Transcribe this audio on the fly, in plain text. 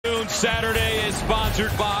Saturday is sponsored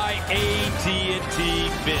by AT&T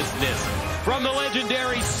Business. From the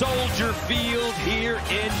legendary Soldier Field here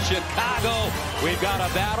in Chicago, we've got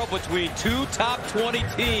a battle between two top 20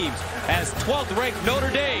 teams as 12th-ranked Notre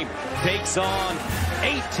Dame takes on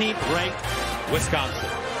 18th-ranked Wisconsin.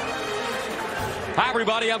 Hi,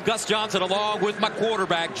 everybody. I'm Gus Johnson along with my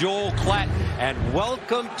quarterback, Joel Klatt. And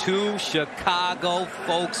welcome to Chicago,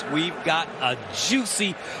 folks. We've got a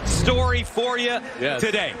juicy story for you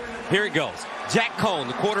today. Here it goes. Jack Coan,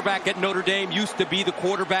 the quarterback at Notre Dame, used to be the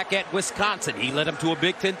quarterback at Wisconsin. He led him to a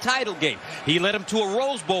Big Ten title game. He led him to a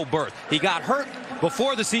Rose Bowl berth. He got hurt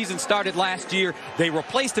before the season started last year. They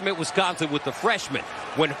replaced him at Wisconsin with the freshman.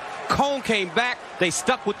 When Coan came back, they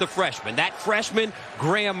stuck with the freshman. That freshman,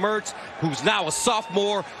 Graham Mertz, who's now a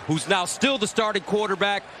sophomore, who's now still the starting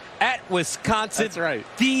quarterback at Wisconsin. That's right.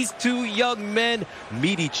 These two young men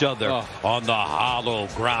meet each other on the hollow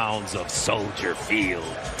grounds of Soldier Field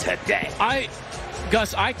today.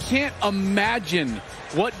 Gus, I can't imagine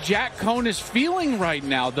what Jack Coan is feeling right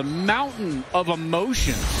now, the mountain of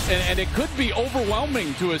emotions, and it could be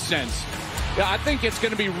overwhelming to a sense. Yeah, I think it's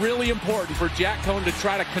going to be really important for Jack Coan to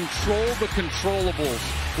try to control the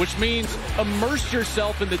controllables, which means immerse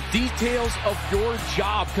yourself in the details of your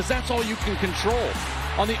job, because that's all you can control.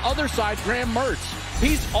 On the other side, Graham Mertz,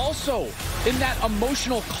 he's also in that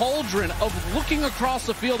emotional cauldron of looking across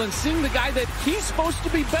the field and seeing the guy that he's supposed to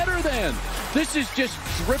be better than. This is just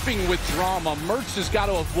dripping with drama. Mertz has got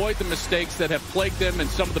to avoid the mistakes that have plagued him in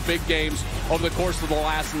some of the big games over the course of the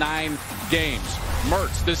last 9 games.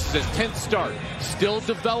 Mertz, this is his 10th start, still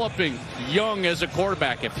developing, young as a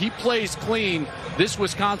quarterback. If he plays clean, this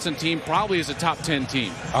Wisconsin team probably is a top 10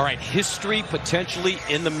 team. All right, history potentially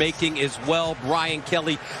in the making as well. Brian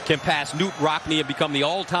Kelly can pass Newt Rockne and become the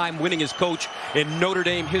all-time winningest coach in Notre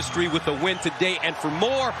Dame history with a win today. And for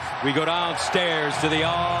more, we go downstairs to the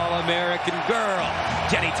All-American girl,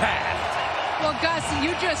 Jenny Taft. Well, Gus,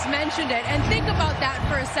 you just mentioned it, and think about that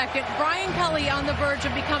for a second. Brian Kelly on the verge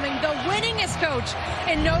of becoming the winningest coach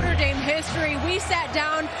in Notre Dame history. We sat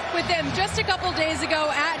down with him just a couple days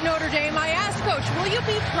ago at Notre Dame. I asked Coach, will you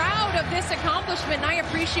be proud of this accomplishment? And I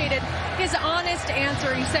appreciated his honest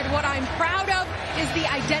answer. He said, what I'm proud of is the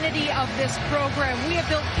identity of this program. We have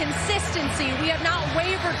built consistency. We have not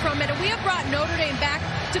wavered from it, and we have brought Notre Dame back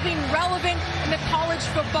to being relevant in the college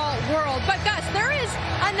football world. But Gus, there is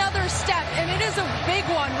another step, and it is a big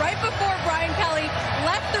one. Right before Brian Kelly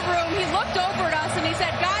left the room, he looked over at us and he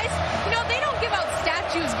said, guys, you know, they don't give out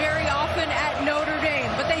statues very often at Notre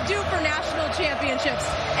Dame, but they do for national championships,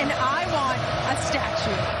 and I want a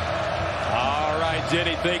statue. All right,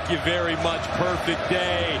 Jenny, thank you very much. Perfect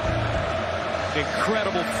day.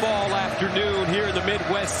 Incredible fall afternoon here in the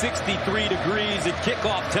Midwest, 63 degrees at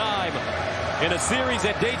kickoff time. In a series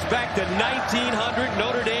that dates back to 1900,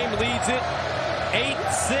 Notre Dame leads it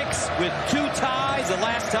 8-6 with 2 ties. The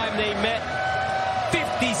last time they met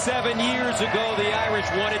 57 years ago, the Irish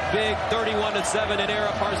won it big, 31-7 in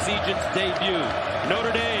Ara Parseghian's debut.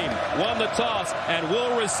 Notre Dame won the toss and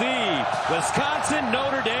will receive. Wisconsin,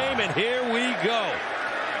 Notre Dame, and here we go.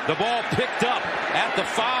 The ball picked up at the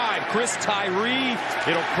 5. Chris Tyree.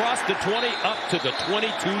 It'll cross the 20 up to the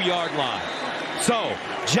 22-yard line. So,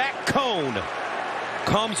 Jack Coan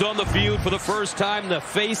comes on the field for the first time to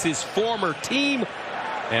face his former team.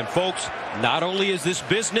 And, folks, not only is this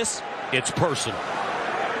business, it's personal.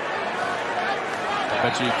 I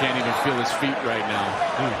bet you can't even feel his feet right now.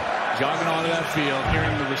 Jogging onto that field,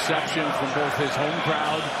 hearing the reception from both his home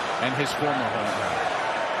crowd and his former home crowd.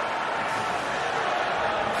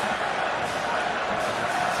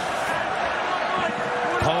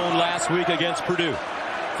 Coan last week against Purdue.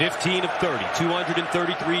 15 of 30,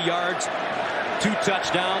 233 yards, 2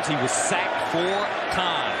 touchdowns. He was sacked 4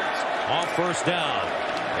 times on first down.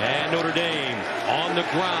 And Notre Dame on the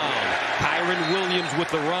ground. Kyron Williams with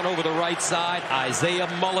the run over the right side. Isaiah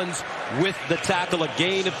Mullins with the tackle, a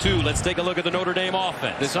gain of 2. Let's take a look at the Notre Dame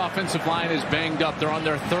offense. This offensive line is banged up. They're on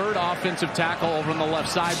their 3rd offensive tackle over on the left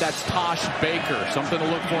side. That's Tosh Baker. Something to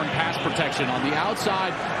look for in pass protection. On the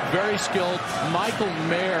outside, very skilled. Michael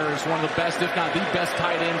Mayer is one of the best, if not the best,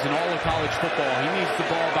 tight ends in all of college football. He needs the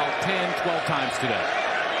ball about 10, 12 times today.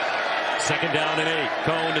 2nd down and 8.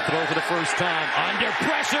 Coan to throw for the first time. Under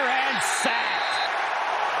pressure and sacked.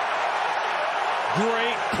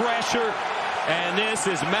 Great pressure. And this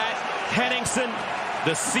is Matt Henningsen,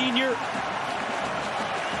 the senior.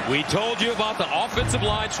 We told you about the offensive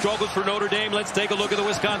line struggles for Notre Dame. Let's take a look at the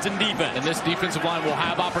Wisconsin defense. And this defensive line will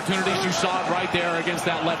have opportunities. You saw it right there against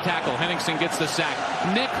that left tackle. Henningsen gets the sack.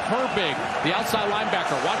 Nick Herbig, the outside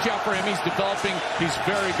linebacker. Watch out for him. He's developing. He's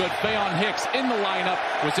very good. Faion Hicks in the lineup.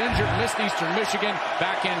 Was injured, missed Eastern Michigan.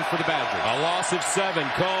 Back in for the Badgers. A loss of 7.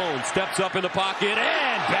 Cone steps up in the pocket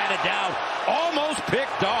and batted down. Almost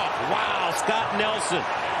picked off. Wow, Scott Nelson,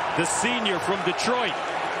 the senior from Detroit,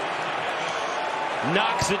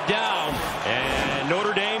 knocks it down, and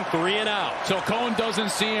Notre Dame 3 and out. So Cone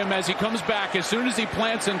doesn't see him as he comes back. As soon as he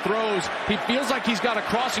plants and throws, he feels like he's got a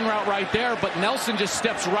crossing route right there, but Nelson just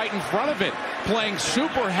steps right in front of it, playing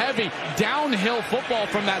super heavy downhill football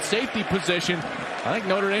from that safety position. I think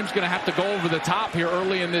Notre Dame's going to have to go over the top here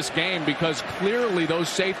early in this game because clearly those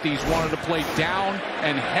safeties wanted to play down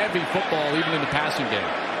and heavy football even in the passing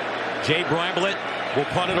game. Jay Bramblett will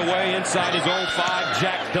punt it away inside his own 5.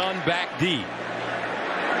 Jack Dunn back deep.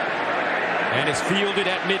 And it's fielded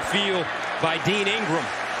at midfield by Dean Ingram.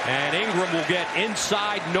 And Ingram will get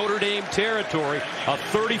inside Notre Dame territory. A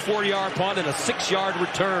 34-yard punt and a 6-yard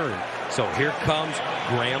return. So here comes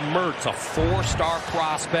Graham Mertz, a 4-star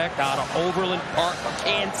prospect out of Overland Park,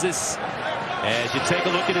 Kansas. As you take a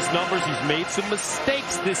look at his numbers, he's made some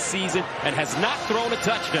mistakes this season and has not thrown a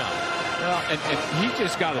touchdown. Well, and he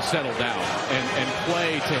just got to settle down and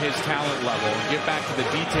play to his talent level and get back to the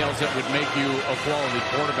details that would make you a quality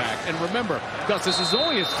quarterback. And remember, Gus, this is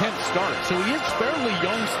only his 10th start, so he is fairly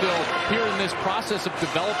young still here in this process of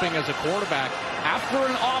developing as a quarterback. After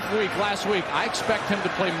an off week last week, I expect him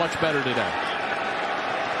to play much better today.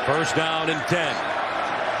 First down and 10.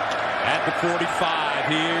 At the 45,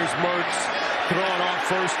 here's Mertz. Throwing on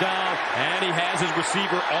first down, and he has his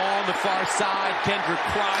receiver on the far side. Kendrick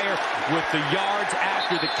Pryor with the yards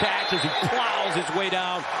after the catch as he plows his way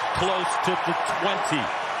down close to the 20.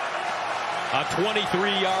 A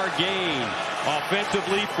 23-yard gain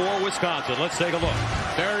offensively for Wisconsin. Let's take a look.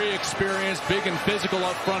 Very experienced, big and physical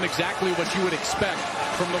up front, exactly what you would expect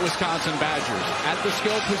from the Wisconsin Badgers. At the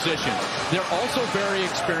skill position, they're also very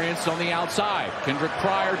experienced on the outside. Kendrick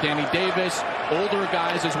Pryor, Danny Davis, older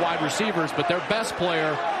guys as wide receivers, but their best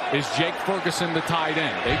player is Jake Ferguson, the tight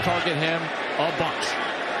end. They target him a bunch.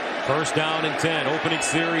 First down and 10, opening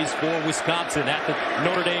series for Wisconsin at the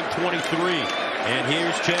Notre Dame 23. And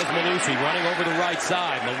here's Ches Malusi running over the right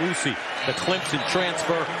side. Malusi, the Clemson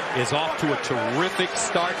transfer, is off to a terrific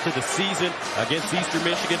start to the season against Eastern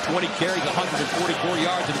Michigan. 20 carries, 144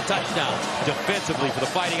 yards, and a touchdown defensively for the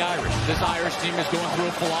Fighting Irish. This Irish team is going through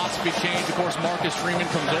a philosophy change. Of course, Marcus Freeman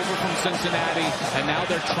comes over from Cincinnati, and now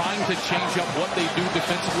they're trying to change up what they do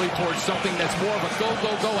defensively towards something that's more of a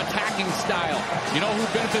go-go-go attacking style. You know who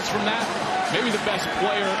benefits from that? Maybe the best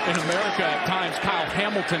player in America at times, Kyle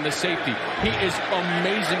Hamilton, the safety. He is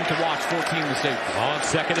amazing to watch, 14 the safety. On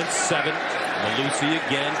 2nd and 7, Malusi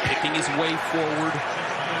again picking his way forward.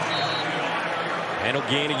 And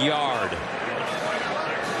he'll gain a yard.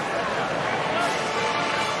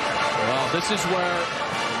 Well, this is where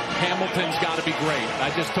Hamilton's got to be great.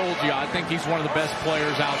 I just told you, I think he's one of the best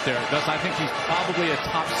players out there. Thus, I think he's probably a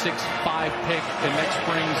top 6-5 pick in next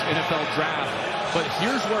spring's NFL draft. But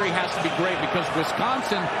here's where he has to be great because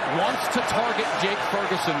Wisconsin wants to target Jake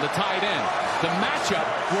Ferguson, the tight end. The matchup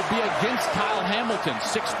will be against Kyle Hamilton,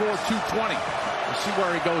 6'4", 220. We'll see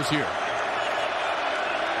where he goes here.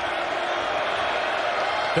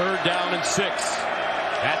 Third down and 6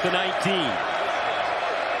 at the 19.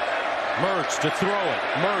 Mertz to throw it.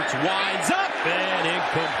 Mertz winds up and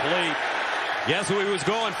incomplete. Guess who he was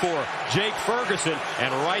going for? Jake Ferguson.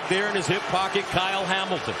 And right there in his hip pocket, Kyle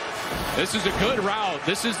Hamilton. This is a good route.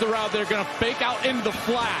 This is the route they're going to fake out into the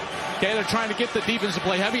flat. Okay, they're trying to get the defense to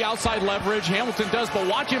play heavy outside leverage. Hamilton does, but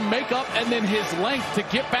watch him make up and then his length to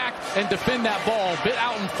get back and defend that ball. A bit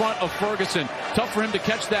out in front of Ferguson. Tough for him to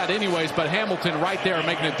catch that anyways, but Hamilton right there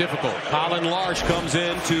making it difficult. Colin Larsh comes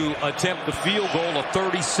in to attempt the field goal, a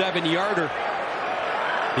 37-yarder.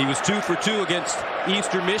 He was 2 for 2 against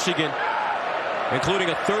Eastern Michigan, including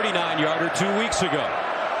a 39-yarder 2 weeks ago.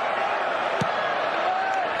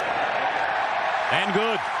 And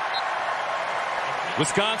good.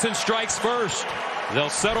 Wisconsin strikes first. They'll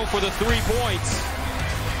settle for the 3 points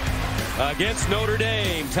against Notre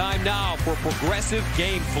Dame. Time now for progressive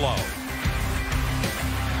game flow.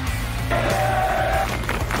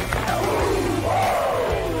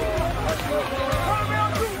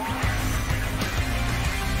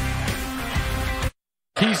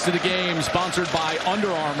 Keys to the game sponsored by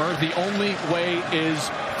Under Armour. The only way is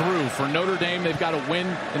through. For Notre Dame, they've got to win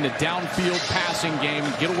in the downfield passing game,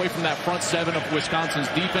 get away from that front seven of Wisconsin's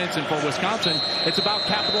defense. And for Wisconsin, it's about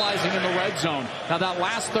capitalizing in the red zone. Now, that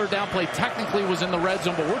last third down play technically was in the red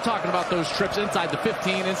zone, but we're talking about those trips inside the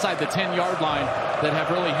 15, inside the 10-yard line that have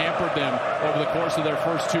really hampered them over the course of their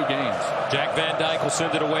first two games. Jack Van Dyke will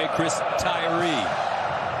send it away. Chris Tyree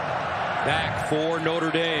back for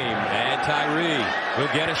Notre Dame, and Tyree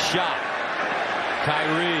will get a shot.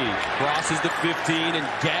 Tyree crosses the 15 and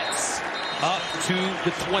gets up to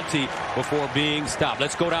the 20 before being stopped.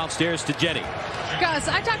 Let's go downstairs to Jenny. Gus,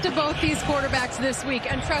 I talked to both these quarterbacks this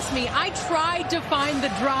week, and trust me, I tried to find the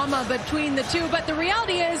drama between the two, but the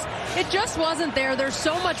reality is it just wasn't there. There's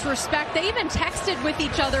so much respect. They even texted with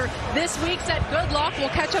each other this week, said good luck, we'll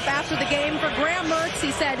catch up after the game. For Graham Mertz,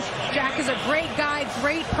 he said, Jack is a great guy,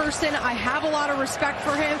 great person. I have a lot of respect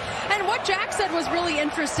for him. And what Jack said was really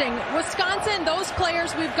interesting. Wisconsin, those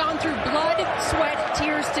players, we've gone through blood, sweat,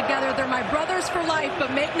 tears together. They're my brothers for life,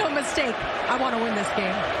 but make no mistake, I want to win this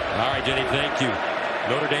game. All right, Jenny, thank you.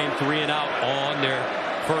 Notre Dame 3 and out on their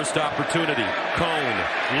first opportunity. Cone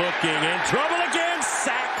looking in trouble again.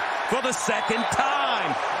 Sack for the second time.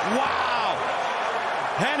 Wow.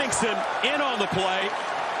 Henningsen in on the play.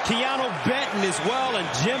 Keanu Benton as well, and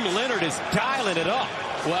Jim Leonard is dialing it up.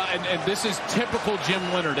 Well, and this is typical Jim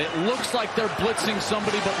Leonard. It looks like they're blitzing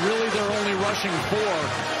somebody, but really they're only rushing 4,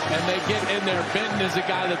 and they get in there. Benton is a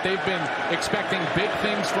guy that they've been expecting big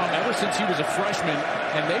things from ever since he was a freshman,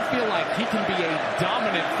 and they feel like he can be a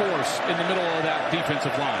dominant force in the middle of that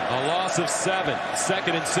defensive line. A loss of 7,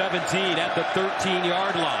 2nd and 17 at the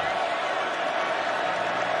 13-yard line.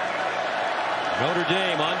 Notre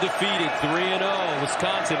Dame undefeated, 3-0.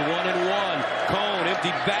 Wisconsin 1-1. Cone, empty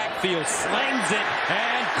backfield, slings it,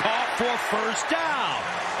 and caught for first down.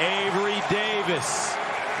 Avery Davis.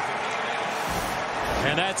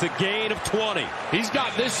 And that's a gain of 20. He's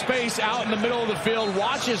got this space out in the middle of the field,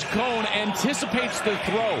 watches Cone, anticipates the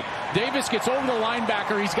throw. Davis gets over the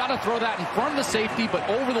linebacker. He's got to throw that in front of the safety, but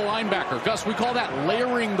over the linebacker. Gus, we call that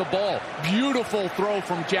layering the ball. Beautiful throw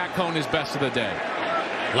from Jack Cone, his best of the day.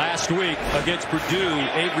 Last week against Purdue,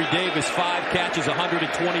 Avery Davis, 5 catches,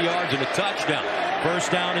 120 yards, and a touchdown. First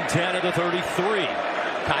down and 10 of the 33.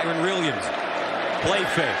 Kyron Williams, play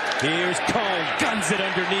fake. Here's Cone, guns it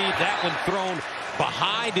underneath. That one thrown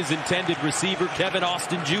behind his intended receiver, Kevin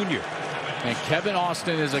Austin Jr. And Kevin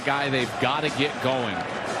Austin is a guy they've got to get going.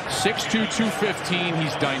 6'2", 215.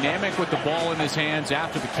 He's dynamic with the ball in his hands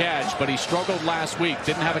after the catch, but he struggled last week.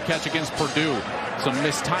 Didn't have a catch against Purdue. Some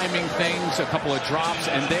mistiming things, a couple of drops,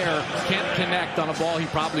 and there can't connect on a ball he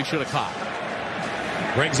probably should have caught.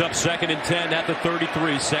 Brings up 2nd and 10 at the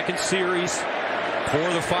 33. Second series for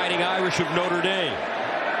the Fighting Irish of Notre Dame.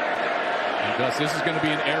 And Gus, this is going to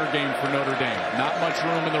be an air game for Notre Dame. Not much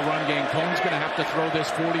room in the run game. Cone's going to have to throw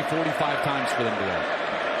this 40, 45 times for them today.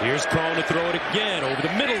 Here's Cone to throw it again over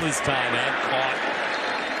the middle this time, and caught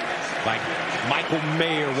by Michael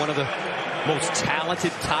Mayer, one of the most talented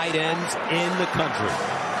tight ends in the country.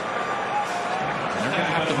 They're going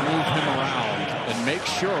to have to move him around and make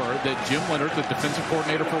sure that Jim Leonard, the defensive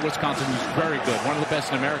coordinator for Wisconsin, who's very good, one of the best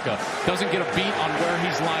in America, doesn't get a beat on where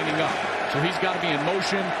he's lining up. So he's got to be in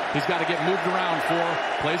motion. He's got to get moved around for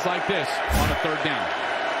plays like this on a third down.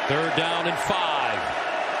 3rd down and 5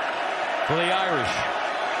 for the Irish.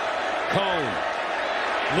 Cone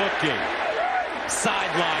looking.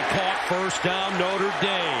 Sideline caught. First down, Notre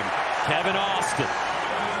Dame. Kevin Austin.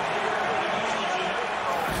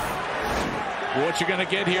 What you're going to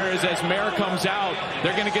get here is as Mayer comes out,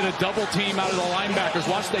 they're going to get a double team out of the linebackers.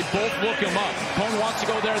 Watch, they both look him up. Cone wants to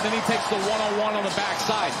go there, then he takes the one-on-one on the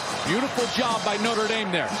backside. Beautiful job by Notre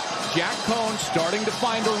Dame there. Jack Cone starting to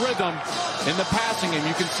find a rhythm in the passing game.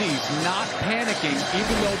 You can see he's not panicking,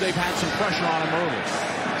 even though they've had some pressure on him early.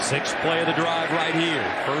 6th play of the drive right here.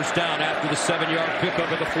 First down after the 7-yard pickup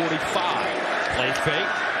at the 45. Play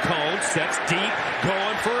fake. Cone sets deep,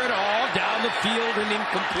 going for it all down the field and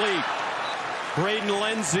incomplete. Braden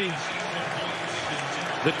Lenzy,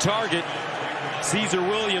 the target. Caesar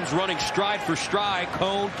Williams running stride for stride.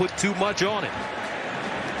 Cone put too much on it.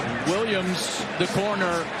 Williams, the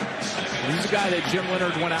corner, he's a guy that Jim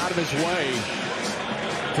Leonard went out of his way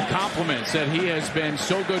to compliment. Said he has been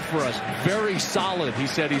so good for us. Very solid. He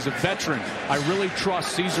said he's a veteran. I really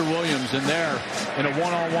trust Caesar Williams, and there in a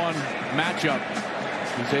one-on-one matchup,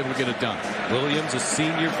 he's able to get it done. Williams, a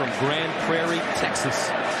senior from Grand Prairie, Texas.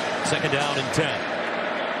 2nd down and 10.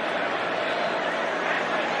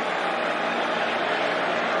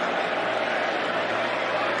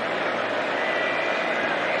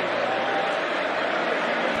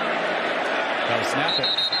 Got to snap it.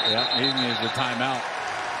 Yeah, needing is a timeout.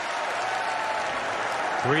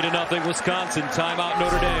 3-0 Wisconsin. Timeout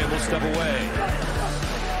Notre Dame. We'll step away.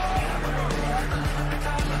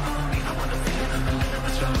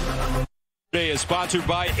 Today is sponsored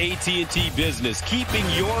by AT&T Business, keeping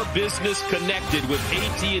your business connected with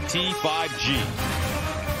AT&T 5G.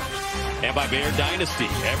 And by Bear Dynasty,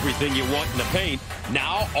 everything you want in the paint,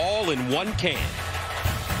 now all in one can.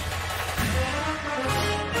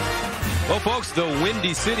 Well, folks, the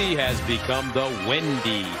Windy City has become the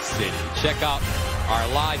Wendy City. Check out our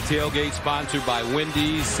live tailgate sponsored by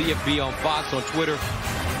Wendy's, CFB on Fox, on Twitter,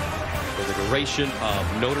 for the duration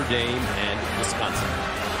of Notre Dame and Wisconsin.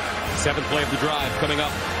 7th play of the drive coming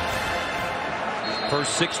up.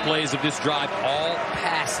 First 6 plays of this drive, all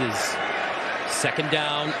passes. 2nd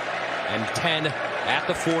down and 10 at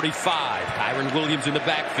the 45. Kyron Williams in the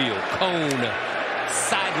backfield. Cone,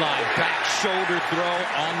 sideline, back shoulder throw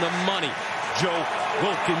on the money. Joe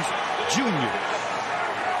Wilkins Jr.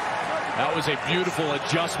 That was a beautiful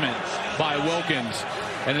adjustment by Wilkins.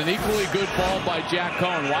 And an equally good ball by Jack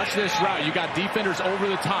Cone. Watch this route. You got defenders over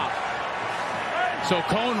the top. So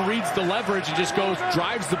Cone reads the leverage and just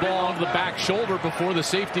drives the ball onto the back shoulder before the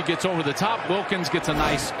safety gets over the top. Wilkins gets a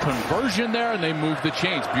nice conversion there, and they move the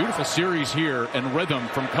chains. Beautiful series here and rhythm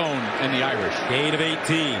from Cone and the Irish. Gain of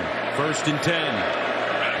 18. 1st and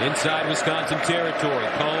 10. Inside Wisconsin territory.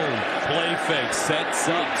 Cone, play fake, sets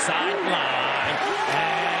up, sideline,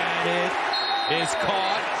 and it is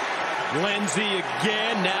caught. Lindsey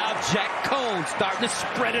again. Now Jack Cone starting to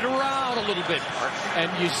spread it around a little bit.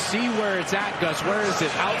 And you see where it's at, Gus. Where is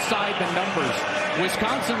it? Outside the numbers.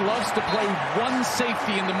 Wisconsin loves to play one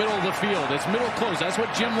safety in the middle of the field. It's middle close. That's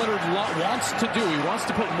what Jim Leonard wants to do. He wants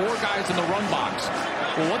to put more guys in the run box.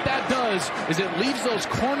 Well, what that does is it leaves those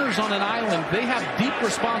corners on an island. They have deep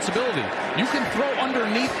responsibility. You can throw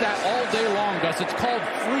underneath that all day long, Gus. It's called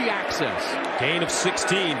free access. Gain of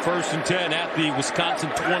 16. 1st and 10 at the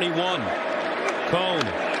Wisconsin 21. Cone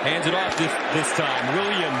hands it off this time.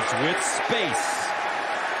 Williams with space.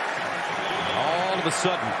 All of a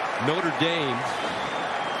sudden, Notre Dame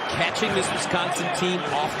catching this Wisconsin team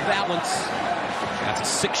off balance. That's a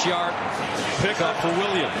 6-yard pickup for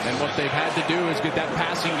Williams. And what they've had to do is get that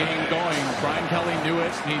passing game going. Brian Kelly knew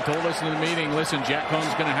it. He told us in the meeting, listen, Jack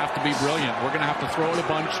Cone's going to have to be brilliant. We're going to have to throw it a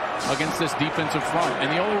bunch against this defensive front.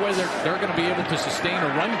 And the only way they're going to be able to sustain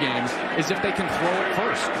a run game is if they can throw it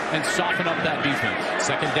first and soften up that defense.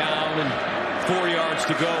 2nd down and 4 yards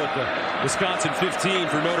to go at the Wisconsin 15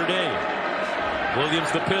 for Notre Dame.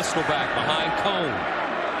 Williams the pistol back behind Cone.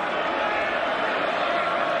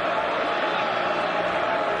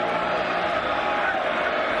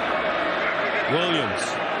 Williams,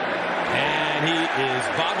 and he is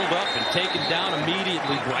bottled up and taken down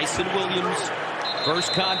immediately. Bryson Williams,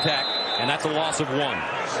 first contact, and that's a loss of 1.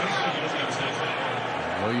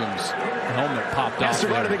 Williams' helmet popped off. Has to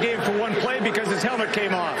run of the game for 1 play because his helmet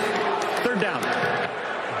came off. 3rd down.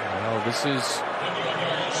 Well, this is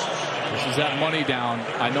that money down.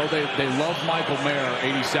 I know they love Michael Mayer,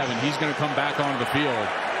 87. He's going to come back onto the field.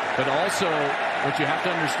 But also, what you have to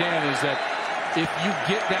understand is that if you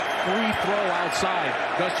get that free throw outside,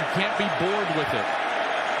 Gus, you can't be bored with it.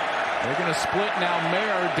 They're going to split now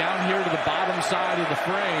Mayer down here to the bottom side of the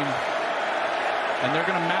frame. And they're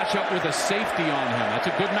going to match up with a safety on him. That's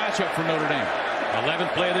a good matchup for Notre Dame.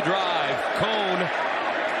 11th play of the drive. Cone.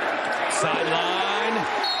 Sideline.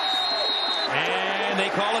 And they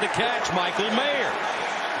call it a catch. Michael Mayer.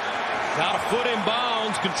 Got a foot in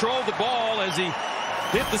bounds. Controlled the ball as he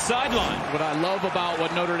hit the sideline. What I love about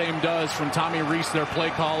what Notre Dame does from Tommy Rees, their play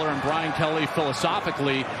caller, and Brian Kelly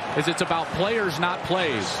philosophically, is it's about players, not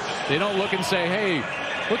plays. They don't look and say, hey,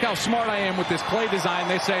 look how smart I am with this play design.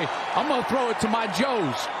 They say, I'm going to throw it to my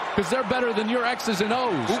Joes because they're better than your X's and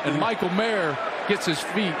O's. And Michael Mayer gets his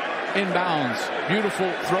feet in bounds.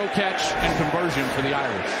 Beautiful throw, catch, and conversion for the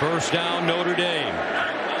Irish. 1st down, Notre Dame.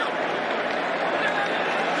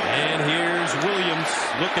 And here's Williams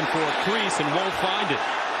looking for a crease and won't find it.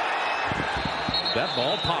 Did that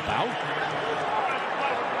ball pop out?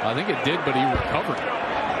 I think it did, but he recovered.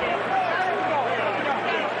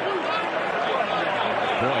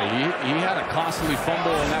 Boy, he had a costly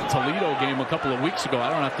fumble in that Toledo game a couple of weeks ago. I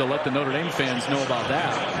don't have to let the Notre Dame fans know about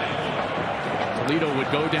that. Toledo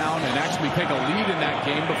would go down and actually take a lead in that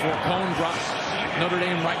game before Cone dropped Notre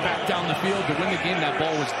Dame right back down the field to win the game. That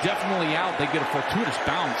ball was definitely out. They get a fortuitous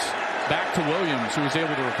bounce back to Williams, who was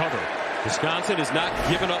able to recover. Wisconsin has not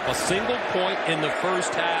given up a single point in the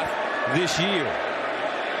first half this year.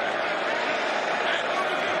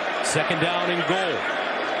 2nd down and goal.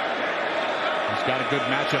 He's got a good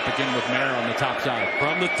matchup again with Mayer on the top side.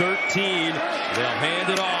 From the 13, they'll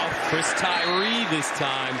hand it off. Chris Tyree this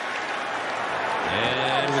time.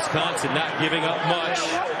 And Wisconsin not giving up much.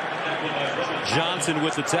 Johnson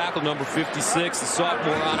with the tackle, number 56, the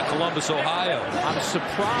sophomore out of Columbus, Ohio. I'm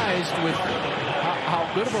surprised with how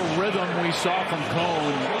good of a rhythm we saw from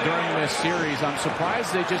Cone during this series. I'm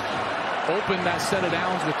surprised they just opened that set of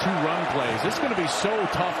downs with 2 run plays. It's going to be so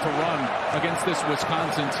tough to run against this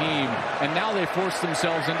Wisconsin team. And now they force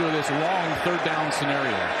themselves into this long 3rd down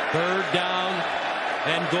scenario. 3rd down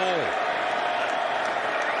and goal.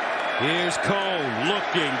 Here's Cone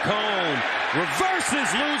looking. Cone reverses,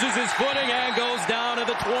 loses his footing, and goes down to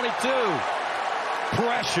the 22.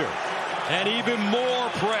 Pressure, and even more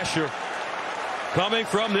pressure coming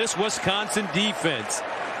from this Wisconsin defense.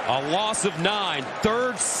 A loss of 9,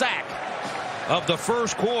 3rd sack of the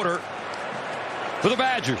first quarter for the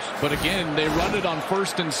Badgers. But again, they run it on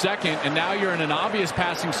 1st and 2nd, and now you're in an obvious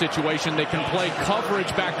passing situation. They can play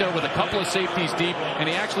coverage back there with a couple of safeties deep, and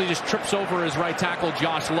he actually just trips over his right tackle,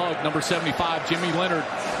 Josh Lugg, number 75, Jimmy Leonard.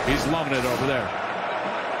 He's loving it over there.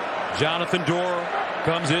 Jonathan Dorr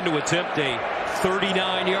comes in to attempt a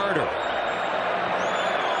 39-yarder.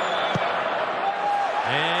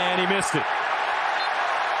 And he missed it.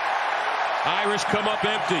 Irish come up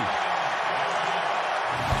empty.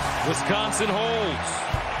 Wisconsin holds.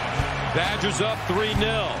 Badgers up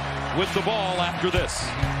 3-0 with the ball after this.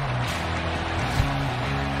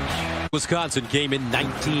 Wisconsin came in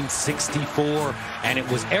 1964, and it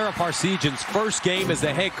was Ara Parseghian's first game as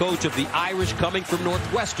the head coach of the Irish, coming from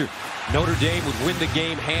Northwestern. Notre Dame would win the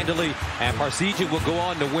game handily, and Parseghian will go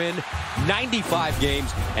on to win 95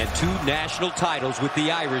 games and 2 national titles with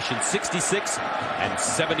the Irish in 66 and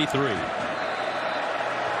 73.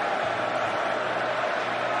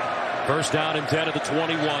 First down and 10 of the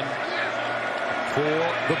 21 for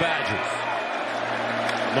the Badgers.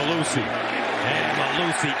 Malusi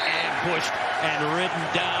ambushed and ridden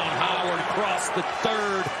down. Howard across the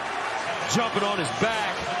 3rd, jumping on his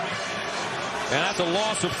back, and that's a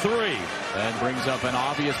loss of 3. And brings up an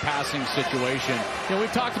obvious passing situation. You know,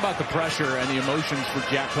 we've talked about the pressure and the emotions for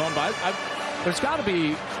Jack Cone, but there's got to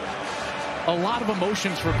be a lot of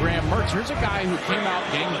emotions for Graham Mertz. Here's a guy who came out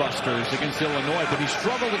gangbusters against Illinois, but he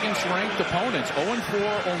struggled against ranked opponents.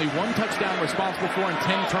 0-4, only 1 touchdown responsible for, and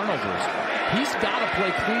 10 turnovers. He's got to play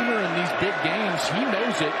cleaner in these big games. He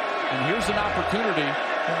knows it, and here's an opportunity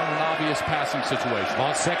in an obvious passing situation.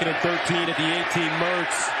 On 2nd and 13 at the 18,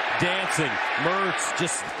 Mertz dancing. Mertz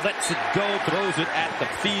just lets it go, throws it at the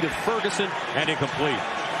feet of Ferguson, and incomplete.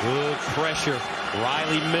 Good pressure.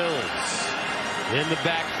 Riley Mills in the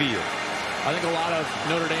backfield. I think a lot of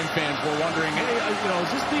Notre Dame fans were wondering, hey, is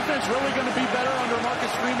this defense really going to be better under Marcus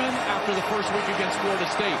Freeman after the first week against Florida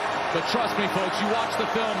State? But trust me, folks, you watch the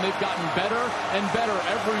film, they've gotten better and better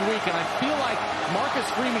every week. And I feel like Marcus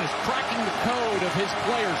Freeman is cracking the code of his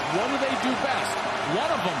players. What do they do best? One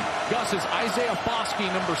of them, Gus, is Isaiah Foskey,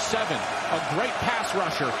 number 7, a great pass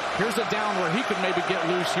rusher. Here's a down where he could maybe get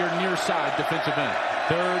loose here near side defensive end.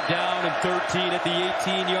 3rd down and 13 at the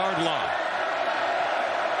 18-yard line.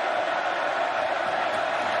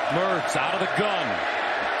 Mertz out of the gun,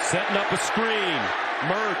 setting up a screen.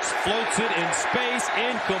 Mertz floats it in space,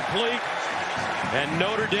 incomplete, and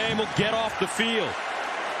Notre Dame will get off the field,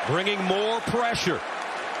 bringing more pressure.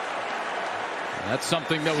 That's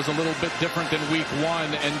something that was a little bit different than week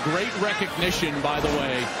 1, and great recognition, by the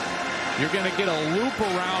way. You're going to get a loop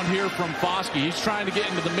around here from Foskey. He's trying to get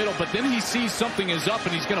into the middle, but then he sees something is up,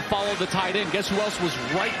 and he's going to follow the tight end. Guess who else was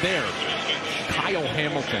right there? Kyle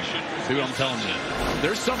Hamilton. See what I'm telling you?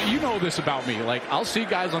 There's something, you know this about me. Like, I'll see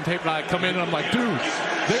guys on tape, and I come in, and I'm like, dude,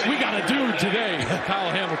 we got a dude today.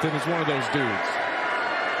 Kyle Hamilton is one of those dudes.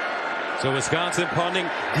 So Wisconsin punting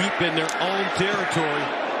deep in their own territory.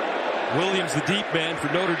 Williams, the deep man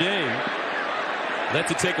for Notre Dame. Lets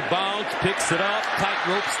it take a bounce, picks it up, tight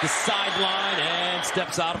ropes the sideline, and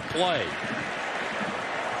steps out of play.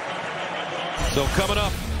 So coming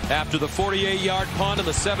up after the 48-yard punt and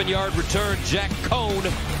the 7-yard return, Jack Cone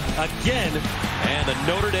again, and the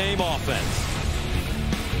Notre Dame offense.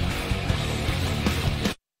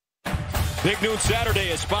 Big Noon Saturday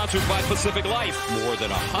is sponsored by Pacific Life. More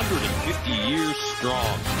than 150 years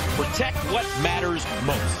strong. Protect what matters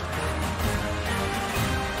most.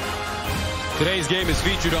 Today's game is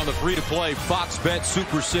featured on the free-to-play Fox Bet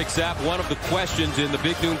Super 6 app. One of the questions in the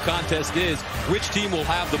Big Noon contest is, which team will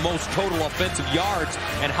have the most total offensive yards,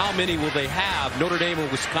 and how many will they have? Notre Dame or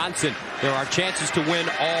Wisconsin? There are chances to win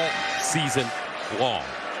all season long.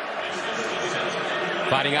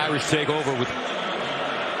 Fighting Irish take over with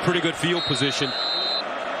pretty good field position.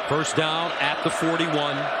 First down at the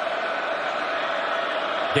 41.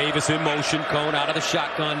 Davis in motion. Cone out of the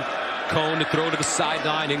shotgun. Cone to throw to the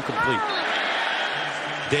sideline, incomplete.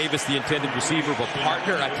 Davis, the intended receiver, but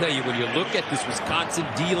partner, I tell you, when you look at this Wisconsin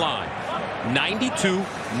D-line, 92,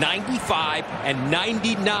 95, and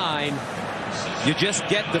 99, you just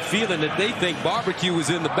get the feeling that they think barbecue is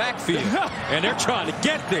in the backfield, and they're trying to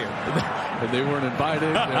get there. And they weren't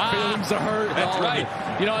invited. Their feelings are hurt. That's right.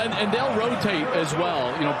 You know, and they'll rotate as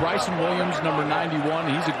well. You know, Bryson Williams, number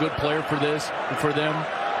 91, he's a good player for them.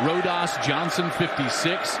 Rodas Johnson,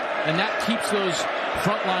 56, and that keeps those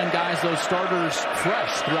frontline guys, those starters,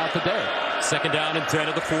 fresh throughout the day. Second down and 10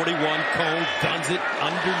 of the 41. Cone guns it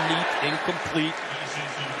underneath, incomplete.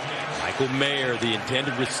 Michael Mayer, the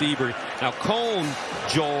intended receiver. Now Cone,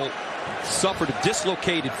 Joel, suffered a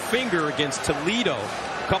dislocated finger against Toledo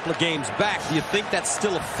a couple of games back. Do you think that's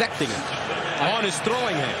still affecting him on his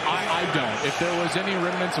throwing hand? I don't. If there was any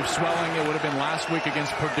remnants of swelling, it would have been last week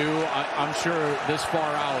against Purdue. I'm sure this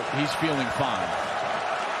far out, he's feeling fine.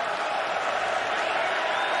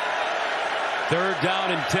 Third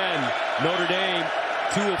down and 10. Notre Dame,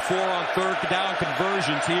 2 of 4 on third down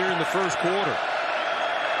conversions here in the first quarter.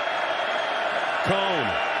 Cone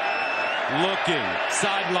looking,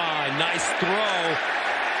 sideline, nice throw.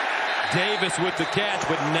 Davis with the catch,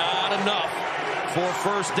 but not enough for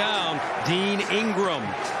first down. Dean Ingram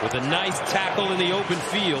with a nice tackle in the open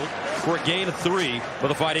field for a gain of 3 for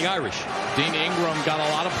the Fighting Irish. Dean Ingram got a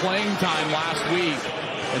lot of playing time last week,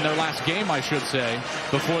 in their last game, I should say,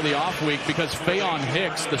 before the off week, because Fayon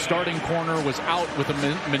Hicks, the starting corner, was out with a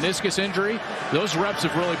meniscus injury. Those reps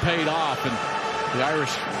have really paid off, and the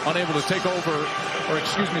Irish unable to take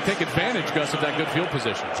advantage, Gus, of that good field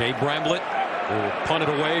position. Jay Bramblett will punt it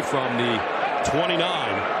away from the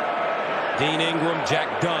 29. Dean Ingram,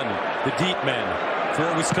 Jack Dunn, the deep men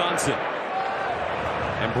for Wisconsin.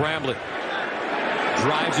 And Bramblett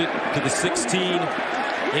drives it to the 16.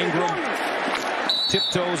 Ingram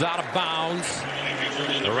tiptoes out of bounds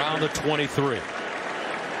around the 23.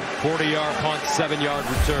 40-yard punt, 7-yard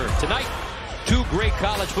return. Tonight, 2 great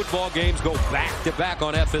college football games go back-to-back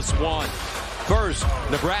on FS1. First,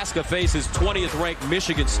 Nebraska faces 20th-ranked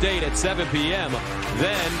Michigan State at 7 p.m.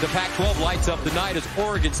 Then the Pac-12 lights up the night as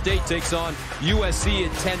Oregon State takes on USC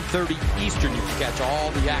at 10:30 Eastern. You can catch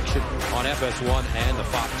all the action on FS1 and the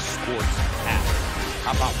Fox Sports app.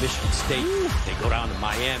 How about Michigan State? They go down to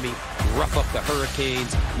Miami, rough up the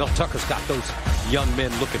Hurricanes. Mel Tucker's got those young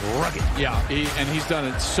men looking rugged. Yeah, and he's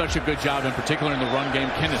done such a good job, in particular in the run game.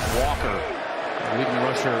 Kenneth Walker, leading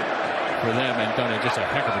rusher for them, and done just a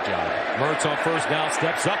heck of a job. Mertz on first down,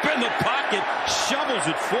 steps up in the pocket, shovels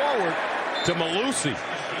it forward to Malusi.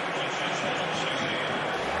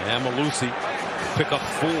 And Malusi pick up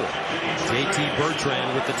 4. J.T.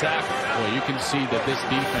 Bertrand with the tackle. Well, you can see that this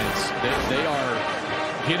defense, they are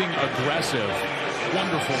getting aggressive.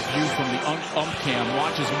 Wonderful view from the ump cam.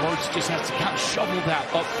 Watches Mertz just has to kind of shovel that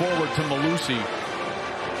up forward to Malusi.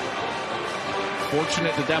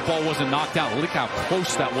 Fortunate that ball wasn't knocked out. Look how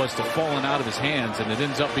close that was to falling out of his hands, and it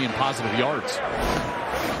ends up being positive yards.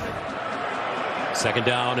 Second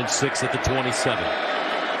down and 6 at the 27.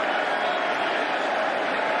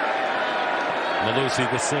 Malusi,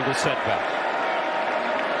 the single setback.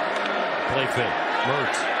 Play fake.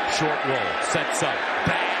 Mertz, short roll, sets up,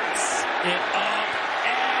 backs it up,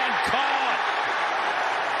 and caught.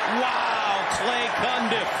 Wow, Clay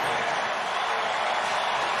Cundiff.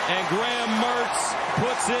 And Graham Mertz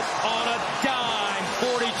puts it on a dime,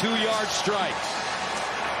 42-yard strike.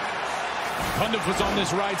 Cundiff was on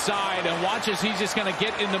this right side, and watch as he's just going to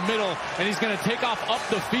get in the middle, and he's going to take off up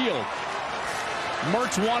the field.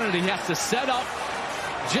 Mertz wanted it. He has to set up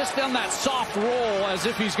just on that soft roll as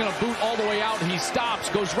if he's going to boot all the way out. He stops,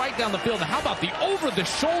 goes right down the field. And how about the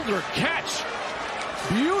over-the-shoulder catch?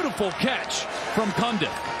 Beautiful catch from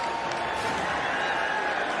Cundiff.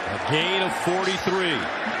 A gain of 43.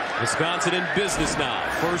 Wisconsin in business now.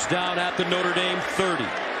 First down at the Notre Dame 30.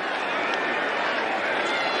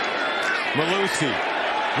 Malusi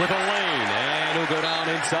with a lane, and he'll go down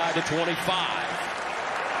inside the 25.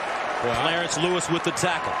 Well, Clarence Lewis with the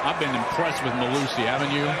tackle. I've been impressed with Malusi,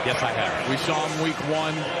 haven't you? Yes, I have. We saw him week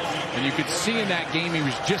 1, and you could see in that game he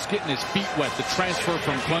was just getting his feet wet. The transfer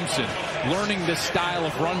from Clemson, learning this style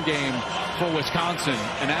of run game for Wisconsin.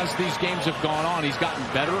 And as these games have gone on, he's gotten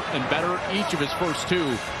better and better. Each of his first 2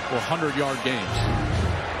 were 100-yard games.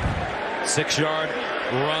 6-yard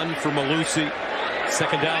run for Malusi.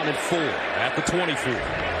 Second down and 4 at the 24.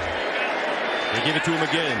 They give it to him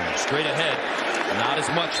again, straight ahead. Not as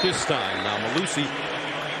much this time. Now Malusi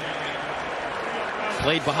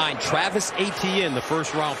played behind Travis Etienne, the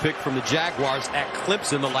first-round pick from the Jaguars at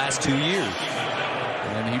Clemson the last 2 years.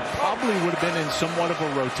 And he probably would have been in somewhat of a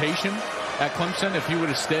rotation at Clemson if he would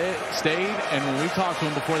have stayed. And when we talked to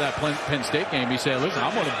him before that Penn State game, he said, listen,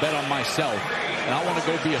 I'm going to bet on myself, and I want to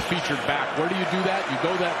go be a featured back. Where do you do that? You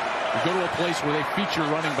go to a place where they feature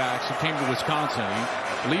running backs. He came to Wisconsin.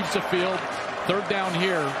 He leaves the field. Third down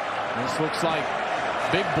here. This looks like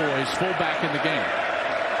big boys fullback in the game.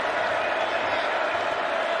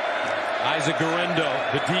 Isaac Garendo,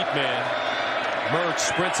 the deep man. Mertz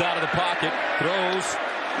sprints out of the pocket, throws,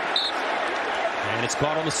 and it's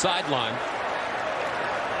caught on the sideline.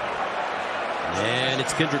 And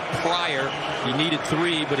it's Kendrick Pryor. He needed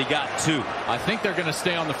 3, but he got 2. I think they're going to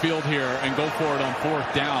stay on the field here and go for it on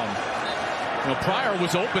 4th down. You know, Pryor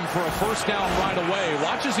was open for a first down right away.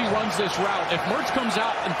 Watch as he runs this route. If Mertz comes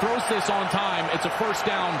out and throws this on time, it's a first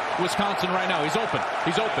down Wisconsin right now. He's open.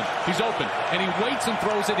 He's open. He's open. And he waits and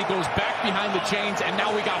throws it. He goes back behind the chains, and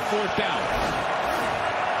now we got 4th down.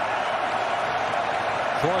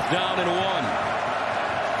 4th down and 1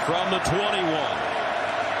 from the 21.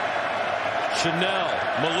 Chanel,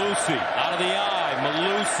 Malusi, out of the eye.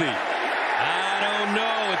 Malusi. I don't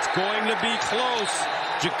know. It's going to be close.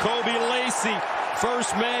 Jacoby Lacey,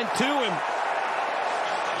 first man to him.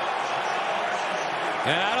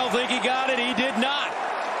 And I don't think he got it. He did not.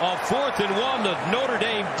 On 4th and 1, the Notre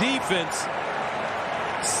Dame defense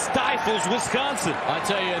stifles Wisconsin. I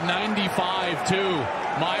tell you,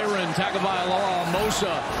 95-2. Myron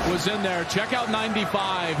Tagovailoa-Amosa was in there. Check out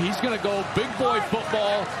 95. He's going to go big boy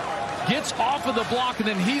football. Gets off of the block, and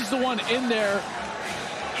then he's the one in there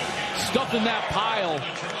stuffing that pile.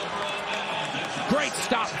 Great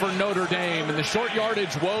stop for Notre Dame, and the short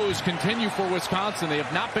yardage woes continue for Wisconsin. They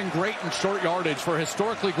have not been great in short yardage. For a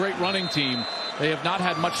historically great running team, they have not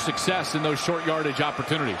had much success in those short yardage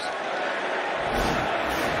opportunities.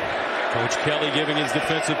 Coach Kelly giving his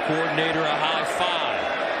defensive coordinator a high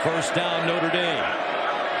five. First down, Notre Dame.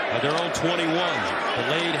 At their own 21.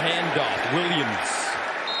 Delayed handoff. Williams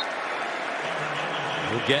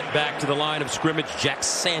will get back to the line of scrimmage. Jack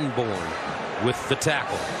Sanborn with the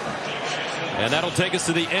tackle. And that'll take us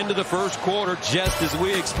to the end of the first quarter, just as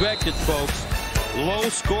we expected, folks.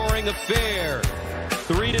 Low-scoring affair.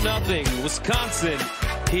 3-0, Wisconsin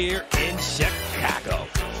here in Chicago.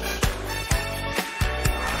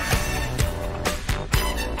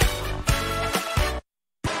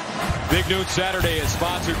 Big Noon Saturday is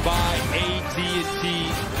sponsored by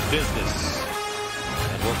AT&T Business.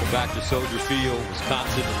 And welcome back to Soldier Field,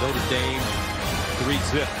 Wisconsin and Notre Dame.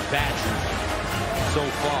 3-zip Badgers so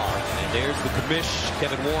far. And there's the commish,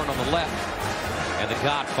 Kevin Warren on the left, and the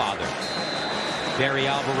Godfather, Barry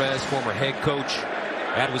Alvarez, former head coach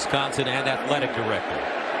at Wisconsin and athletic director.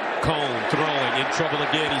 Cone throwing, in trouble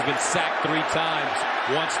again. He's been sacked 3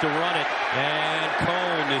 times, wants to run it, and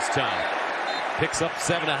Cone this time picks up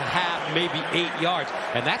 7.5, maybe 8 yards.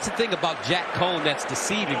 And that's the thing about Jack Cone that's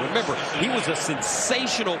deceiving. Remember, he was a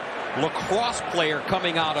sensational lacrosse player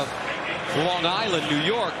coming out of Long Island, New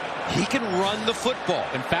York. He can run the football.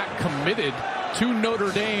 In fact, committed to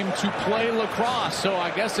Notre Dame to play lacrosse. So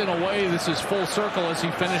I guess in a way this is full circle as he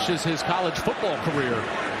finishes his college football career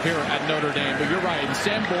here at Notre Dame. But you're right, and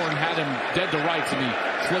Sanborn had him dead to rights, and he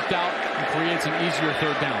slipped out and creates an easier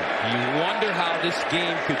 3rd down. You wonder how this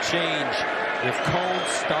game could change if Cone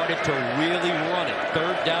started to really run it.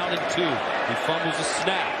 3rd down and 2. He fumbles a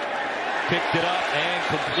snap, picked it up and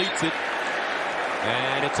completes it.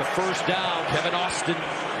 And it's a first down. Kevin Austin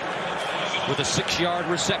with a 6-yard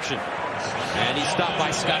reception. And he's stopped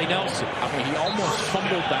by Scotty Nelson. I mean, he almost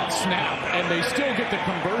fumbled that snap, and they still get the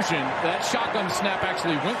conversion. That shotgun snap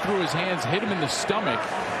actually went through his hands, hit him in the stomach.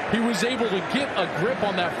 He was able to get a grip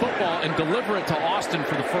on that football and deliver it to Austin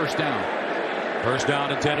for the first down. First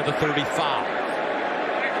down and 10 at the 35.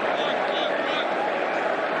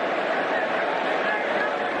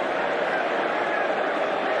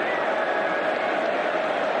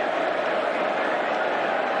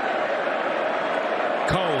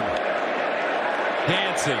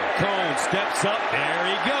 Cone steps up. There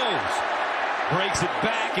he goes. Breaks it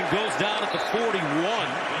back and goes down at the 41.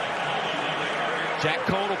 Jack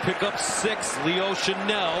Cone will pick up 6. Leo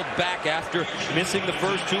Chanel back after missing the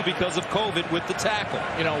first 2 because of COVID with the tackle.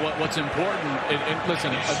 You know what's important, and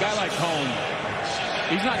listen, a guy like Cone,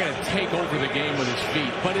 he's not going to take over the game with his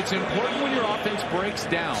feet, but it's important when your offense breaks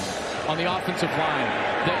down on the offensive line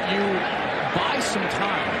that you buy some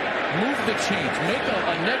time. Move the chains. Make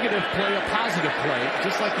a negative play a positive play,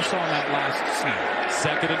 just like you saw in that last snap.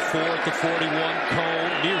 2nd and 4 at the 41.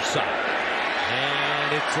 Cone near side.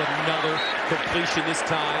 And it's another completion this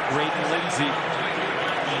time. Braden Lindsey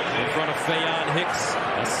in front of Fayon Hicks.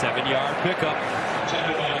 A 7-yard pickup.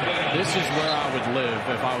 This is where I would live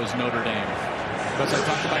if I was Notre Dame. because I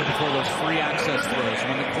talked about it before, those free access throws.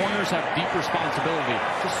 When the corners have deep responsibility,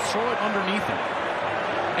 just throw it underneath them.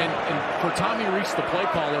 And for Tommy Reese, the play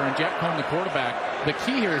caller, and Jack Cohn, the quarterback, the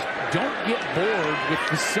key here is don't get bored with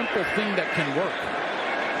the simple thing that can work.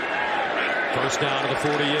 First down to the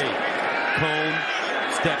 48. Cohn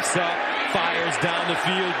steps up, fires down the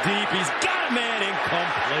field deep. He's got a man,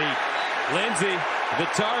 incomplete. Lindsey, the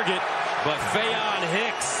target, but Faion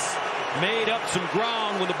Hicks made up some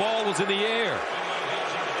ground when the ball was in the air.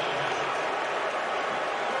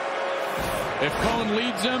 If Cohn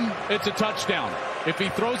leads him, it's a touchdown. If he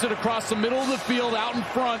throws it across the middle of the field out in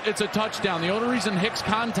front, it's a touchdown. The only reason Hicks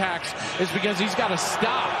contacts is because he's got to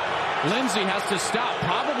stop. Lindsey has to stop.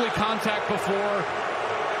 Probably contact before.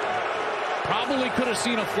 Probably could have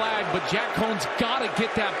seen a flag, but Jack Cohn's got to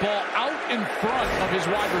get that ball out in front of his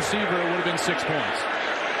wide receiver. It would have been 6 points.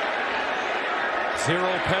 0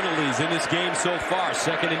 penalties in this game so far.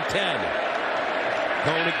 2nd and 10.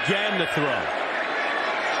 Cohn again to throw.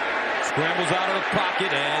 Scrambles out of the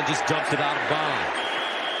pocket and just dumps it out of bounds.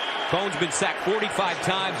 Cohn's been sacked 45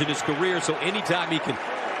 times in his career, so anytime he can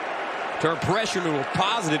turn pressure into a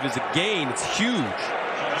positive is a gain. It's huge.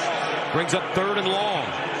 Brings up 3rd and long.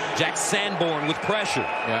 Jack Sanborn with pressure.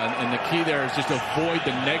 Yeah, and the key there is just avoid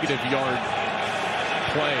the negative yard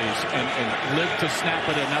plays and live to snap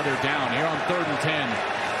it another down. Here on 3rd and 10,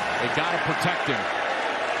 they got to protect him.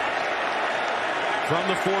 From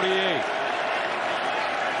the 48.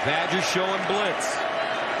 Badgers showing blitz.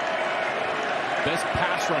 Best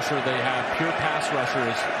pass rusher they have, pure pass rusher,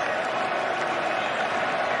 is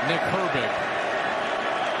Nick Herbig.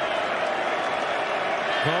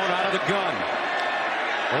 Cohn out of the gun.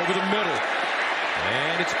 Over the middle.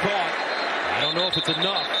 And it's caught. I don't know if it's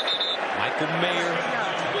enough. Michael Mayer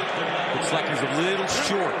looks like he's a little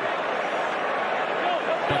short.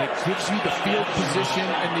 But it gives you the field position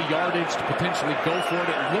and the yardage to potentially go for it.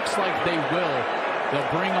 It looks like they will. They'll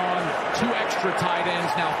bring on 2 extra tight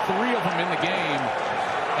ends, now 3 of them in the game,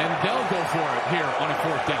 and they'll go for it here on a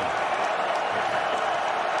 4th down.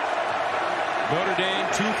 Notre Dame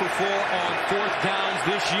 2 for 4 on 4th downs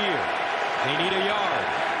this year. They need a yard.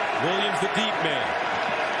 Williams the deep man.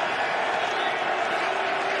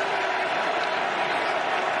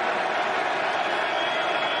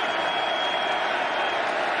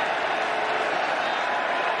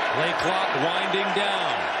 Play clock winding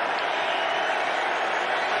down.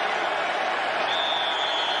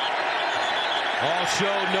 All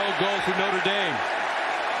show, no go for Notre Dame.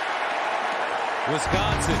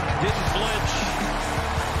 Wisconsin didn't flinch.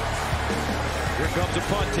 Here comes a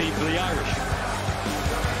punt team for the Irish.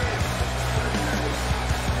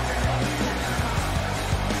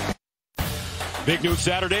 Big Noon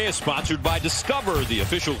Saturday is sponsored by Discover, the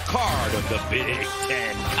official card of the Big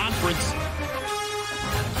Ten Conference.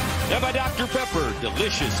 And by Dr. Pepper,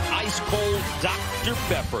 delicious ice-cold Dr.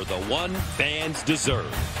 Pepper, the one fans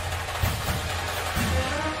deserve.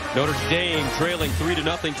 Notre Dame trailing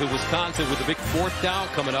 3-0 to Wisconsin with a big 4th down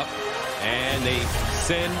coming up. And they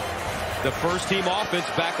send the first-team offense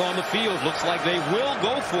back on the field. Looks like they will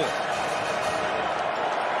go for it.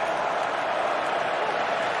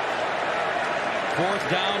 Fourth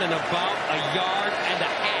down and about a yard and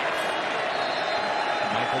a half.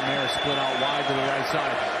 Michael Mayer split out wide to the right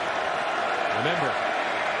side. Remember,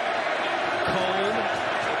 Cohn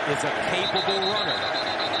is a capable runner.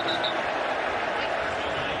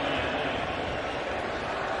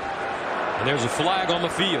 And there's a flag on the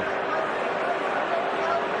field.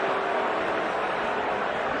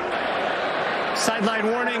 Sideline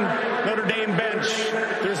warning, Notre Dame bench.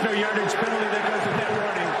 There's no yardage penalty that goes with that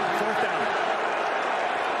warning. 4th down.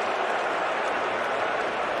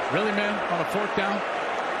 Really, man? On a 4th down?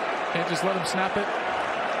 Can't just let him snap it?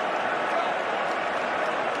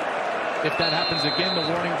 If that happens again, the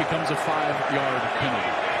warning becomes a 5-yard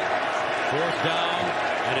penalty. 4th down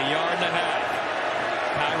and a yard and a half.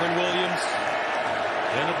 Kyron Williams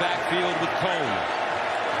in the backfield with Cohn.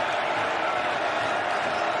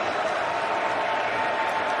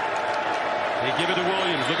 They give it to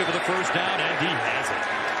Williams, looking for the first down, and he has it.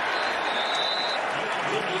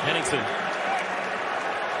 Henningsen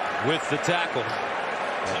with the tackle.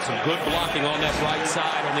 And some good blocking on that right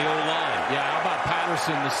side on the O-line. Yeah, how about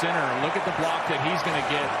Patterson, the center? Look at the block that he's going to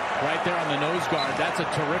get right there on the nose guard. That's a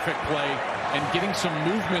terrific play. And getting some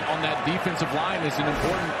movement on that defensive line is an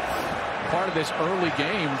important part of this early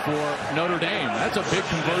game for Notre Dame. That's a big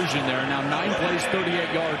conversion there. Now 9 plays,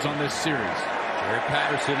 38 yards on this series. Eric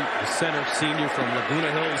Patterson, the center, senior from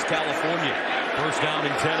Laguna Hills, California. First down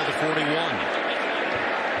and 10 of the 41.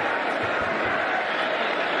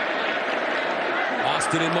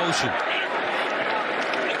 Austin in motion.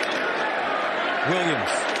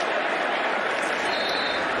 Williams.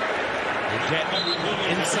 They get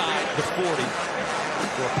inside the 40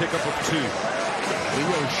 for a pickup of 2.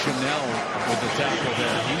 Leo Chanel with the tackle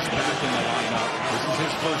there. He's back in the lineup. This is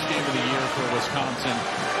his first game of the year for Wisconsin.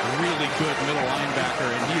 Really good middle linebacker,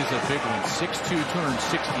 and he is a big one. 6'2",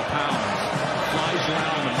 260 pounds. Flies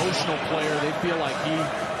around, emotional player. They feel like he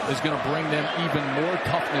is going to bring them even more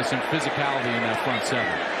toughness and physicality in that front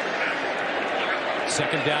seven.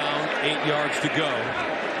 Second down, 8 yards to go.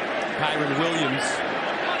 Kyron Williams,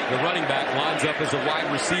 the running back, lines up as a wide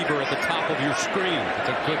receiver at the top of your screen. It's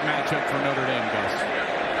a good matchup for Notre Dame, Gus.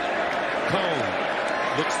 Cone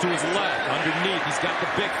looks to his left. Underneath, he's got the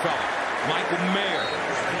big fella, Michael Mayer.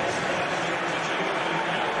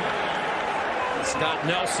 Scott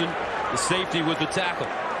Nelson, the safety, with the tackle.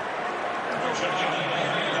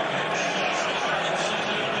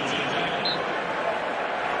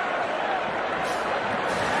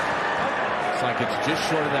 Looks like it's just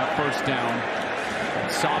short of that first down.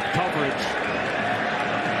 Soft coverage.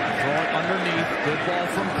 Throw it underneath. Good ball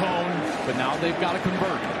from Cone, but now they've got to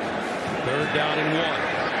convert. Third down and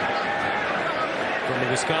 1 from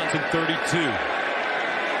the Wisconsin 32.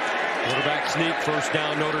 Quarterback sneak, first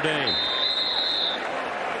down, Notre Dame.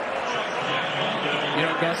 You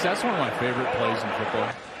know, Gus, that's one of my favorite plays in football.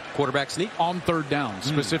 Quarterback sneak? On third down,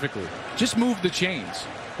 specifically. Just move the chains.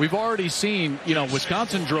 We've already seen, you know,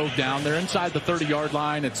 Wisconsin drove down. They're inside the 30-yard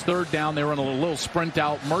line. It's third down. They run a little sprint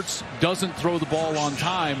out. Mertz doesn't throw the ball on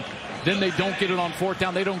time. Then they don't get it on fourth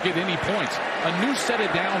down. They don't get any points. A new set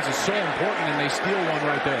of downs is so important, and they steal one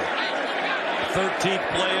right there. 13th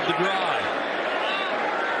play of the drive.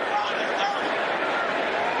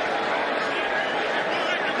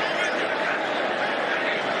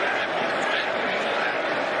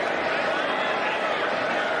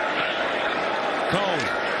 Cone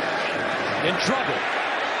in trouble.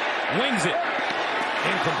 Wings it.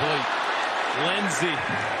 Incomplete. Lindsey.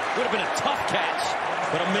 Would have been a tough catch,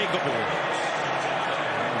 but a makeable one.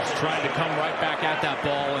 He's trying to come right back at that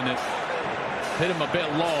ball, and it hit him a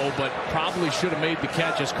bit low, but probably should have made the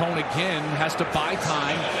catch, as Cone again has to buy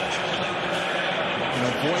time and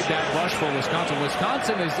avoid that rush for Wisconsin.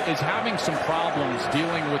 Wisconsin is having some problems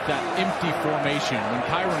dealing with that empty formation. When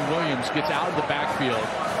Kyron Williams gets out of the backfield,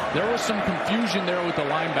 there was some confusion there with the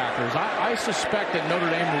linebackers. I suspect that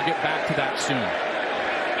Notre Dame will get back to that soon.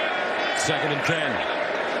 Second and 10.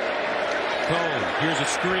 Cone, here's a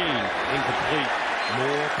screen. Incomplete.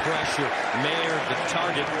 More pressure. Mayer the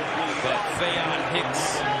target, but Fayon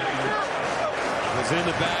Hicks was in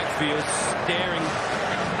the backfield, staring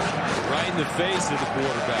right in the face of the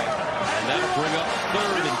quarterback. And that'll bring up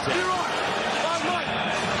third and 10.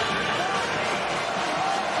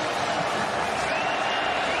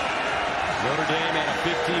 Notre Dame had a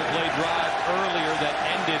 15-play drive earlier that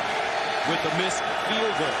ended with a missed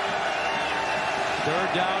field goal. Third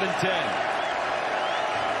down and 10.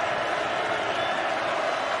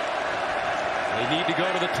 They need to go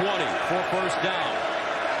to the 20 for first down.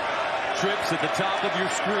 Trips at the top of your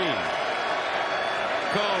screen.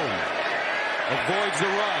 Cone avoids the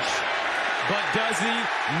rush. But does he?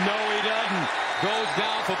 No, he doesn't. Goes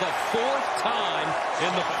down for the 4th time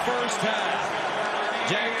in the first half.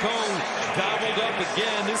 Jack Cone gobbled up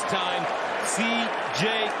again. This time,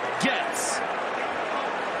 C.J. Getz.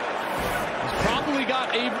 He's probably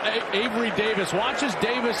got Avery Davis. Watch as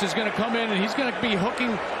Davis is going to come in, and he's going to be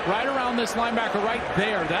hooking right around this linebacker right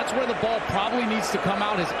there. That's where the ball probably needs to come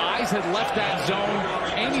out. His eyes had left that zone,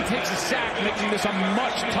 and he takes a sack, making this a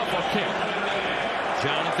much tougher kick.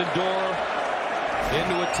 Jonathan Dorr in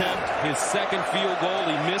to attempt his second field goal.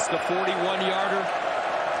 He missed the 41-yarder.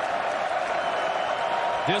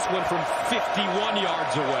 This one from 51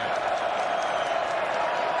 yards away.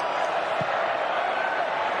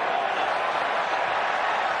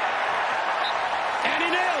 And he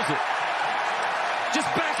nails it. Just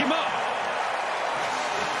back him up.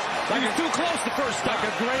 Like he's too close the first time. Like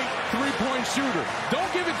a great three-point shooter.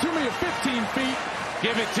 Don't give it to me at 15 feet.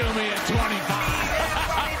 Give it to me at 25.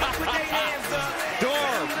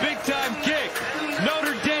 Dorr, big-time kick.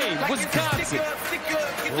 Notre Dame, Wisconsin.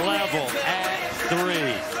 Level at 3.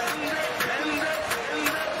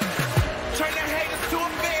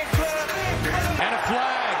 And a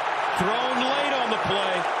flag thrown late on the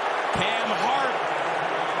play. Cam Hart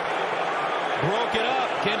broke it up.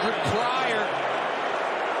 Kendrick Pryor,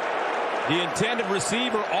 the intended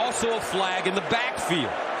receiver, also a flag in the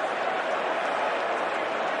backfield.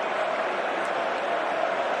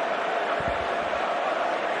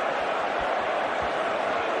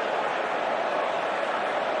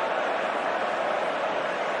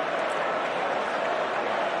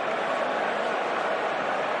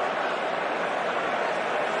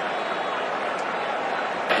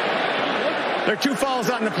 There are 2 fouls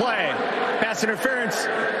on the play. Pass interference,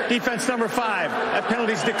 defense number 5. That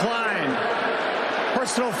penalty's declined.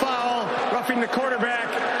 Personal foul, roughing the quarterback,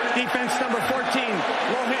 defense number 14.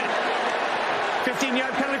 Low hit.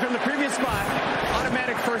 15-yard penalty from the previous spot.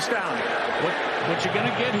 Automatic first down. What you're going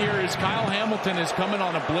to get here is Kyle Hamilton is coming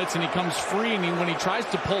on a blitz, and he comes free, and when he tries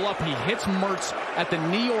to pull up, he hits Mertz at the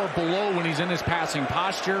knee or below when he's in his passing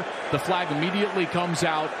posture. The flag immediately comes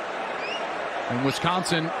out, and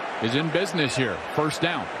Wisconsin is in business here. First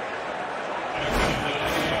down.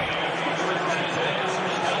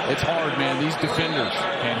 It's hard, man. These defenders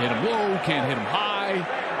can't hit him low, can't hit him high.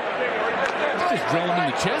 Just drill him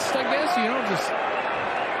in the chest, I guess. You know, just.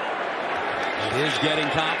 It is getting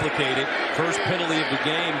complicated. First penalty of the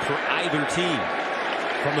game for either team.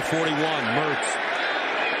 From the 41, Mertz.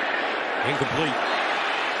 Incomplete.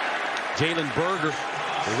 Jalen Berger,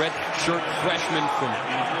 the red shirt freshman from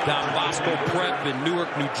Don Bosco Prep in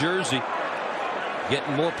Newark, New Jersey.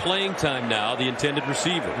 Getting more playing time now, the intended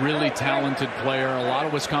receiver. Really talented player. A lot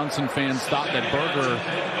of Wisconsin fans thought that Berger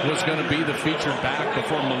was going to be the featured back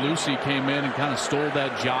before Malusi came in and kind of stole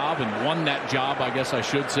that job and won that job, I guess I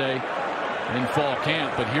should say, in fall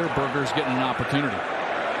camp. But here Berger's getting an opportunity.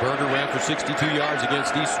 Berger ran for 62 yards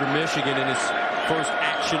against Eastern Michigan in his first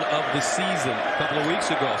action of the season a couple of weeks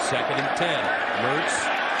ago. 2nd and 10. Mertz.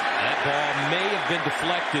 That ball may have been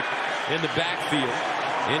deflected in the backfield.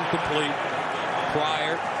 Incomplete.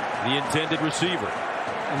 Pryor, the intended receiver.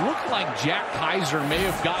 It looked like Jack Kaiser may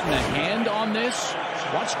have gotten a hand on this.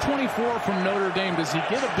 Watch 24 from Notre Dame. Does he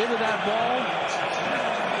get a bit of that ball?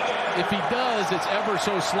 If he does, it's ever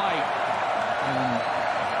so slight.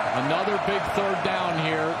 And another big third down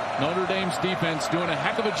here. Notre Dame's defense doing a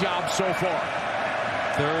heck of a job so far.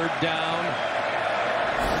 Third down.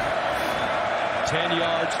 10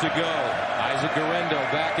 yards to go. Isaac Garendo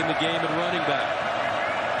back in the game at running back.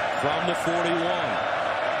 From the 41.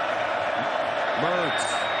 Mertz.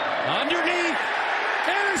 Underneath.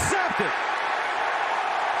 Intercepted.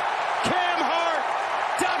 Cam Hart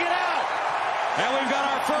dug it out. And we've got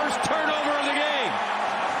our first turnover of the game.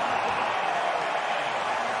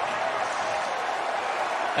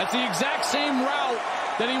 That's the exact same route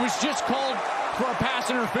that he was just called for a pass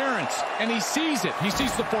interference, and he sees it. He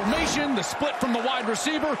sees the formation, the split from the wide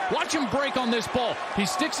receiver. Watch him break on this ball. He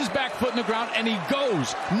sticks his back foot in the ground, and he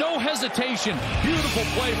goes. No hesitation. Beautiful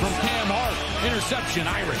play from Cam Hart. Interception,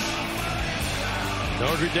 Irish.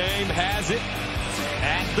 Notre Dame has it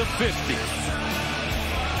at the 50.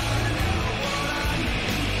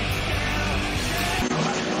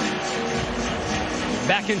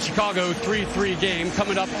 Back in Chicago, 3-3 game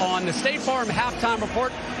coming up on the State Farm halftime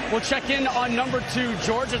report. We'll check in on number 2,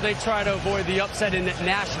 Georgia. They try to avoid the upset in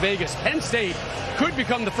Nash Vegas. Penn State could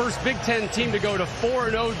become the first Big Ten team to go to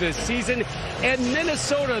 4-0 this season. And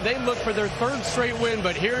Minnesota, they look for their 3rd straight win.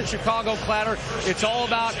 But here in Chicago, Clatter, it's all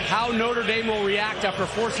about how Notre Dame will react after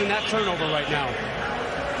forcing that turnover right now.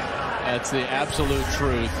 That's the absolute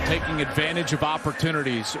truth. Taking advantage of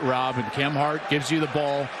opportunities, Rob, and Cam Hart gives you the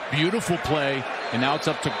ball. Beautiful play. And now it's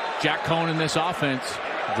up to Jack Cohn in this offense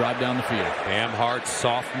to drive down the field. Cam Hart,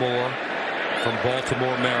 sophomore from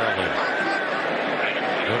Baltimore, Maryland.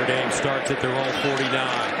 Notre Dame starts at their own 49.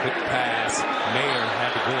 Quick pass. Mayer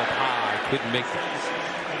had to go up high. Couldn't make the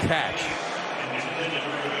catch.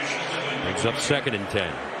 Brings up 2nd and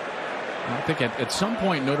 10. I think at some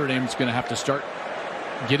point Notre Dame's going to have to start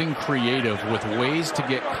getting creative with ways to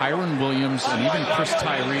get Kyron Williams and even Chris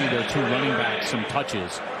Tyree, their 2 running backs, some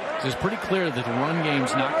touches. It's pretty clear that the run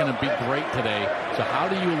game's not going to be great today. So how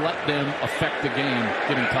do you let them affect the game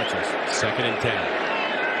getting touches? 2nd and 10.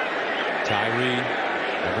 Tyree,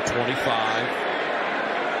 number 25,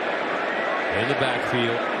 in the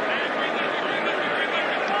backfield.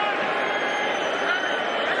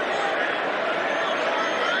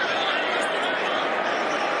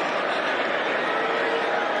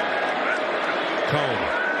 Cone.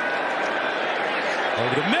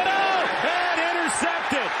 Over the middle and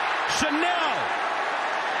intercepted. Chanel.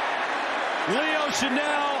 Leo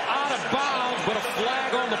Chanel out of bounds, but a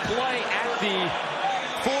flag on the play at the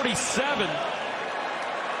 47.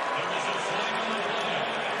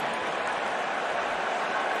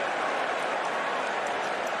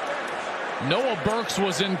 Noah Burks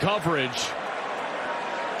was in coverage,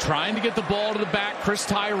 trying to get the ball to the back. Chris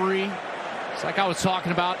Tyree. It's like I was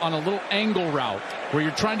talking about on a little angle route where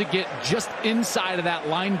you're trying to get just inside of that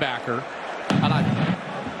linebacker. And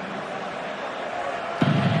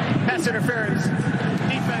pass interference.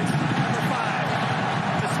 Defense number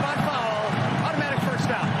 5. The spot foul. Automatic first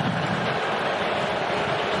down.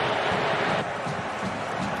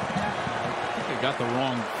 I think they got the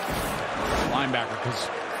wrong linebacker because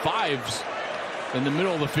 5's in the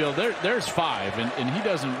middle of the field. There's 5, and he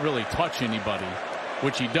doesn't really touch anybody,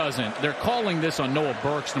 which he doesn't. They're calling this on Noah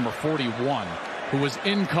Burks, number 41, who was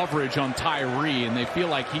in coverage on Tyree, and they feel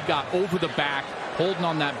like he got over the back, holding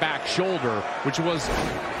on that back shoulder, which was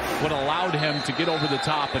what allowed him to get over the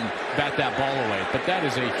top and bat that ball away. But that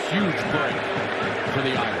is a huge break for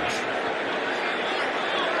the Irish.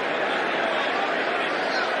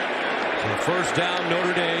 So first down,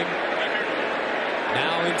 Notre Dame.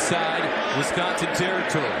 Now inside Wisconsin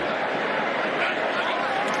territory.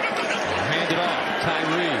 Hand it off.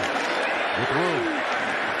 Tyree with room.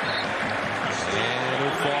 And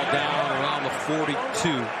it'll fall down around the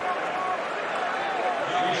 42.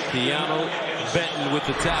 Keanu Benton with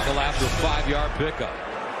the tackle after a 5-yard pickup.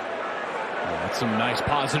 That's some nice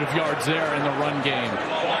positive yards there in the run game.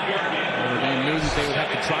 They knew that they would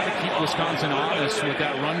have to try to keep Wisconsin honest with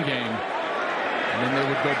that run game. And then they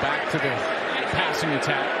would go back to the passing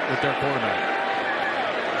attack with their quarterback.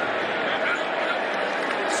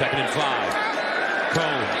 2nd and 5.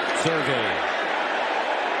 Cone, survey.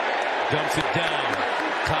 Dumps it down.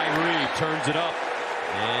 Tyree turns it up.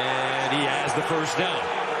 And he has the first down.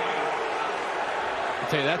 I'll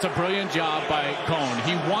tell you, that's a brilliant job by Cone.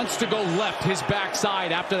 He wants to go left his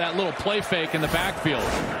backside after that little play fake in the backfield.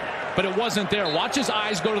 But it wasn't there. Watch his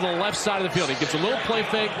eyes go to the left side of the field. He gets a little play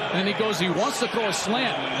fake, and then he goes, he wants to throw a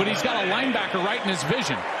slant, but he's got a linebacker right in his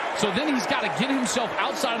vision. So then he's got to get himself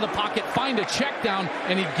outside of the pocket, find a check down,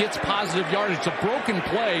 and he gets positive yardage. It's a broken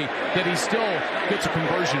play that he still gets a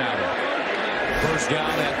conversion out of. First down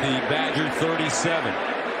at the Badger 37.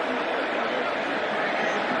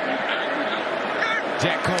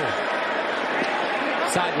 Jack Cone.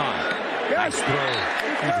 Sideline. Nice throw.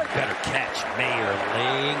 Even better catch. Mayer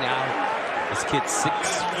laying out. This kid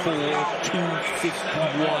 6'4",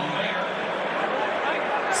 251.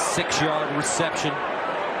 6-yard reception.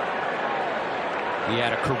 He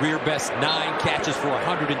had a career best 9 catches for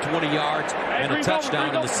 120 yards and a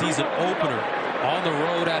touchdown in the season opener on the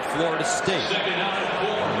road at Florida State.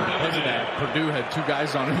 Because of that, Purdue had 2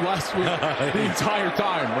 guys on him last week the entire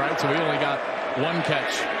time, right? So he only got 1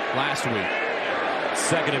 catch last week.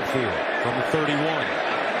 2nd and 4 from the 31.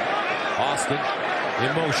 Austin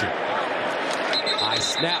in motion. High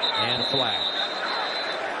snap and a flag.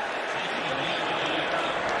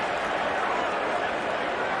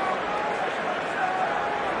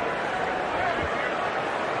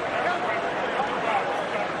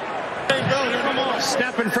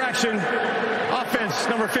 Snap infraction. Offense,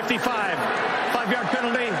 number 55. 5-yard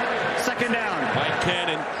penalty. 2nd down. Mike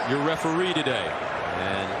Cannon, your referee today.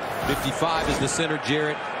 And 55 is the center,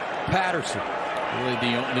 Jarrett Patterson. Really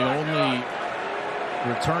the only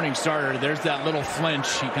returning starter. There's that little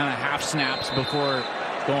flinch. He kind of half snaps before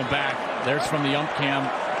going back. There's from the ump cam.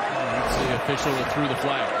 That's the official that threw the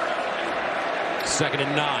flag. 2nd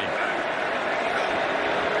and 9.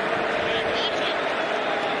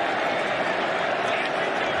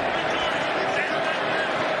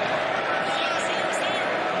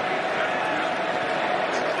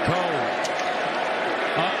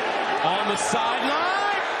 On the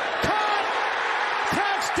sideline, caught,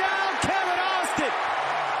 touchdown, Kevin Austin.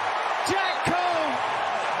 Jack Cone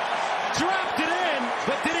dropped it in,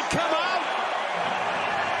 but did it come out?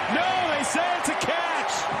 No, they say it's a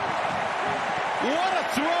catch. What a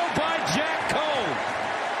throw by Jack Cone.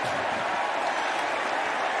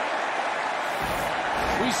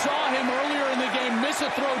 We saw him earlier in the game miss a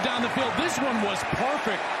throw down the field. This one was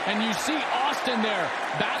perfect, and you see Austin there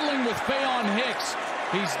battling with Fayon Hicks.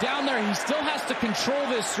 He's down there. He still has to control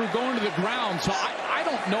this through going to the ground. So I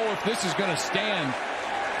don't know if this is going to stand.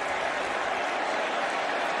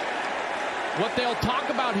 What they'll talk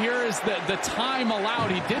about here is the time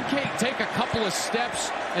allowed. He did take a couple of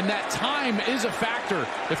steps, and that time is a factor.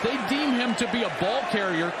 If they deem him to be a ball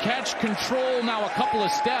carrier, catch, control, now a couple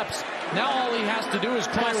of steps, now all he has to do is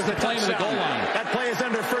cross the plane to the goal line. That play is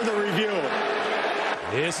under further review.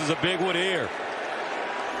 This is a big one here.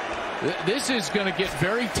 This is going to get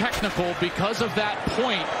very technical because of that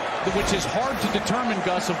point, which is hard to determine,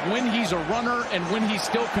 Gus, of when he's a runner and when he's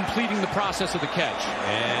still completing the process of the catch.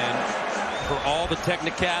 And for all the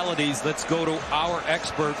technicalities, let's go to our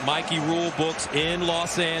expert, Mikey Rulebooks in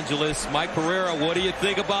Los Angeles. Mike Pereira, what do you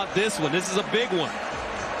think about this one? This is a big one.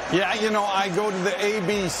 Yeah, you know, I go to the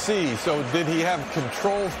ABC. So did he have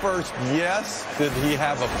control first? Yes. Did he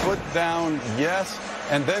have a foot down? Yes.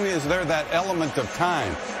 And then is there that element of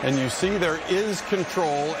time? And you see there is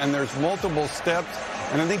control and there's multiple steps.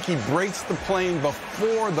 And I think he breaks the plane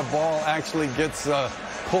before the ball actually gets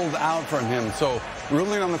pulled out from him. So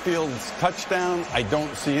ruling on the field's touchdown, I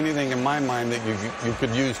don't see anything in my mind that you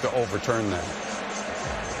could use to overturn that.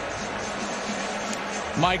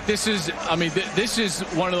 Mike, this is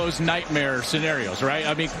one of those nightmare scenarios, right?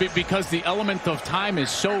 I mean, because the element of time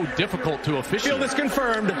is so difficult to officiate. Field is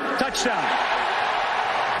confirmed. Touchdown.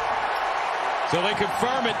 So they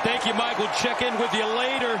confirm it. Thank you, Mike. We'll check in with you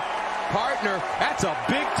later. Partner, that's a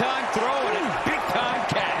big-time throw and a big-time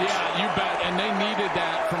catch. Yeah, you bet. And they needed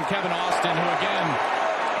that from Kevin Austin, who, again,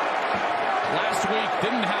 last week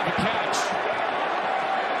didn't have a catch.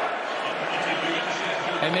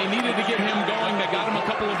 And they needed to get him going. They got him a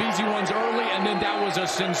couple of easy ones early, and then that was a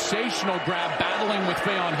sensational grab, battling with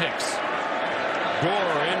Faion Hicks.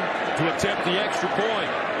 Gore in to attempt the extra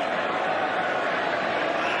point.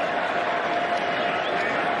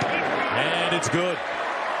 And it's good.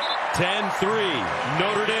 10-3,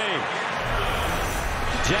 Notre Dame.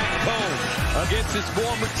 Jack Cohn against his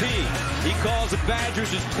former team. He calls the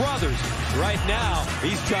Badgers his brothers. Right now,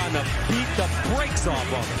 he's trying to beat the brakes off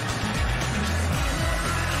of them.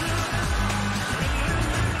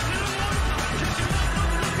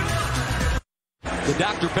 The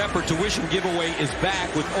Dr. Pepper tuition giveaway is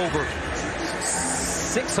back with over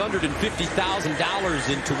 $650,000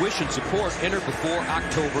 in tuition support. Enter before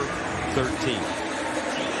October 13th.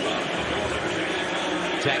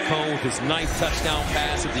 Jack Cohn with his 9th touchdown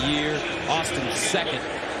pass of the year. Austin's 2nd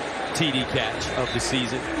TD catch of the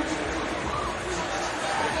season.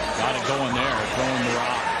 Got it going there, throwing the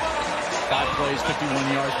rock. 5 plays,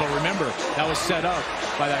 51 yards. But remember, that was set up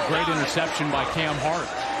by that great interception by Cam Hart.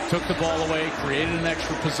 Took the ball away, created an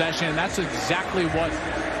extra possession, and that's exactly what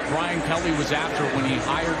Brian Kelly was after when he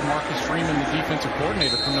hired Marcus Freeman, the defensive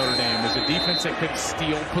coordinator for Notre Dame, is a defense that could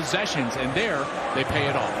steal possessions, and there they pay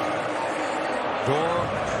it off. Gore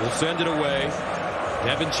will send it away.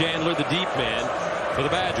 Devin Chandler, the deep man for the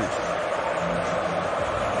Badgers.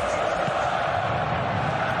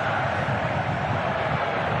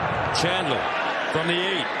 Chandler from the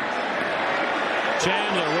 8.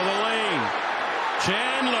 Chandler with a lane.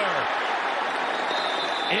 Chandler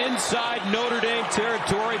inside Notre Dame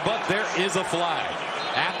territory, but there is a flag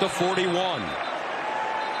at the 41.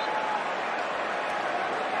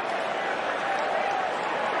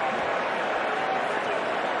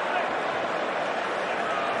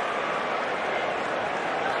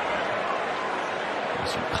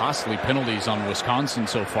 Some costly penalties on Wisconsin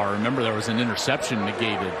so far. Remember, there was an interception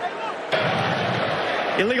negated.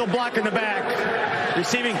 Illegal block in the back.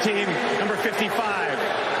 Receiving team, number 55.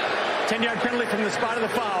 10-yard penalty from the spot of the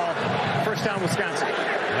foul. First down, Wisconsin.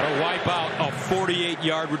 That'll wipe out a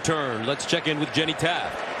 48-yard return. Let's check in with Jenny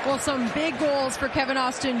Taft. Well, some big goals for Kevin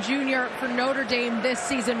Austin Jr. for Notre Dame this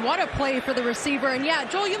season. What a play for the receiver. And yeah,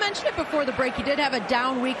 Joel, you mentioned it before the break. He did have a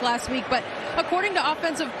down week last week, but according to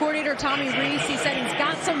offensive coordinator Tommy Rees, he said he's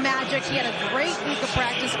got some magic. He had a great week of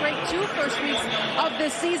practice, great 2 first weeks of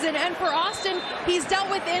this season. And for Austin, he's dealt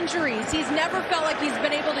with injuries. He's never felt like he's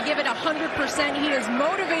been able to give it 100%. He is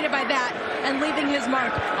motivated by that and leaving his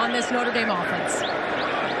mark on this Notre Dame offense.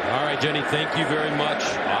 All right, Jenny, thank you very much.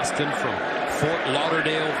 Austin from Fort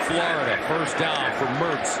Lauderdale, Florida. First down for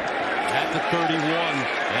Mertz at the 31.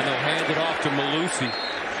 And they'll hand it off to Malusi.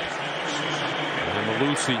 And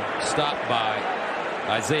Malusi stopped by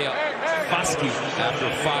Isaiah Foskey after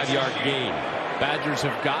a 5-yard gain. Badgers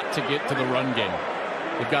have got to get to the run game.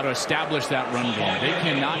 They've got to establish that run game. They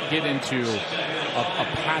cannot get into a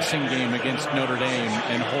passing game against Notre Dame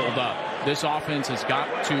and hold up. This offense has got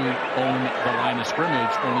to own the line of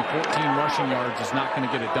scrimmage. Only 14 rushing yards is not going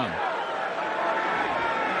to get it done.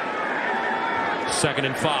 2nd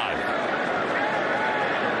and 5.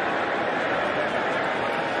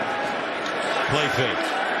 Play fake.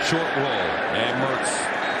 Short roll. And Mertz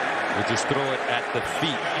will just throw it at the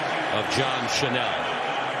feet of John Chanel.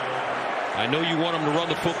 I know you want him to run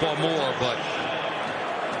the football more, but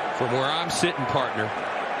from where I'm sitting, partner,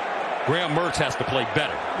 Graham Mertz has to play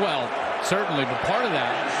better. Well, certainly, but part of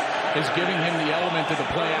that is giving him the element of the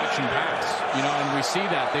play-action pass. You know, and we see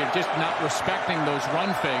that. They're just not respecting those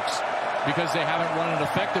run fakes because they haven't run it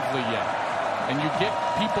effectively yet. And you get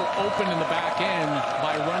people open in the back end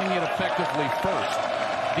by running it effectively first.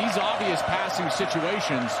 These obvious passing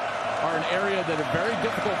situations are an area that are very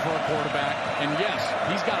difficult for a quarterback. And yes,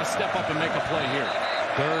 he's got to step up and make a play here.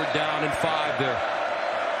 3rd down and 5 there.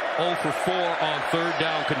 0 for 4 on 3rd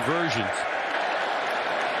down conversions.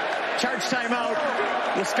 Charge timeout.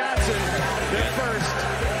 Wisconsin, their first.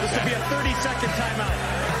 This will be a 30-second timeout.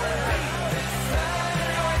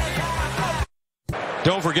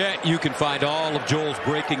 Don't forget, you can find all of Joel's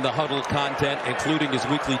Breaking the Huddle content, including his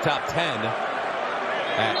weekly top 10,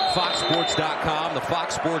 at foxsports.com, the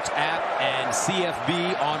Fox Sports app, and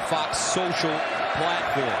CFB on Fox social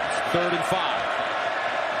platforms. 3rd and 5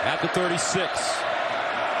 at the 36.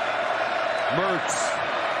 Mertz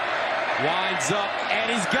Winds up,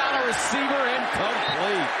 and he's got a receiver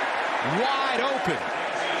incomplete. Wide open.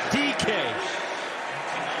 DK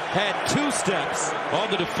had 2 steps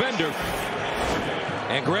on the defender,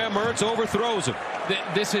 and Graham Mertz overthrows him.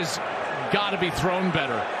 This has got to be thrown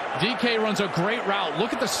better. DK runs a great route.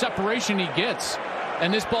 Look at the separation he gets.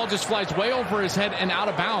 And this ball just flies way over his head and out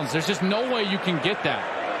of bounds. There's just no way you can get that.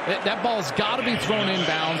 That ball's got to be thrown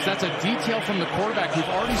inbounds. That's a detail from the quarterback. We've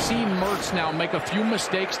already seen Mertz now make a few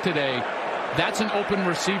mistakes today. That's an open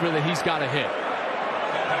receiver that he's got to hit.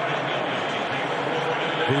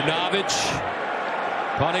 Vunovic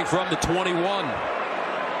punting from the 21.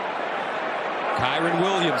 Kyron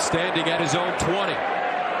Williams standing at his own 20.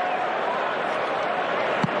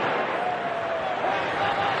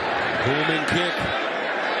 Booming kick.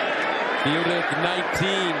 Fielded at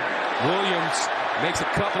 19. Williams makes a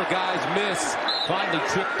couple of guys miss. Finally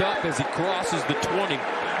tripped up as he crosses the 20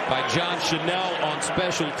 by John Chanel on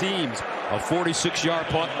special teams. A 46-yard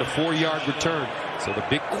punt and a 4-yard return. So the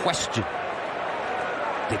big question,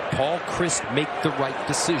 did Paul Chryst make the right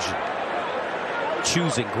decision,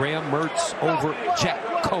 choosing Graham Mertz over Jack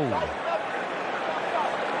Cohn?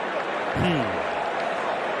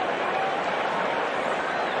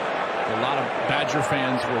 A lot of Badger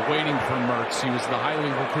fans were waiting for Mertz. He was the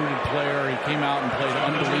highly recruited player. He came out and played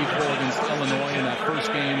unbelievable against Illinois in that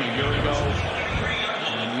first game a year ago.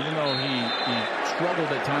 And even though he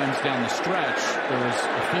struggled at times down the stretch, there was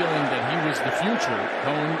a feeling that he was the future.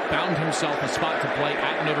 Cohn found himself a spot to play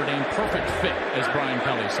at Notre Dame. Perfect fit, as Brian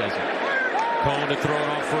Kelly says it. Cohn to throw it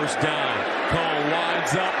on first down. Cohn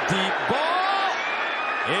winds up deep. Ball!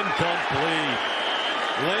 Incomplete.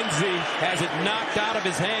 Lindsey has it knocked out of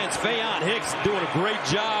his hands. Faion Hicks doing a great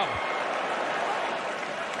job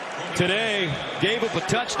today. Gave up a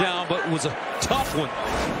touchdown, but it was a tough one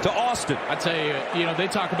to Austin. I tell you, they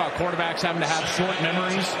talk about quarterbacks having to have short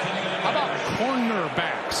memories. How about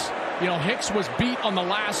cornerbacks? Hicks was beat on the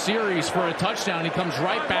last series for a touchdown. He comes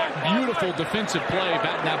right back. Beautiful defensive play,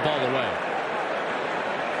 batting that ball away.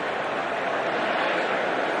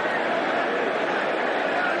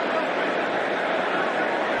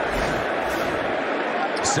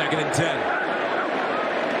 Second and 10.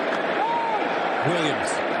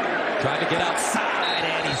 Williams trying to get outside,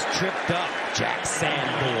 and he's tripped up. Jack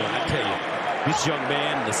Sanborn, I tell you, this young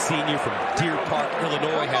man, the senior from Deer Park,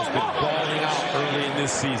 Illinois, has been balling out early in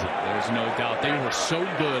this season. There's no doubt. They were so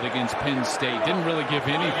good against Penn State. Didn't really give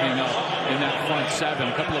anything up in that front seven.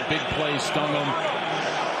 A couple of big plays stung them.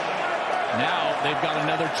 Now they've got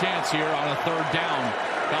another chance here on a third down.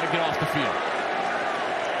 Got to get off the field.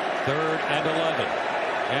 3rd and 11.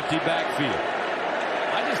 Empty backfield.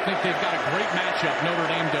 I just think they've got a great matchup, Notre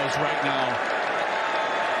Dame does right now,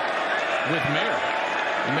 with Mayer.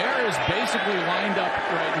 Mayer is basically lined up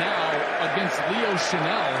right now against Leo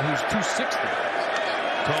Chanel, who's 260.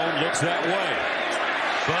 Cohn looks that way,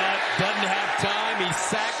 but doesn't have time. He's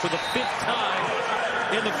sacked for the 5th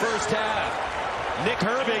time in the first half. Nick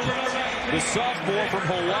Herbig, the sophomore from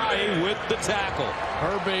Hawaii, with the tackle.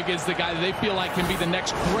 Herbig is the guy that they feel like can be the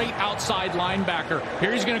next great outside linebacker.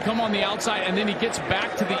 Here he's going to come on the outside, and then he gets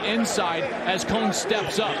back to the inside as Cohn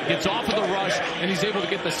steps up, gets off of the rush, and he's able to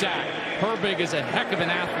get the sack. Herbig is a heck of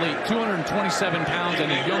an athlete, 227 pounds,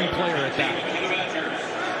 and a young player at that.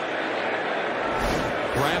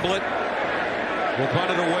 Bramblett will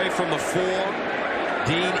punt it away from the 4.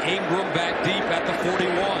 Dean Ingram back deep at the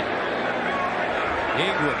 41.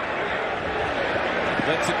 Ingram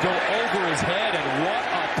lets it go over his head, and what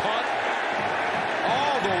a punt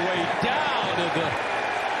all the way down to the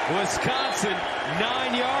Wisconsin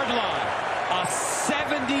 9-yard line. A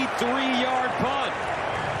 73-yard punt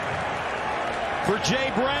for Jay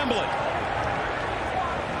Bramblett.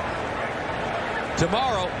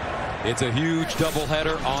 Tomorrow, it's a huge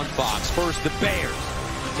doubleheader on Fox. First, the Bears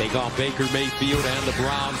take on Baker Mayfield and the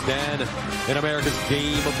Browns. Then in America's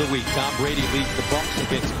Game of the Week, Tom Brady leads the Bucs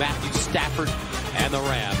against Matthew Stafford and the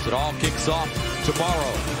Rams. It all kicks off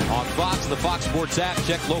tomorrow on Fox, the Fox Sports app.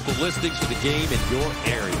 Check local listings for the game in your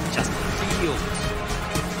area. Justin Fields,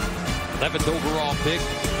 11th overall pick,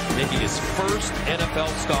 making his first NFL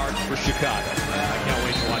start for Chicago. I can't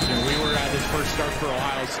wait to watch him. We were at his first start for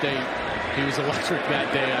Ohio State. He was electric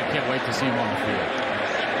that day. I can't wait to see him on the field.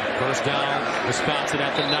 First down, Wisconsin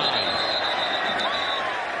at the 9.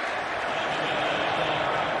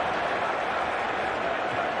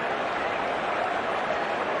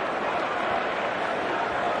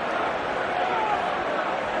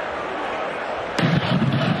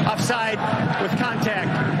 Offside with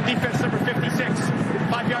contact. Defense number 56.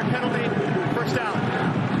 5-yard penalty. First down.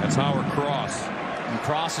 That's Howard Cross. And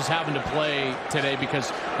Cross is having to play today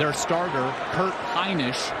because their starter, Kurt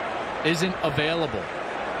Heinisch, isn't available.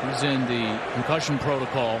 He's in the concussion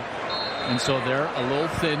protocol, and so they're a little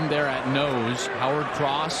thin there at nose. Howard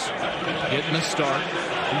Cross getting the start.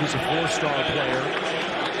 He was a 4-star player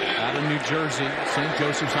out of New Jersey, St.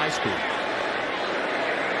 Joseph's High School.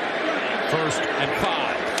 1st and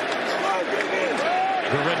 5.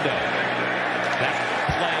 Garindo. That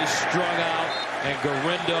play strung out, and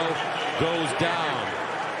Garindo goes down.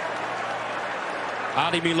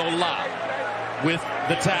 Ademilola with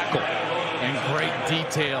the tackle. And great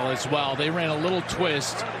detail as well. They ran a little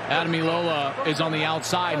twist. Ademilola is on the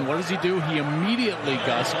outside, and what does he do? He immediately,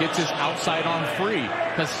 Gus, gets his outside arm free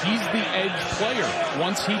because he's the edge player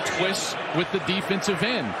once he twists with the defensive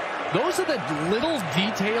end. Those are the little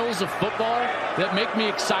details of football that make me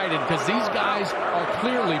excited, because these guys are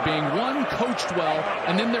clearly being, one, coached well,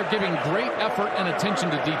 and then they're giving great effort and attention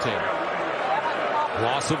to detail.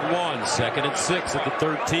 Loss of 1, 2nd and 6 at the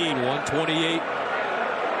 13, 1:28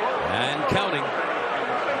 and counting.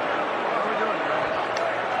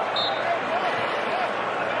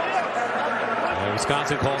 And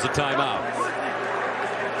Wisconsin calls a timeout.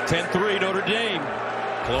 10-3 Notre Dame.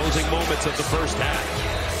 Closing moments of the first half.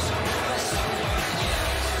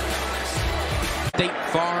 State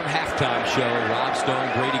Farm halftime show. Rob Stone,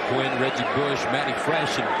 Brady Quinn, Reggie Bush, Matty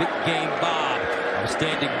Fresh, and Big Game Bob are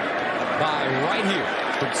standing by right here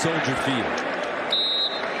from Soldier Field.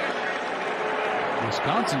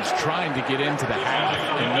 Wisconsin's trying to get into the half,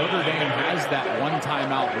 and Notre Dame has that one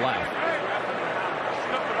timeout left.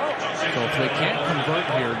 So if they can't convert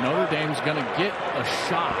here, Notre Dame's going to get a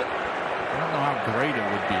shot. I don't know how great it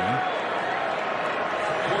would be.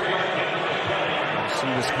 You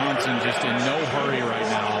see Wisconsin just in no hurry right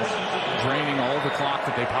now, draining all the clock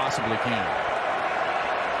that they possibly can.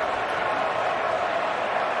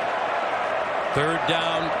 3rd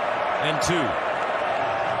down and 2.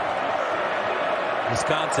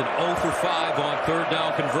 Wisconsin 0 for 5 on 3rd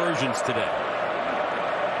down conversions today.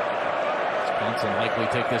 Wisconsin likely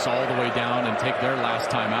take this all the way down and take their last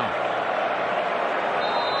time out.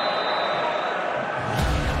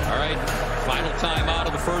 All right, final time out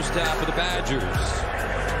of the first half of the Badgers.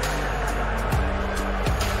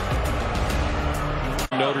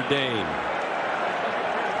 Notre Dame.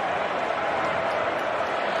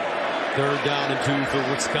 3rd down and 2 for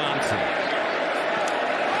Wisconsin.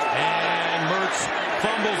 And Mertz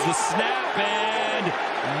fumbles the snap and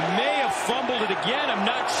may have fumbled it again. I'm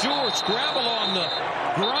not sure. Scramble on the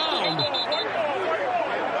ground.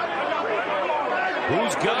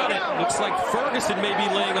 Who's got it? Looks like Ferguson may be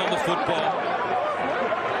laying on the football.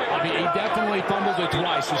 I mean, he definitely fumbled it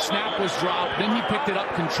twice. The snap was dropped, then he picked it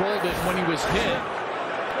up, controlled it. When he was hit,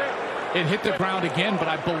 it hit the ground again, but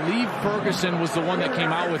I believe Ferguson was the one that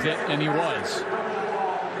came out with it, and he was.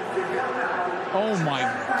 Oh, my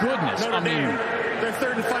goodness. Notre Dame, their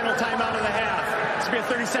 3rd and final timeout of the half. This will be a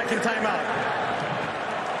 30-second timeout.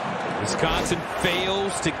 Wisconsin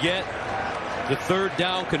fails to get the 3rd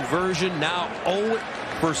down conversion. Now 0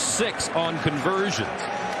 for 6 on conversions.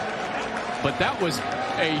 But that was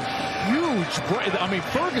a huge break. I mean,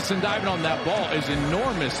 Ferguson diving on that ball is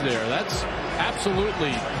enormous there. That's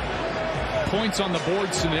absolutely points on the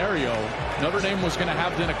board scenario. Notre Dame was going to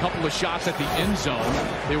have then a couple of shots at the end zone.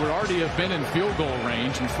 They would already have been in field goal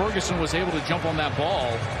range, and Ferguson was able to jump on that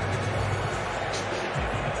ball.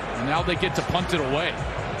 And now they get to punt it away.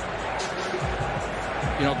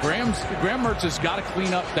 You know, Graham Mertz has got to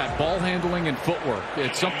clean up that ball handling and footwork.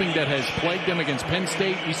 It's something that has plagued them against Penn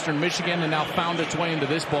State, Eastern Michigan, and now found its way into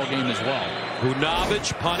this ball game as well.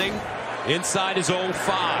 Bunovich punting inside his own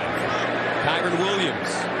 5. Kyron Williams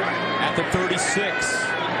at the 36.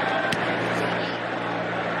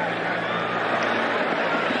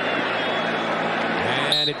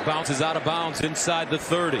 And it bounces out of bounds inside the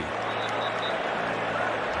 30. A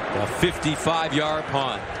 55-yard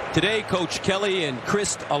punt. Today, Coach Kelly and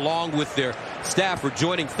Christ, along with their staff, are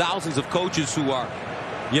joining thousands of coaches who are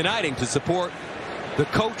uniting to support the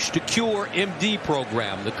Coach to Cure MD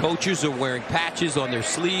program. The coaches are wearing patches on their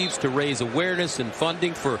sleeves to raise awareness and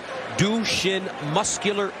funding for Duchenne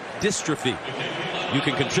muscular dystrophy. You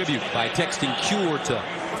can contribute by texting CURE to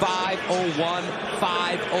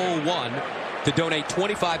 501-501 to donate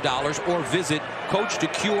 $25 or visit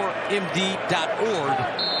CoachToCureMD.org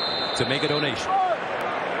to make a donation.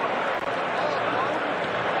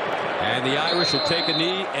 And the Irish will take a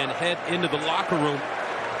knee and head into the locker room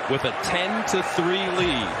with a 10-3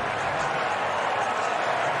 lead.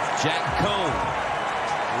 Jack Cohn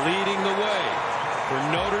leading the way for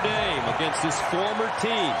Notre Dame against his former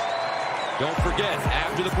team. Don't forget,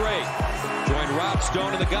 after the break, join Rob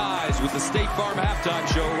Stone and the guys with the State Farm halftime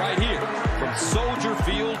show right here from Soldier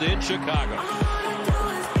Field in Chicago.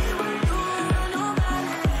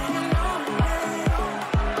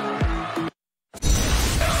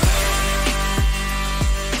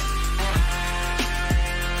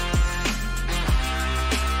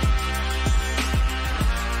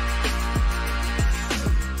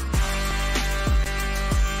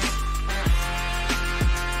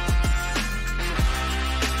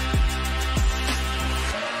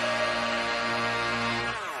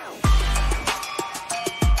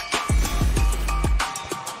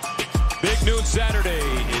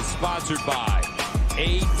 sponsored by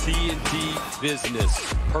AT&T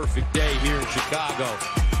Business. Perfect day here in Chicago.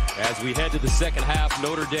 As we head to the second half,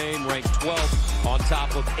 Notre Dame ranked 12th on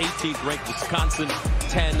top of 18th ranked Wisconsin,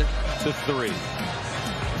 10-3.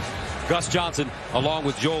 Gus Johnson along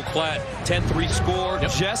with Joel Klatt, 10-3 score,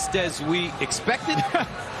 just as we expected.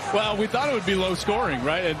 Well, we thought it would be low scoring,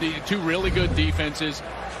 right? And the two really good defenses.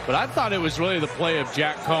 But I thought it was really the play of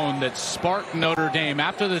Jack Cohn that sparked Notre Dame.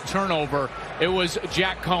 After the turnover, it was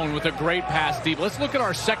Jack Cohn with a great pass deep. Let's look at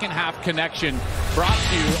our second half connection brought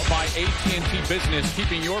to you by AT&T Business,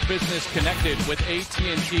 keeping your business connected with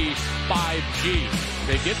AT&T 5G.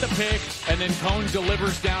 They get the pick, and then Cohn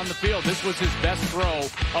delivers down the field. This was his best throw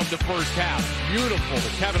of the first half. Beautiful to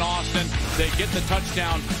Kevin Austin. They get the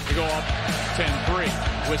touchdown to go up 10-3.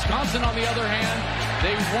 Wisconsin, on the other hand,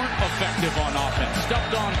 they weren't effective on offense.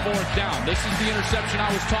 Stuffed on fourth down. This is the interception I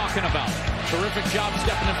was talking about. Terrific job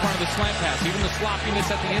stepping in front of the slant pass. Even the sloppiness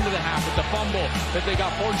at the end of the half with the fumble that they got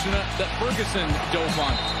fortunate that Ferguson dove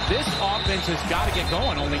on. This offense has got to get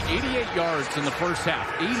going. Only 88 yards in the first half.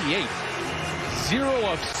 88. 0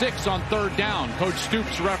 of 6 on third down. Coach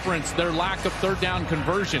Stoops referenced their lack of third down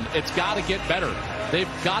conversion. It's got to get better. They've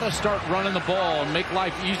got to start running the ball and make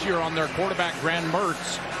life easier on their quarterback, Graham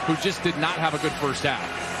Mertz, who just did not have a good first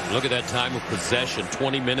half. Look at that time of possession,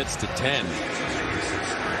 20 minutes to 10.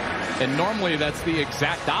 And normally that's the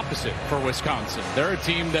exact opposite for Wisconsin. They're a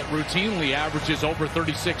team that routinely averages over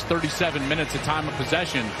 36, 37 minutes of time of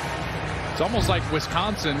possession. It's almost like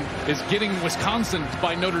Wisconsin is getting Wisconsin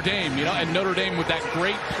by Notre Dame, you know, and Notre Dame with that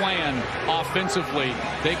great plan offensively.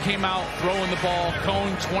 They came out throwing the ball.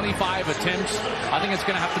 Cohn, 25 attempts. I think it's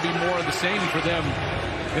going to have to be more of the same for them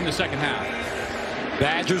in the second half.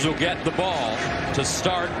 Badgers will get the ball to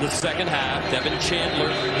start the second half. Devin Chandler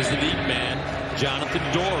is the lead man. Jonathan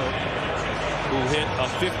Dora, who hit a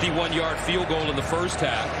 51-yard field goal in the first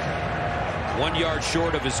half. 1 yard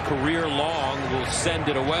short of his career long, will send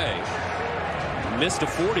it away. Missed a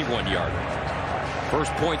 41-yarder.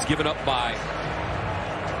 First points given up by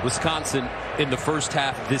Wisconsin in the first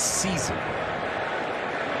half this season. If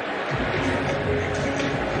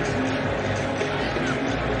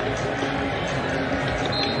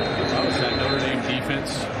I was that Notre Dame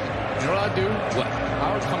defense, you know what I'd do? What?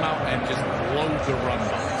 I would come out and just load the run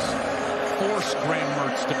box. Force Graham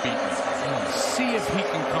Mertz to beat me. See if he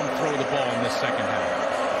can come throw the ball in this second half.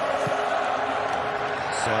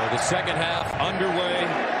 So the second half underway.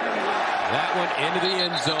 That one into the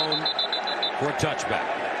end zone for a touchback.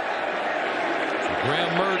 So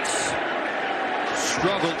Graham Mertz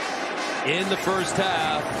struggled in the first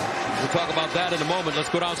half. We'll talk about that in a moment. Let's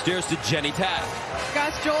go downstairs to Jenny Taft.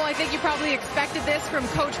 Gus, Joel, I think you probably expected this from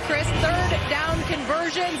Coach Chris. Third down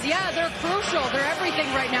conversions, yeah, they're crucial. They're everything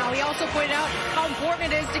right now. He also pointed out how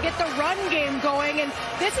important it is to get the run game going. And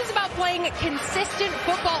this is about playing consistent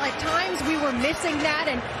football. At times, we were missing that.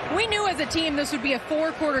 And we knew as a team this would be a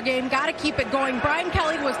four-quarter game. Got to keep it going. Brian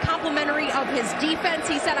Kelly was complimentary of his defense.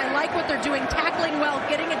 He said, I like what they're doing, tackling well,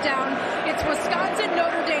 getting it down. It's Wisconsin,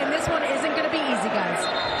 Notre Dame. This one isn't going to be easy, guys.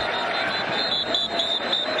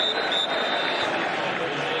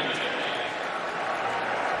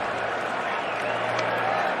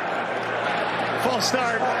 Full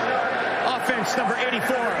start. Offense number 84.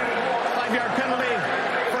 5-yard penalty.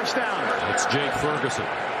 First down. It's Jake Ferguson.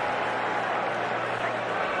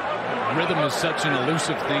 Rhythm is such an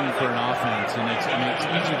elusive thing for an offense, and it's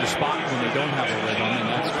easy to spot when they don't have a rhythm, and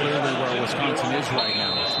that's clearly where Wisconsin is right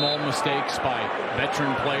now. Small mistakes by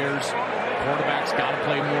veteran players. Quarterbacks got to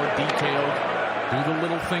play more detailed, do the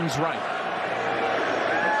little things right.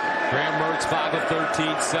 Graham Mertz, 5 of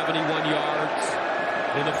 13, 71 yards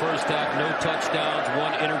in the first half. No touchdowns,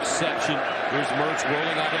 1 interception. Here's Mertz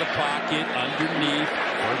rolling out of the pocket underneath.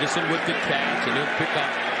 Ferguson with the catch, and he'll pick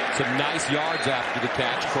up some nice yards after the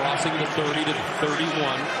catch, crossing the 30 to the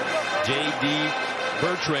 31. J.D.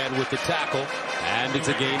 Bertrand with the tackle, and it's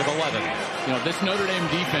a gain of 11. You know, this Notre Dame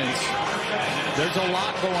defense, there's a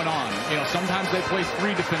lot going on. You know, sometimes they play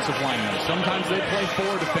 3 defensive linemen. Sometimes they play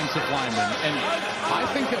 4 defensive linemen. And I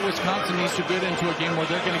think that Wisconsin needs to get into a game where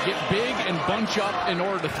they're going to get big and bunch up in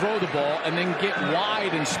order to throw the ball, and then get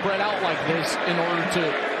wide and spread out like this in order to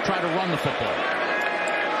try to run the football.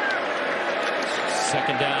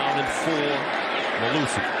 Second down and 4.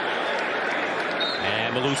 Malusi.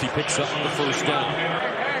 And Malusi picks up the first down.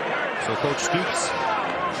 So Coach Stoops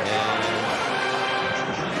and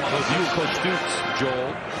Coach Stoops,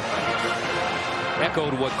 Joel,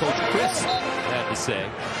 echoed what Coach Chris had to say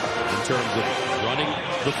in terms of running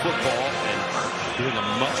the football and doing a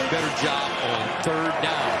much better job on third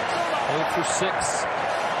down. 0 for 6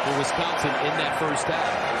 for Wisconsin in that first half.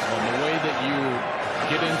 Well, the way that you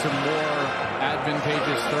get into more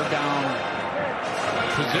advantageous third down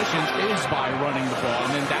positions is by running the ball,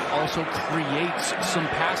 and then that also creates some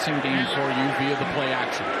passing game for you via the play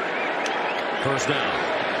action. First down.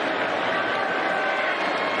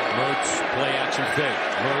 Mertz, play action fake.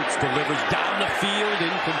 Mertz delivers down the field,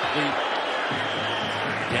 incomplete.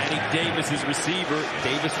 Danny Davis's receiver.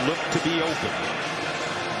 Davis looked to be open.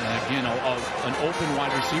 And again, an open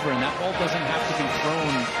wide receiver, and that ball doesn't have to be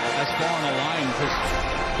thrown as far on the line because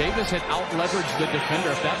Davis had out-leveraged the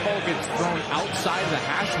defender. If that ball gets thrown outside the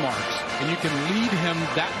hash marks and you can lead him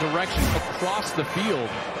that direction across the field,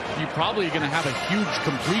 you're probably going to have a huge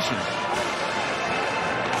completion.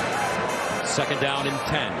 Second down and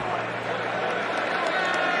 10.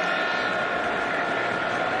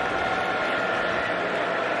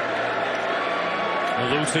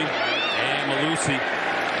 Malusi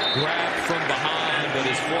grabbed from behind, but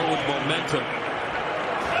his forward momentum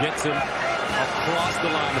gets him across the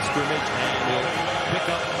line of scrimmage, and will pick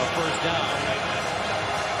up a first down.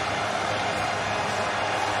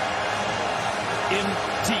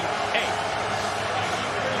 NTA.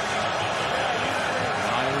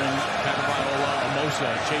 Byron Amosa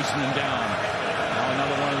chasing him down. Now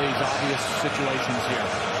another one of these obvious situations here.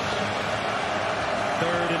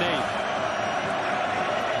 3rd and 8.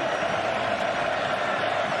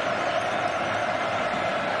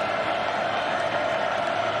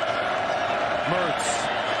 Mertz.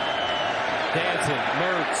 Dancing.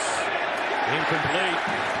 Mertz. Incomplete.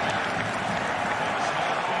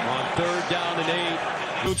 On 3rd down and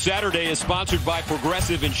 8. Saturday is sponsored by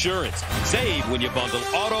Progressive Insurance. Save when you bundle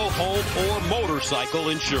auto, home, or motorcycle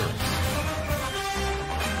insurance.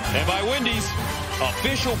 And by Wendy's,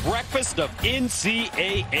 official breakfast of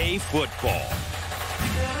NCAA football.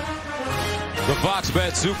 The Fox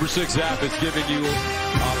Bet Super 6 app is giving you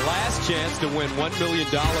a last chance to win $1 million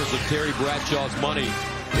of Terry Bradshaw's money.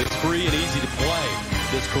 It's free and easy to play.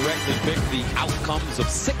 Just correctly pick the outcomes of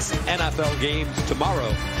 6 NFL games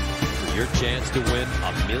tomorrow. Your chance to win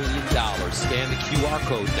 $1 million. Scan the QR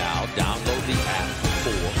code now. Download the app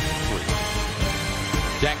for free.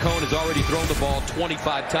 Jack Cohn has already thrown the ball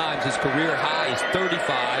 25 times. His career high is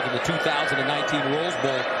 35 in the 2019 Rose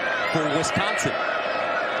Bowl for Wisconsin.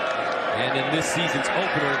 And in this season's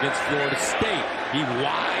opener against Florida State, he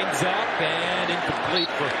winds up and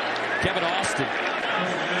incomplete for Kevin Austin.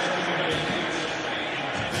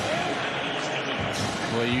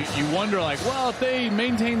 Well, you wonder, like, well, if they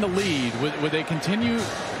maintain the lead, would they continue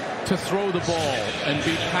to throw the ball and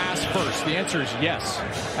be pass first? The answer is yes,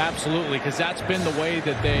 absolutely, because that's been the way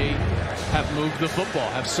that they have moved the football,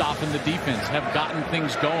 have softened the defense, have gotten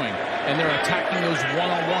things going, and they're attacking those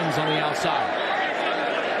one-on-ones on the outside.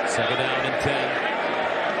 2nd down and 10.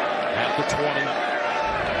 At the 20.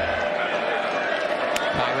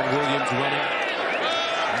 Kyron Williams running.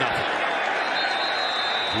 Nothing.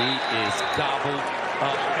 He is gobbled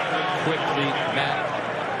up quickly. Matt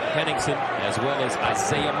Henningsen as well as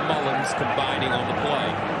Isaiah Mullins combining on the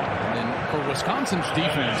play. And then for Wisconsin's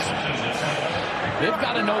defense, they've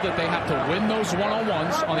got to know that they have to win those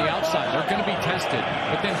one-on-ones on the outside. They're going to be tested.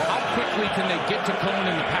 But then how quickly can they get to Cohn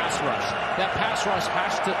in the pass rush? That pass rush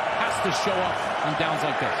has to show up on downs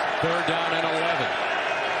like this. 3rd down and 11.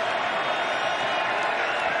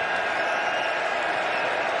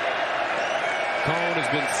 Cohn has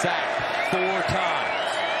been sacked 4 times.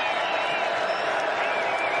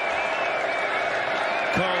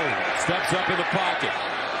 Cohn steps up in the pocket.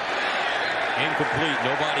 Incomplete.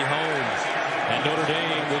 Nobody home. And Notre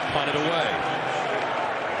Dame will punt it away.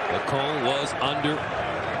 But Cohn was under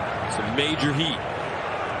some major heat.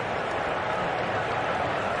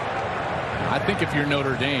 I think if you're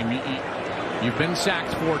Notre Dame, you've been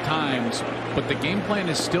sacked 4 times, but the game plan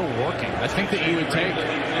is still working. I think that you would take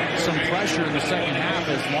some pressure in the second half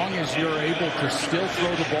as long as you're able to still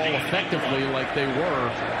throw the ball effectively like they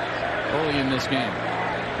were early in this game.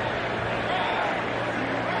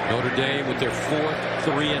 Notre Dame with their 4th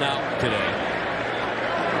 3-and-out today.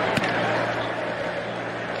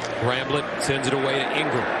 Bramblett sends it away to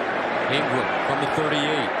Ingram. Ingram from the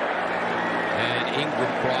 38. And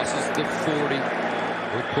Ingram crosses the 40.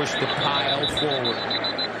 Will push the pile forward.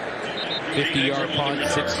 50-yard punt,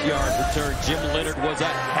 6-yard return. Jim Leonard was a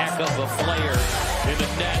heck of a player in the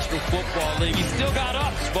National Football League. He still got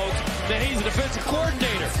ups, folks. Then he's a defensive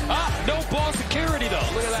coordinator. No ball security, though.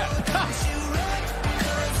 Look at that.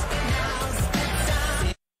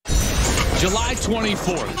 July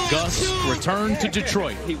 24th, Gus returned to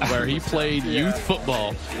Detroit, where he played youth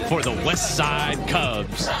football for the West Side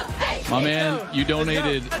Cubs. My man, you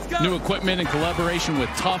donated new equipment in collaboration with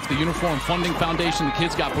Tough, the Uniform Funding Foundation. The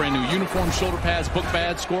kids got brand new uniforms, shoulder pads, book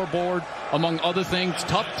bags, scoreboard, among other things.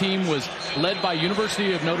 Tough team was led by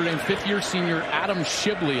University of Notre Dame fifth-year senior Adam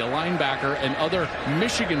Shibley, a linebacker, and other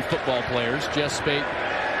Michigan football players, Jess Spate,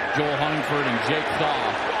 Joel Huntingford, and Jake Thaw.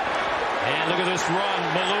 And look at this run.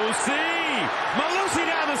 Malusi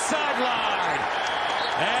down the sideline.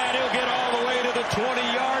 And he'll get all the way to the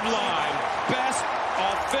 20-yard line. Best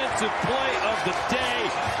offensive play of the day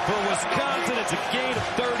for Wisconsin. It's a gain of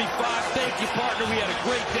 35. Thank you, partner. We had a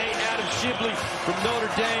great day. Adam Shibley from Notre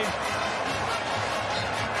Dame.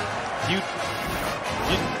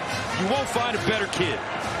 You won't find a better kid.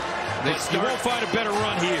 You won't find a better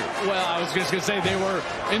run here. Well, I was just going to say they were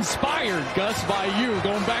inspired, Gus, by you,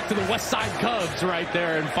 going back to the West Side Cubs right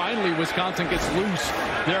there. And finally, Wisconsin gets loose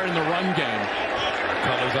there in the run game.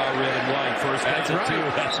 Colors are red and white. First That's at right. 2.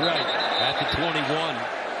 That's right. At the 21.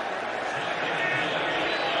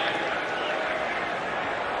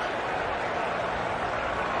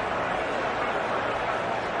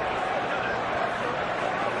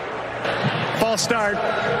 False start,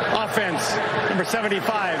 offense, number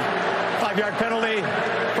 75, 5-yard penalty,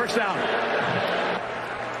 first down.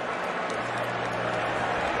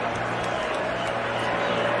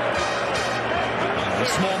 The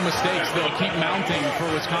small mistakes, they'll keep mounting for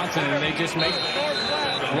Wisconsin, and they just make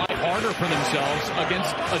life harder for themselves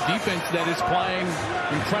against a defense that is playing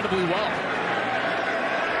incredibly well.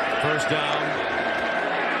 First down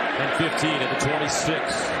and 15 at the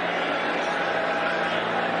 26.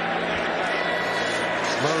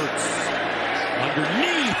 Mertz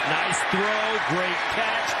underneath. Nice throw. Great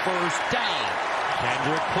catch. First down.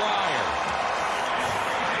 Kendrick Pryor.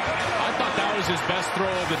 I thought that was his best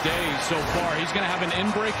throw of the day so far. He's going to have an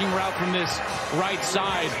in-breaking route from this right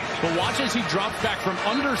side. But watch as he drops back from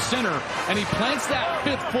under center, and he plants that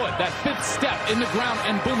fifth foot, that fifth step in the ground,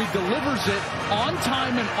 and boom, he delivers it on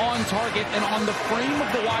time and on target and on the frame of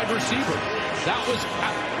the wide receiver. That was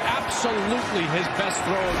absolutely his best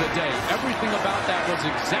throw of the day. Everything about that was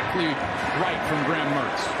exactly right from Graham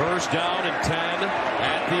Mertz. First down and 10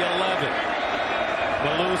 at the 11.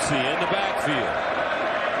 Malusi in the backfield.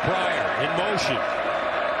 Pryor in motion.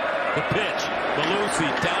 The pitch. Malusi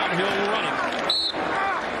downhill running.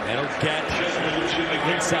 And he'll catch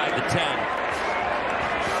inside the 10.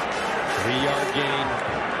 3-yard gain.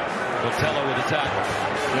 Botello with a tackle.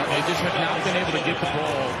 They just have not been able to get the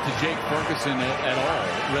ball to Jake Ferguson at all,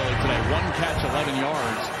 really, today. 1 catch, 11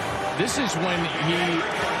 yards. This is when he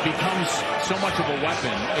becomes so much of a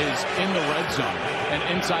weapon, is in the red zone and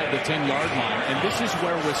inside the 10-yard line. And this is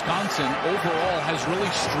where Wisconsin overall has really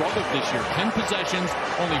struggled this year. 10 possessions,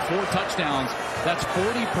 only 4 touchdowns. That's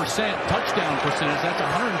 40% touchdown percentage. That's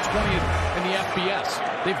 120th in the FBS.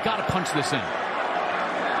 They've got to punch this in.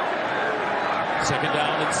 Second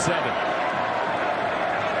down and 7.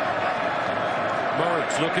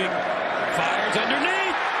 Mertz looking, fires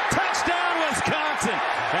underneath, touchdown Wisconsin,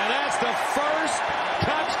 and that's the first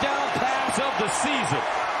touchdown pass of the season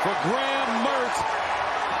for Graham Mertz.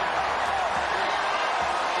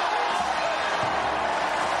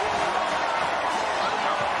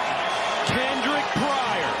 Kendrick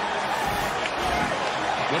Pryor.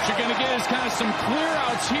 What you're going to get is kind of some clear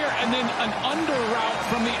outs here and then an under route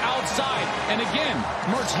from the outside. And again,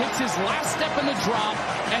 Mertz hits his last step in the drop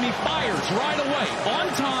and he fires right away, on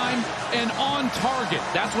time and on target.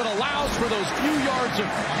 That's what allows for those few yards of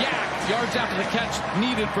yards after the catch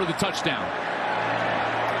needed for the touchdown.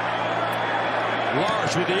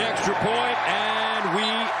 Larsh with the extra point, and we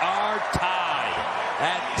are tied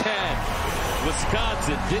at 10.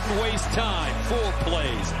 Wisconsin didn't waste time. 4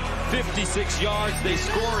 plays, 56 yards. They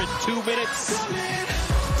score in 2 minutes.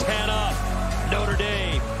 10 up. Notre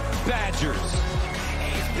Dame Badgers.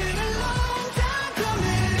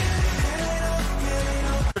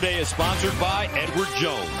 Today is sponsored by Edward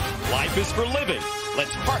Jones. Life is for living.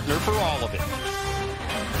 Let's partner for all of it.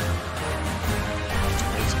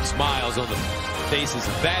 And some smiles on the faces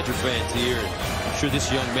of Badger fans here. I'm sure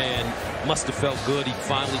this young man must have felt good. He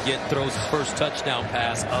finally throws his first touchdown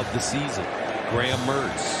pass of the season. Graham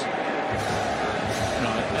Mertz.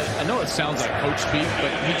 I know it sounds like coach speak,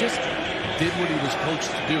 but he just did what he was coached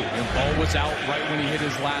to do. The ball was out right when he hit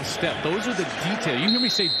his last step. Those are the details. You hear me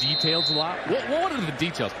say details a lot? What are the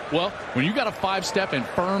details? Well, when you got a 5-step and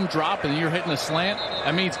firm drop and you're hitting a slant,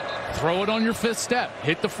 that means throw it on your 5th step.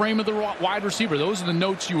 Hit the frame of the wide receiver. Those are the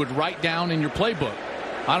notes you would write down in your playbook.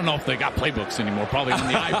 I don't know if they got playbooks anymore, probably on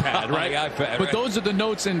the iPad, right? iPad, but those are the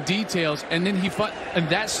notes and details. And then in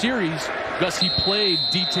that series, Gus, he played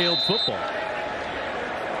detailed football.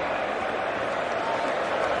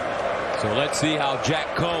 So let's see how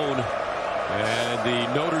Jack Cohn and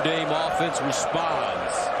the Notre Dame offense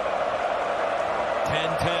responds.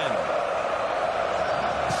 10-10.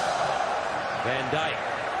 Van Dyke.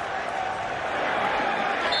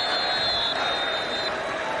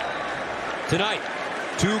 Tonight,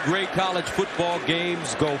 two great college football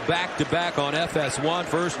games go back-to-back on FS1.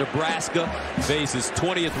 First, Nebraska faces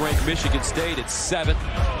 20th-ranked Michigan State at 7.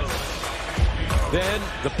 Then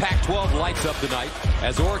the Pac-12 lights up tonight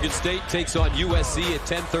as Oregon State takes on USC at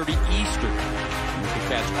 10:30 Eastern. You can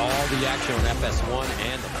catch all the action on FS1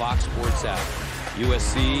 and the Fox Sports app.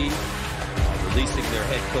 USC releasing their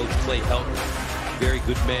head coach Clay Helton. Very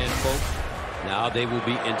good man, folks. Now they will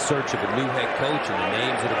be in search of a new head coach, and the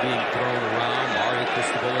names that are being thrown around: Mario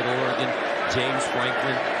Cristobal at Oregon, James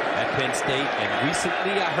Franklin at Penn State, and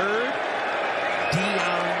recently I heard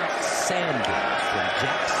Deion Sanders from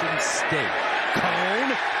Jackson State.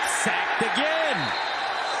 Cohn sacked again.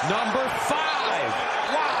 Number 5.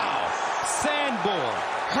 Wow. Sanborn,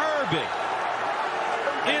 Herbig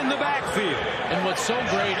in the backfield. And what's so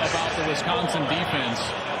great about the Wisconsin defense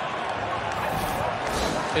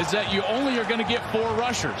is that you only are going to get 4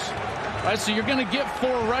 rushers. Right, so you're going to get 4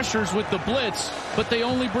 rushers with the blitz, but they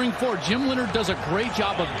only bring 4. Jim Leonhard does a great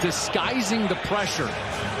job of disguising the pressure.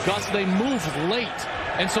 Gus, they move late,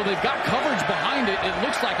 and so they've got coverage behind it. It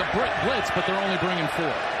looks like a blitz, but they're only bringing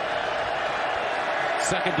 4.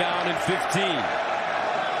 Second down and 15.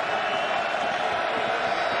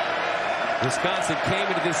 Wisconsin came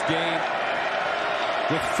into this game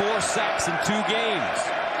with 4 sacks in 2 games.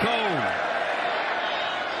 Cohn.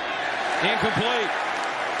 Incomplete.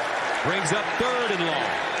 Brings up 3rd and long.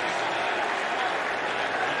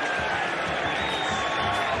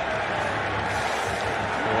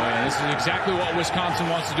 Boy, this is exactly what Wisconsin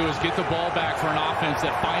wants to do, is get the ball back for an offense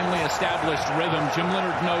that finally established rhythm. Jim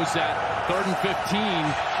Leonhard knows that 3rd and 15,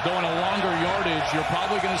 going a longer yardage, you're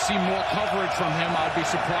probably going to see more coverage from him. I'd be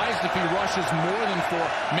surprised if he rushes more than 4,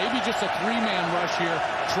 maybe just a 3-man rush here.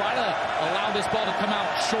 Try to allow this ball to come out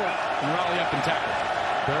short and rally up and tackle.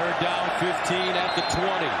 3rd down, 15 at the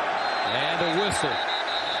 20. And a whistle.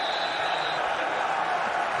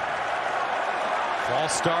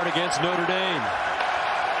 False start against Notre Dame.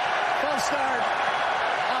 False start.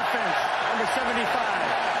 Offense, number 75.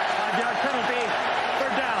 5-yard penalty.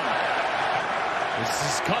 3rd down. This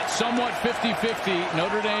is cut somewhat 50-50.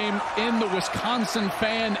 Notre Dame in, the Wisconsin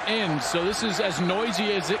fan end. So this is as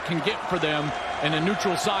noisy as it can get for them in a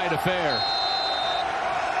neutral side affair.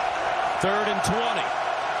 3rd and 20.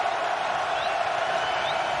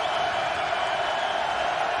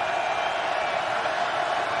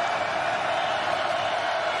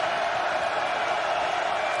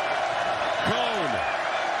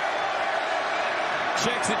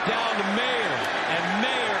 Checks it down to Mayer, and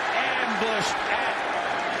Mayer ambushed at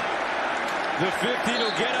the 15.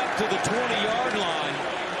 Will get up to the 20-yard line.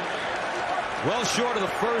 Well short of the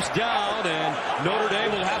 1st down, and Notre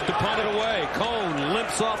Dame will have to punt it away. Cohn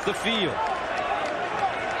limps off the field.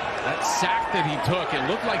 That sack that he took, it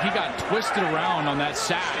looked like he got twisted around on that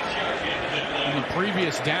sack in the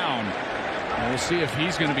previous down. And we'll see if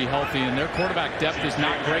he's going to be healthy. And their quarterback depth is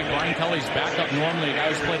not great. Brian Kelly's back up normally. A guy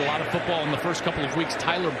who's played a lot of football in the first couple of weeks.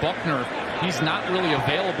 Tyler Buckner, he's not really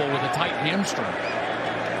available with a tight hamstring.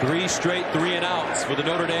 3 straight 3-and-outs for the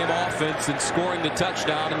Notre Dame offense in scoring the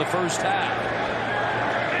touchdown in the first half.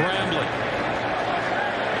 Bramblett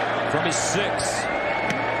from his 6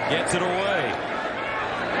 gets it away.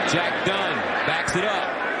 Jack Dunn backs it up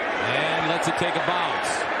and lets it take a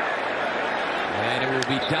bounce. And it will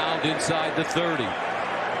be downed inside the 30.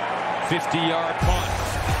 50-yard punt.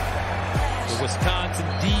 The Wisconsin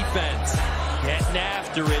defense getting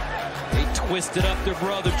after it. They twisted up their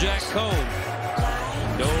brother, Jack Cohn.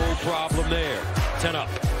 No problem there. 10 up.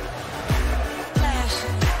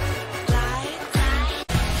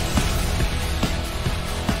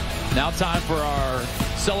 Now time for our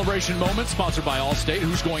celebration moment, sponsored by Allstate.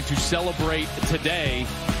 Who's going to celebrate today?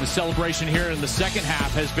 The celebration here in the second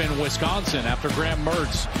half has been Wisconsin, after Graham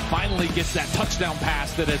Mertz finally gets that touchdown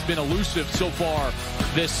pass that has been elusive so far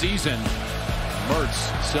this season. Mertz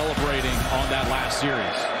celebrating on that last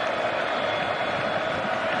series.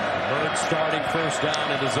 Mertz starting 1st down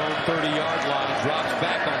at his own 30-yard line. Drops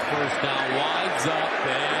back on 1st down, winds up,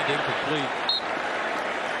 and incomplete.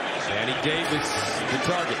 Danny Davis, the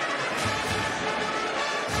target.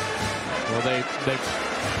 Well, they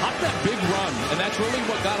popped that big run, and that's really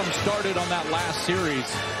what got them started on that last series.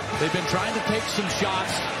 They've been trying to take some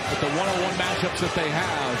shots with the one-on-one matchups that they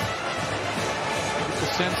have. I get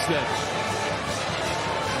the sense that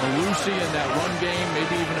Malusi in that run game,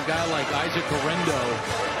 maybe even a guy like Isaac Orendo.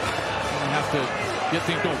 Gonna have to get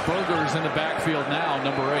things going. Berger's in the backfield now,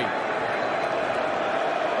 number 8.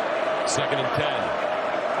 2nd and 10.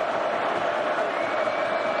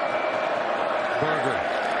 Berger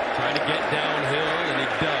trying to get downhill, and he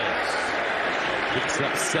does. Picks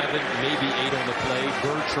up 7, maybe 8 on the play.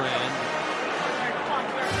 Bertrand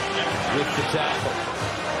with the tackle.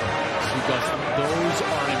 See, Gus, those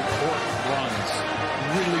are important runs.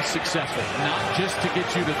 Really successful. Not just to get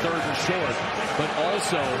you to 3rd and short, but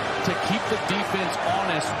also to keep the defense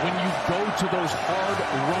honest when you go to those hard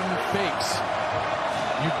run fakes.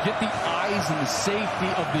 You get the eyes and the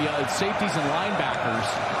safety of the safeties and linebackers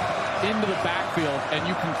into the backfield, and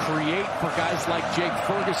you can create for guys like Jake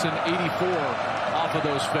Ferguson, 84, off of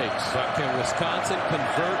those fakes. But can Wisconsin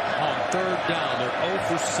convert on 3rd down? They're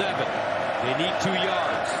 0 for 7. They need 2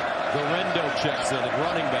 yards. Orendo checks in at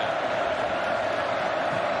running back.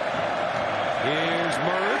 Here's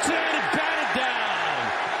Mertz, and it batted down.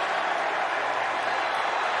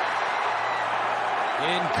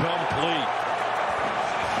 Incomplete.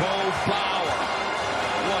 Bo Bauer.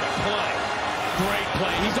 What a play. Great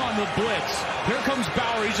play. He's on the blitz. Here comes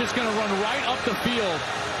Bauer. He's just going to run right up the field.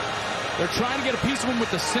 They're trying to get a piece of him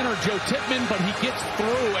with the center, Joe Tippmann, but he gets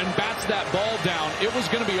through and bats that ball down. It was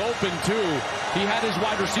going to be open, too. He had his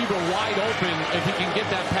wide receiver wide open if he can get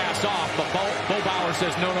that pass off, but Bo Bauer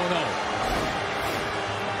says no, no, no.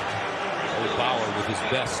 Bo Bauer with his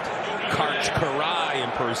best Karch Karai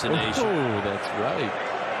impersonation. Oh, that's right.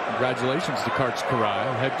 Congratulations to Karch Karai,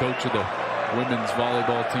 head coach of the women's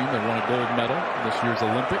volleyball team that won a gold medal in this year's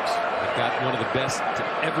Olympics. They've got one of the best to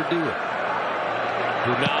ever do it.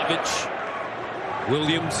 Brunavich.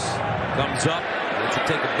 Williams comes up. Lets it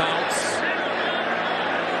take a bounce.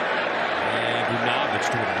 And Brunavich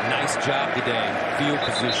doing a nice job today in field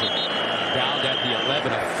position. Down at the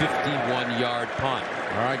 11, a 51-yard punt.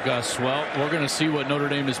 All right, Gus. Well, we're going to see what Notre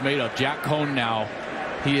Dame is made of. Jack Cohn now.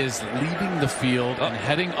 He is leaving the field and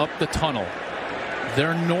heading up the tunnel.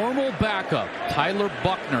 Their normal backup, Tyler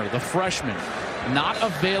Buckner, the freshman, not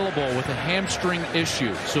available with a hamstring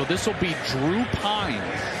issue. So this will be Drew Pine,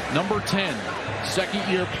 number 10,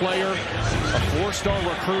 second-year player, a 4-star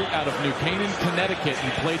recruit out of New Canaan, Connecticut.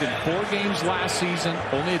 He played in 4 games last season,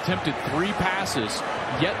 only attempted 3 passes,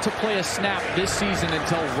 yet to play a snap this season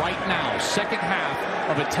until right now, second half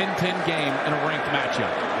of a 10-10 game in a ranked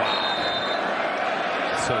matchup. Wow.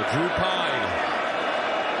 So Drew Pine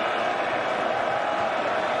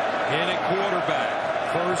in at quarterback,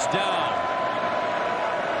 1st down.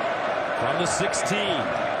 From the 16. He'll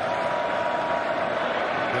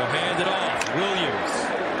hand it off. Williams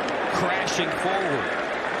crashing forward.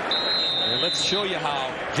 And let's show you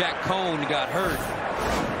how Jack Cohn got hurt.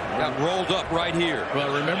 Got rolled up right here.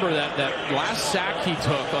 Well, remember that last sack he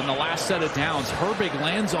took on the last set of downs. Herbig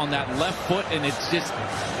lands on that left foot, and it's just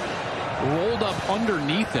rolled up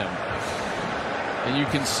underneath him. And you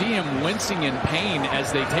can see him wincing in pain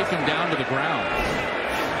as they take him down to the ground.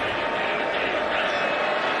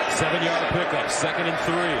 7-yard pickup, 2nd and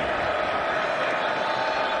 3.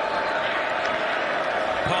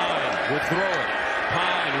 Pine will throw it.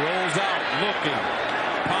 Pine rolls out, looking.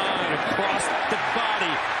 Pine across the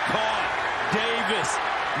body, caught. Davis,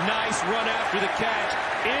 nice run after the catch.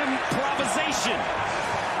 Improvisation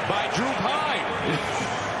by Drew Pine.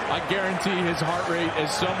 I guarantee his heart rate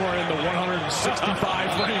is somewhere in the 165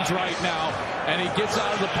 range right now. And he gets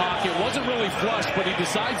out of the pocket. Wasn't really flush, but he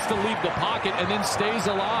decides to leave the pocket and then stays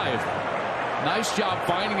alive. Nice job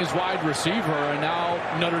finding his wide receiver, and now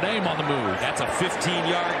Notre Dame on the move. That's a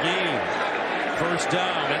 15-yard gain. 1st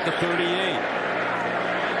down at the 38.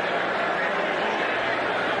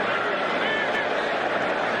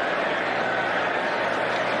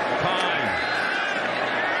 Pine.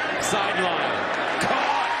 Sideline.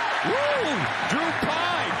 Drew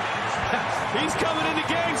Pine. He's coming in the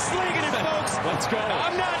game slinging it, folks. Let's go.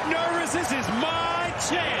 I'm not nervous. This is my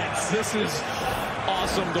chance. This is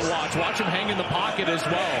awesome to watch. Watch him hang in the pocket as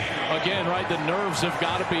well. Again, right, the nerves have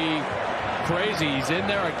got to be crazy. He's in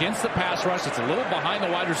there against the pass rush. It's a little behind the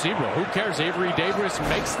wide receiver. Who cares? Avery Davis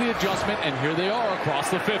makes the adjustment, and here they are across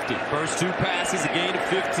the 50. First 2 passes, a gain of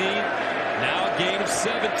 15. Now a gain of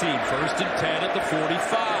 17. 1st and 10 at the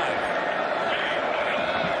 45.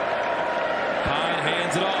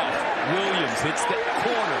 Hands it off. Williams hits the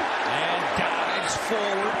corner and dives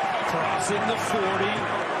forward, crossing the 40.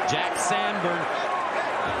 Jack Sanborn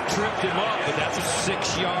tripped him up, but that's a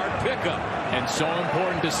 6-yard pickup. And so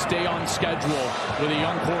important to stay on schedule with a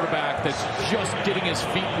young quarterback that's just getting his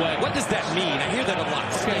feet wet. What does that mean? I hear that a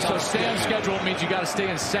lot. Okay, so stay on schedule means you got to stay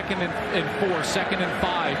in 2nd and 4, 2nd and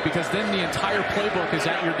 5, because then the entire playbook is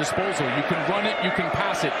at your disposal. You can run it, you can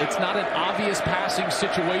pass it. It's not an obvious passing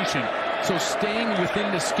situation. So staying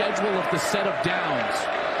within the schedule of the set of downs.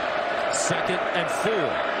 2nd and 4.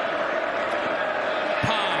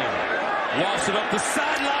 Pine lost it up the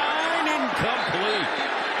sideline, incomplete.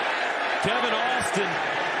 Kevin Austin,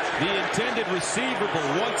 the intended receiver,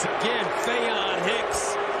 but once again, Faion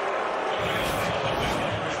Hicks.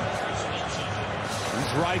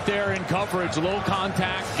 He's right there in coverage, low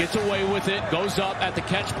contact, gets away with it, goes up at the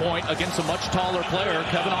catch point against a much taller player.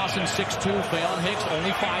 Kevin Austin, 6'2", Faion Hicks,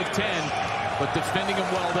 only 5'10", but defending him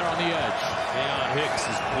well there on the edge. Faion Hicks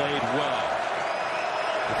has played well.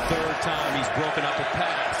 The 3rd time he's broken up a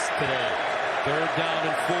pass today. 3rd down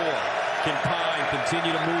and 4. Can Pine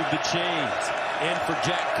continue to move the chains? In for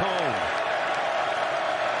Jack Cohn.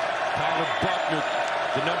 Tyler Buckner,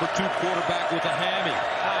 the number 2 quarterback with a hammy.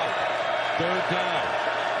 Out. 3rd down.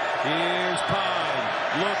 Here's Pine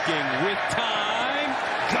looking with time.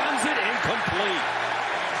 Guns it, incomplete.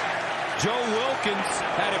 Joe Wilkins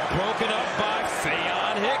had it broken up by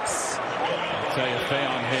Faion Hicks. I'll tell you,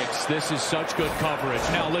 Faion Hicks, this is such good coverage.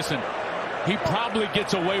 Now listen, he probably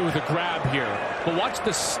gets away with a grab here, but watch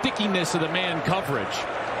the stickiness of the man coverage.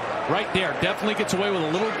 Right there, definitely gets away with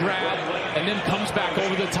a little grab and then comes back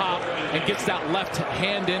over the top and gets that left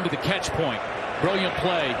hand into the catch point. Brilliant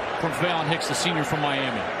play from Faion Hicks, the senior from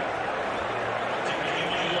Miami.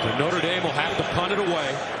 So Notre Dame will have to punt it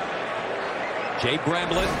away. Jay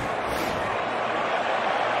Bramblett.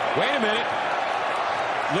 Wait a minute.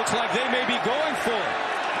 Looks like they may be going for it.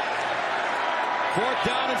 4th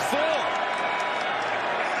down and 4.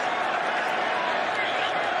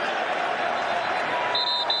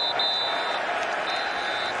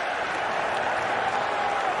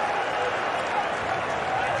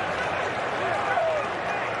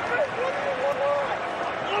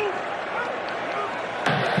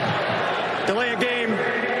 Delay a game,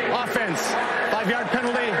 offense, 5-yard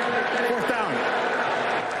penalty, 4th down.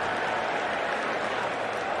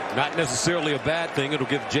 Not necessarily a bad thing. It'll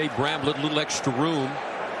give Jay Bramblett a little extra room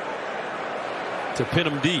to pin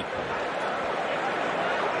him deep.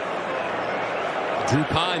 Drew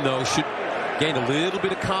Pine, though, should gain a little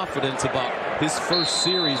bit of confidence about his first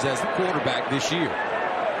series as the quarterback this year.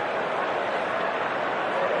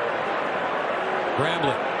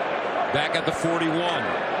 Bramblett back at the 41.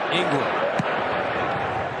 Ingram.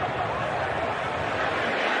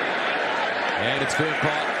 And it's fair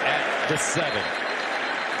caught at the 7.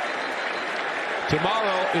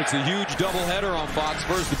 Tomorrow, it's a huge doubleheader on Fox.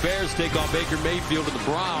 First, the Bears take on Baker Mayfield and the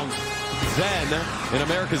Browns. Then, in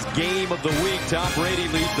America's Game of the Week, Tom Brady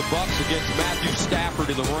leads the Bucs against Matthew Stafford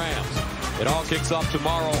and the Rams. It all kicks off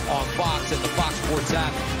tomorrow on Fox and the Fox Sports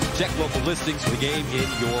app. Check local listings for the game in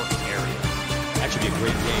your area. That should be a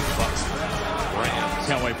great game, Bucs. Rams.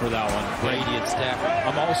 Can't wait for that one. Brady and Stafford.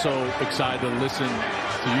 I'm also excited to listen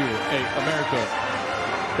to you. Hey, America,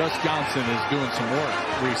 Gus Johnson is doing some work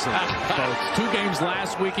recently. So it's 2 games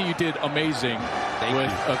last week, and you did amazing with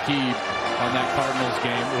Aqib on that Cardinals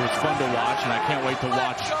game. It was fun to watch, and I can't wait to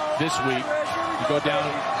watch this week. You go down,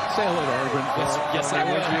 say hello to Urban. Yes, I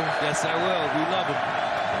will. Yes, I will. We love him.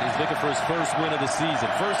 He's looking for his first win of the season.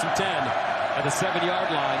 1st and 10 at the 7-yard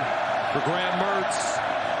line for Graham Mertz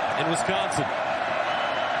in Wisconsin.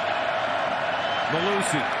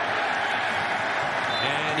 Malusi.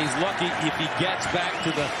 And he's lucky if he gets back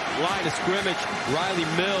to the line of scrimmage. Riley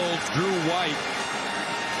Mills, Drew White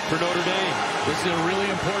for Notre Dame. This is a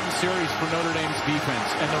really important series for Notre Dame's defense.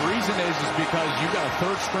 And the reason is because you've got a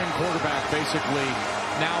 3rd-string quarterback basically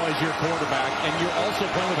now as your quarterback, and you're also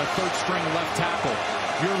playing with a 3rd-string left tackle.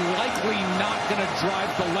 You're likely not going to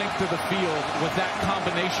drive the length of the field with that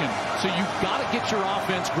combination. So you've got to get your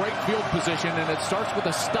offense great field position, and it starts with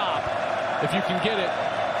a stop if you can get it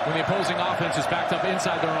when the opposing offense is backed up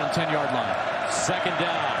inside their own 10-yard line. 2nd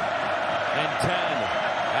down and 10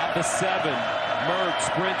 at the 7. Mertz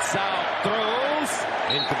sprints out, throws,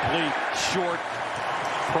 incomplete, short.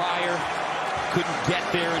 Pryor couldn't get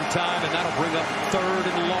there in time, and that'll bring up 3rd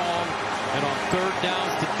and long. And on 3rd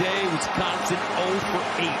downs today, Wisconsin 0 for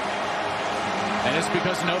 8. And it's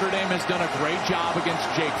because Notre Dame has done a great job against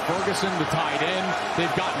Jake Ferguson, the tight end.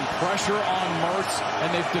 They've gotten pressure on Mertz, and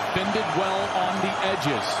they've defended well on the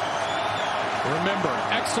edges. Remember,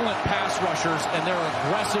 excellent pass rushers, and they're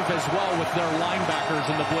aggressive as well with their linebackers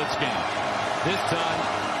in the blitz game. This time,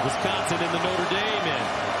 Wisconsin in the Notre Dame end.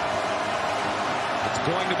 It's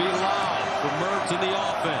going to be loud for Mertz in the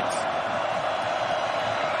offense.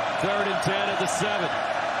 3rd and 10 at the 7.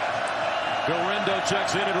 Garindo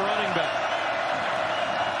checks in at running back.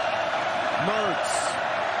 Mertz.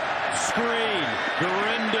 Screen.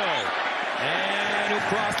 Garindo. And he'll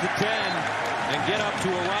cross the 10 and get up to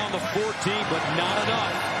around the 14, but not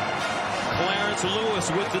enough. Clarence Lewis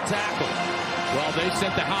with the tackle. Well, they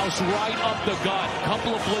sent the house right up the gut.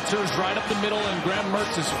 Couple of blitzers right up the middle in Graham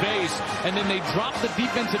Mertz's face. And then they dropped the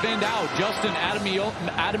defensive end out, Justin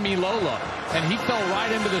Ademilola. And he fell right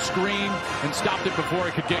into the screen and stopped it before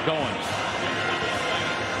it could get going.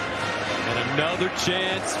 And another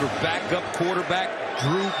chance for backup quarterback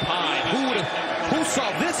Drew Pine. Who saw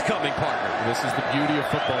this coming, partner? This is the beauty of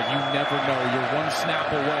football. You never know. You're one snap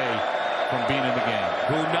away from being in the game.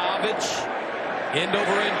 Vunovic, end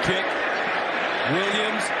over end kick.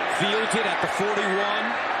 Williams fields it at the 41.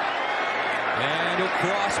 And he'll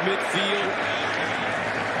cross midfield.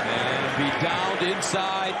 And be downed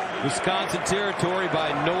inside Wisconsin territory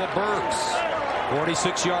by Noah Burks.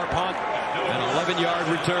 46-yard punt and 11-yard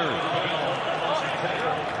return.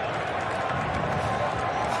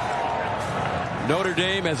 Notre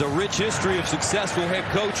Dame has a rich history of successful head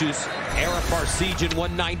coaches. Ara Parseghian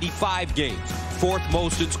won 95 games, 4th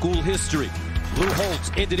most in school history. Lou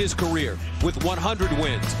Holtz ended his career with 100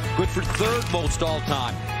 wins, good for 3rd most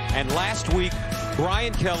all-time. And last week,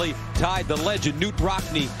 Brian Kelly tied the legend Knute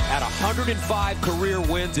Rockne at 105 career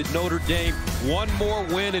wins at Notre Dame. One more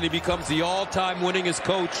win and he becomes the all-time winningest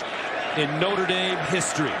coach in Notre Dame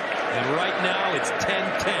history. And right now it's 10-10.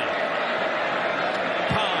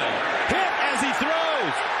 Pine hit as he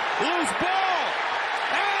throws. Loose ball.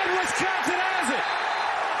 And Wisconsin has it.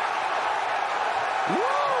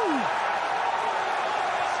 Woo!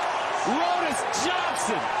 Rodas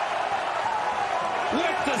Johnson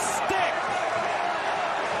with the stick.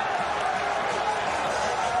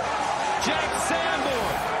 Jack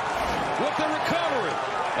Sanborn with the recovery.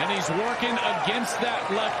 And he's working against that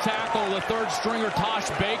left tackle, the 3rd stringer, Tosh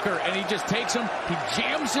Baker, and he just takes him, he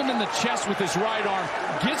jams him in the chest with his right arm,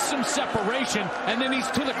 gets some separation, and then he's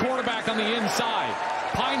to the quarterback on the inside.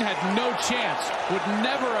 Pine had no chance, would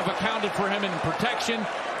never have accounted for him in protection,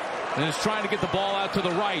 and is trying to get the ball out to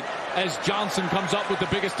the right as Johnson comes up with the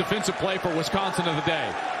biggest defensive play for Wisconsin of the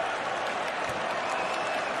day.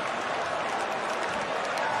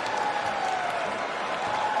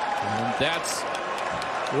 And that's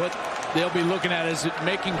what they'll be looking at, is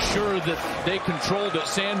making sure that they controlled it,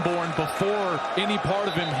 Sanborn, before any part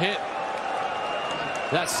of him hit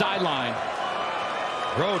that sideline.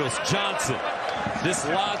 Rodas Johnson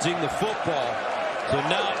dislodging the football. So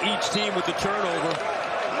now each team with the turnover.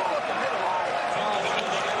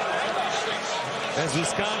 As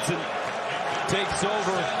Wisconsin takes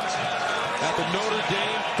over at the Notre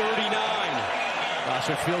Dame 39. Gosh,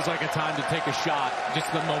 it feels like a time to take a shot.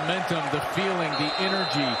 Just the momentum, the feeling, the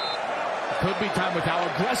energy. It could be time with how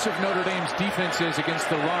aggressive Notre Dame's defense is against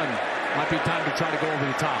the run. Might be time to try to go over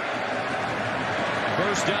the top.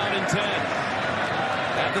 1st down and 10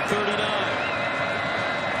 at the 39.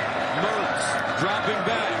 Mertz dropping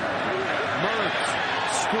back. Mertz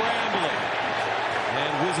scrambling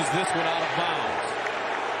and whizzes this one out of bounds.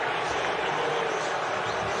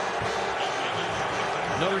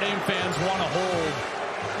 Notre Dame fans want to hold,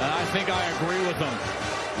 and I think I agree with them.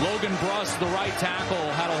 Logan Bruss, the right tackle,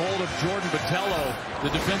 had a hold of Jordan Botello, the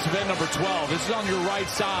defensive end, number 12. This is on your right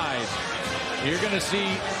side. You're going to see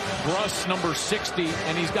Bruss, number 60,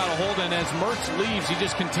 and he's got a hold, and as Mertz leaves, he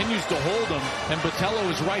just continues to hold him, and Botello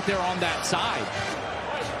is right there on that side.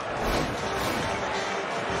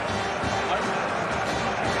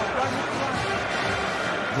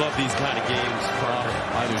 Love these kind of games, Carl.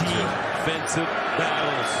 I do too. Defensive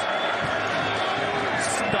battles.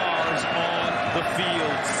 Stars on the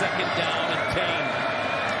field. 2nd down and 10.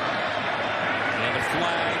 And a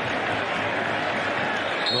flag.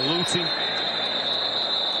 Malusi.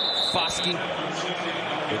 Foskey.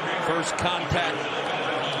 The first contact.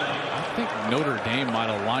 I think Notre Dame might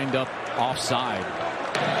have lined up offside.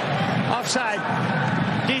 Offside.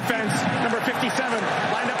 Defense, number 57,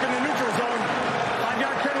 lined up in the neutral zone.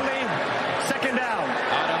 5-yard penalty. 2nd down.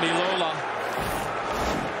 Ademilola.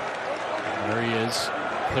 There he is,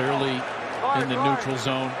 clearly in the neutral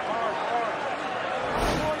zone.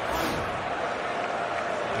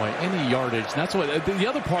 Boy, any yardage. That's what the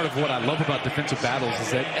other part of what I love about defensive battles is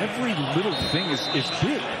that every little thing is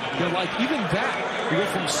big. You know, like even that, you go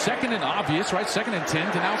from 2nd and obvious, right, 2nd and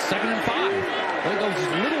 10 to now 2nd and 5. Like those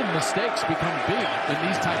little mistakes become big in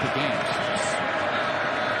these type of games.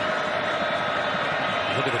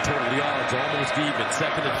 Look at the total yards, almost even.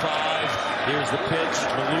 2nd and 5. Here's the pitch.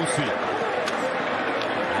 Malusi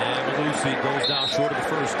Malusi goes down short of the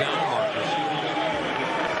first down marker.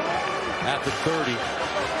 At the 30.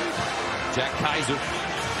 Jack Kaiser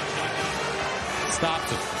stops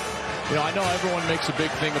him. You know, I know everyone makes a big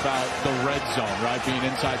thing about the red zone, right, being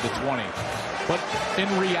inside the 20. But in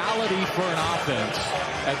reality, for an offense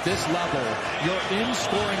at this level, you're in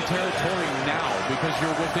scoring territory now because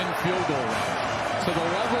you're within field goal range. So the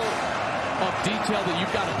level of detail that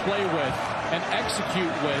you've got to play with and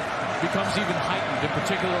execute with becomes even heightened, in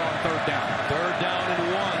particular on third down. Third down and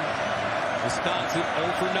 1. Wisconsin 0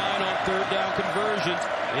 for 9 on third down conversions.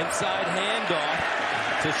 Inside handoff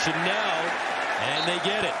to Chanel, and they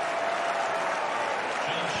get it.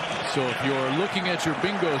 So if you're looking at your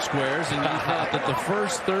bingo squares and you thought that the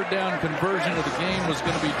first third down conversion of the game was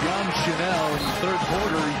going to be John Chanel in the third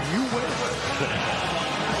quarter, you win.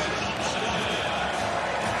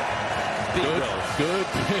 Good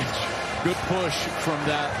pitch. Good push from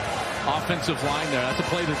that offensive line there. That's a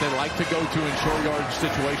play that they like to go to in short yardage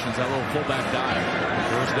situations, that little fullback dive.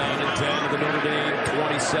 First down and 10 to the Notre Dame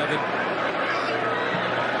 27.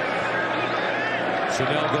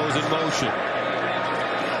 Chanel goes in motion.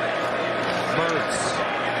 Mertz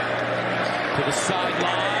to the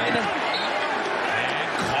sideline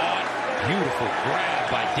and caught. Beautiful grab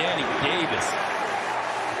by Danny Davis.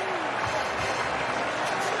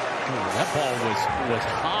 That ball was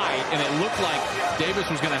high, and it looked like Davis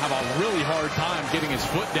was going to have a really hard time getting his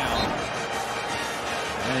foot down.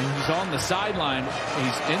 And he's on the sideline.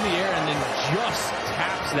 He's in the air and then just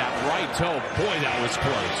taps that right toe. Boy, that was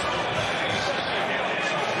close.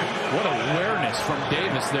 What awareness from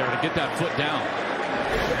Davis there to get that foot down.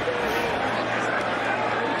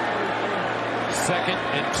 Second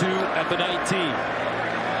and 2 at the 19.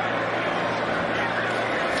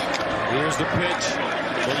 Here's the pitch.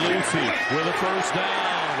 Malusi with a first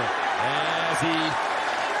down as he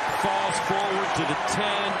falls forward to the 10.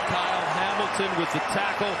 Kyle Hamilton with the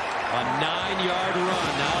tackle. A 9-yard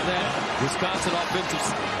run. Now that Wisconsin offensive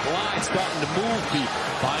line starting to move people.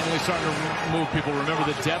 Finally starting to move people. Remember,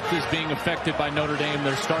 the depth is being affected by Notre Dame.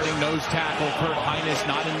 They're starting nose tackle. Kurt Hinish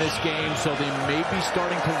not in this game, so they may be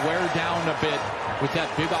starting to wear down a bit with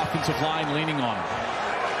that big offensive line leaning on them.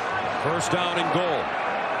 First down and goal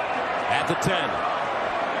at the 10.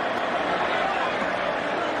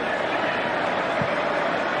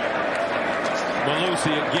 Malusi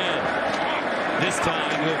again. This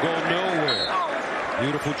time he'll go nowhere.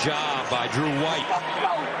 Beautiful job by Drew White.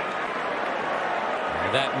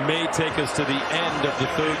 And that may take us to the end of the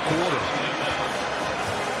third quarter.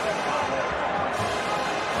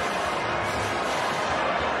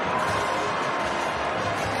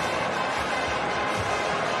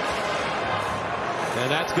 And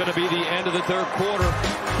that's going to be the end of the third quarter.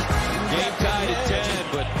 Game tied at 10,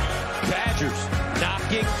 but Badgers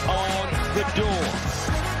knocking on the door.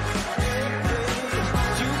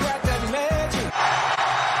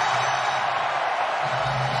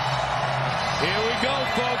 Here we go,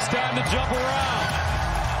 folks. Time to jump around.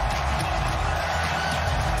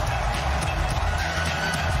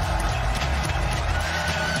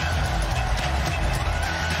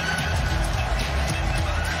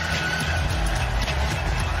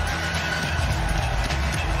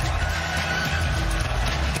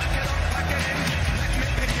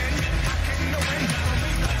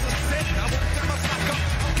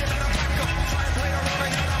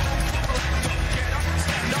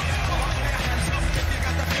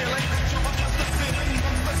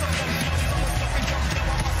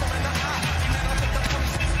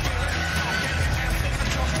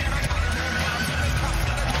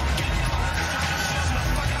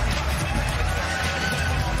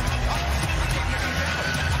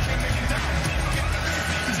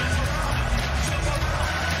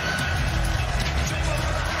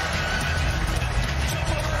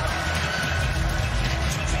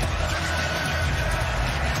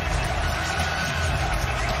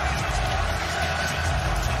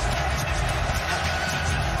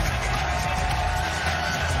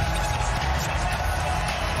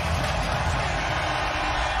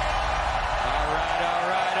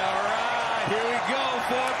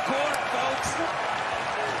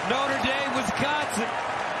 Notre Dame, Wisconsin.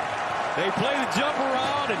 They play the jump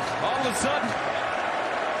around, and all of a sudden,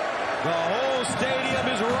 the whole stadium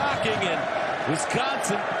is rocking, and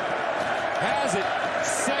Wisconsin has it.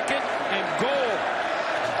 Second and goal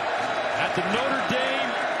at the Notre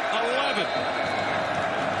Dame 11.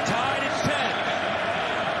 Tied at 10.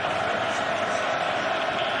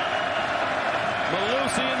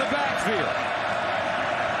 Malusi in the backfield.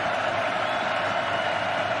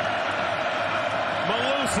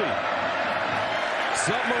 Malusi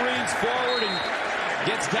submarines forward and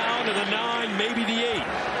gets down to the 9, maybe the 8.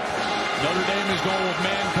 Notre Dame is going with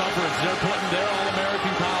man coverage. They're putting their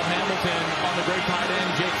All-American Kyle Hamilton on the great tight end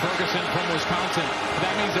Jake Ferguson from Wisconsin.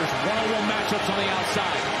 That means there's one-on-one matchups on the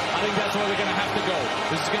outside. I think that's where they're going to have to go.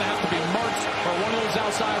 This is going to have to be Mertz or one of those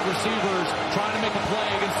outside receivers trying to make a play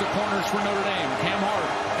against the corners for Notre Dame. Cam Hart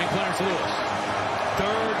and Clarence Lewis.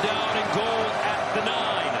 Third down and goal at the 9.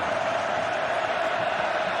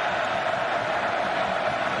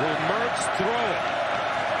 Will Mertz throw it?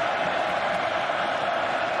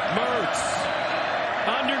 Mertz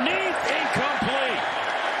underneath, incomplete.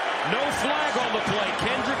 No flag on the play.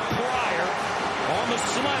 Kendrick Pryor on the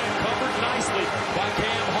slant, covered nicely by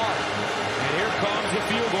Cam Hart. And here comes the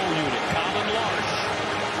field goal unit, Colin Larsh.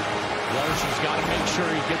 Larsh has got to make sure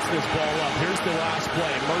he gets this ball up. Here's the last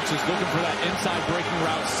play. Mertz is looking for that inside breaking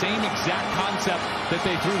route. Same exact concept that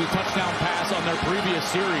they threw the touchdown pass on their previous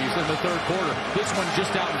series in the third quarter. This one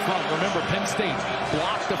just out in front. Remember, Penn State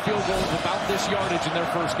blocked the field goal of about this yardage in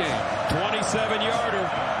their first game. 27-yarder.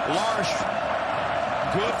 Larsh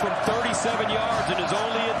good from 37 yards in his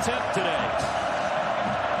only attempt today.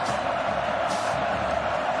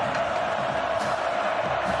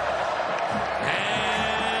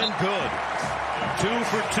 Good. 2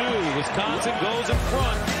 for 2. Wisconsin goes in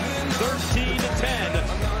front, 13-10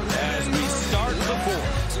 as we start the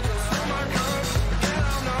fourth.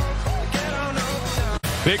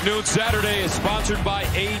 Big Noon Saturday is sponsored by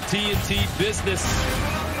AT&T Business.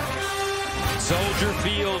 Soldier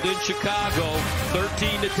Field in Chicago,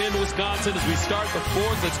 13-10 Wisconsin as we start the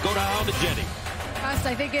fourth. Let's go down to Jenny.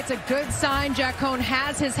 I think it's a good sign. Jack Cohn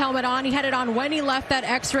has his helmet on. He had it on when he left that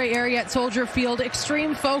X-ray area at Soldier Field.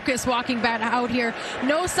 Extreme focus walking back out here.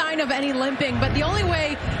 No sign of any limping. But the only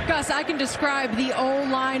way, Gus, I can describe the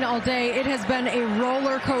O-line all day, it has been a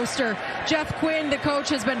roller coaster. Jeff Quinn, the coach,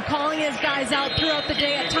 has been calling his guys out throughout the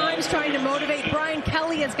day, at times trying to motivate. Brian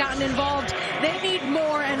Kelly has gotten involved. They need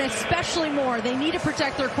more, and especially more. They need to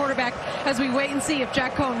protect their quarterback as we wait and see if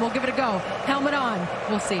Jack Cohn will give it a go. Helmet on.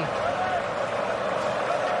 We'll see.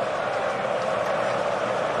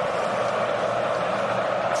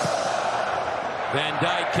 Van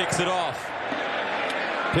Dyke kicks it off.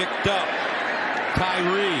 Picked up.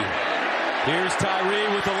 Tyree. Here's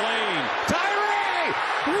Tyree with the lane. Tyree!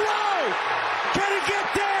 Whoa! Can he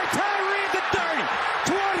get there? Tyree at the 30,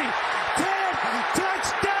 20, 10,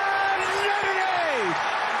 touchdown, Notre Dame!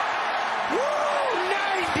 Woo!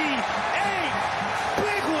 98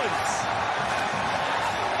 big ones!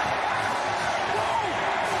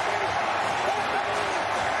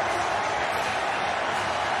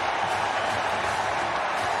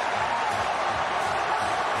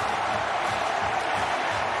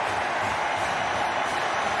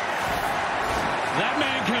 That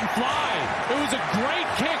man can fly. It was a great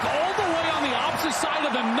kick all the way on the opposite side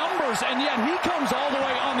of the numbers, and yet he comes all the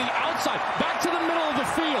way on the outside, back to the middle of the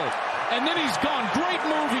field. And then he's gone. Great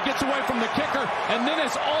move. He gets away from the kicker, and then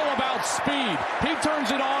it's all about speed. He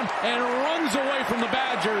turns it on and runs away from the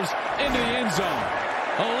Badgers into the end zone.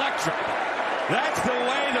 Electric. That's the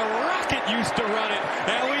way the Rocket used to run it,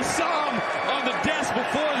 and we saw him on the desk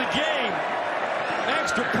before the game.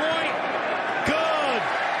 Extra point. Good.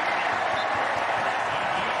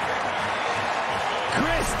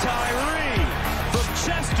 Chris Tyree from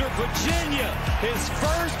Chester, Virginia. His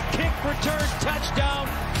first kick return touchdown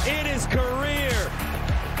in his career.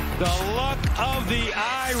 The luck of the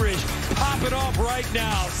Irish. Pop it off right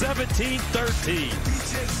now. 17-13.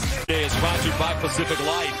 Today is sponsored by Pacific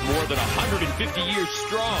Life. More than 150 years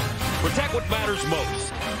strong. Protect what matters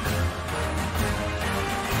most.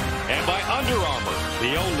 And by Under Armour.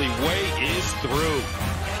 The only way is through.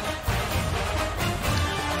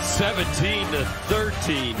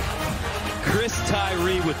 17-13. Chris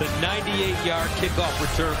Tyree with a 98-yard kickoff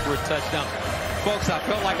return for a touchdown. Folks, I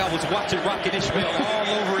felt like I was watching Rocket Ishmael all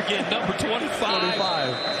over again. Number 25.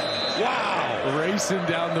 Wow. Racing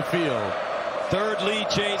down the field. Third lead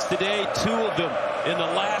change today. 2 of them in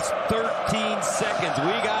the last 13 seconds.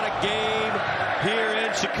 We got a game here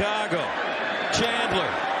in Chicago. Chandler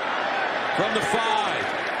from the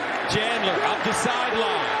 5. Chandler up the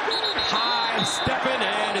sideline. High stepping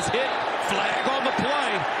and is hit. Flag on the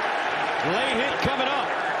play. Late hit coming up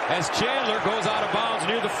as Chandler goes out of bounds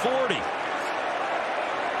near the 40.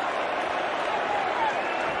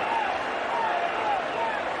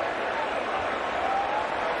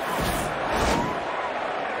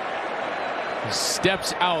 He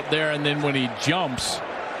steps out there, and then when he jumps,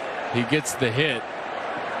 he gets the hit.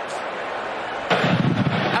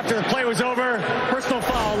 After the play was over, personal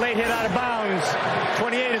foul, late hit out of bounds.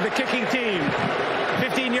 28 of the kicking team.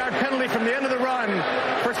 15-yard penalty from the end of the run.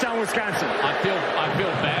 First down. Wisconsin. I feel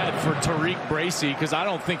bad for Tariq Bracy because I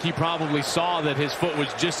don't think he probably saw that his foot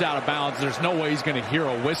was just out of bounds. There's no way he's going to hear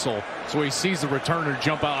a whistle. So he sees the returner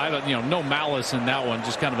jump out. No malice in that one.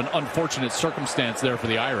 Just kind of an unfortunate circumstance there for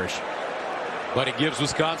the Irish. But it gives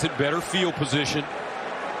Wisconsin better field position.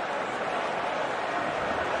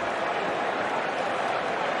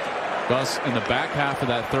 Thus, in the back half of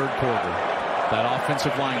that third quarter, that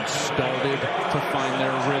offensive line started to find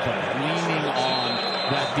their rhythm, leaning on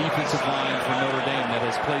that defensive line for Notre Dame that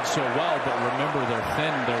has played so well. But remember, they're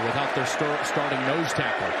thin. They're without their starting nose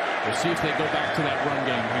tackle. We'll see if they go back to that run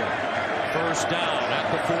game here. First down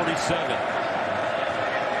at the 47.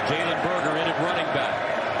 Jalen Berger in at running back.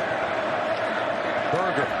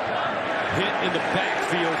 Berger hit in the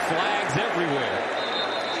backfield. Flags everywhere.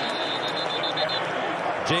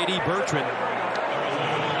 J.D. Bertrand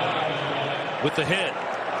with the hit.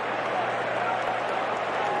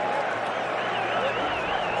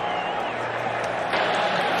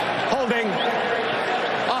 Holding.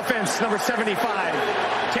 Offense number 75.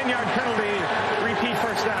 10-yard penalty. Repeat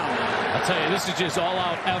first down. I'll tell you, this is just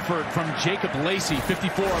all-out effort from Jacob Lacey,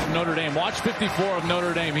 54 of Notre Dame. Watch 54 of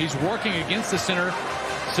Notre Dame. He's working against the center,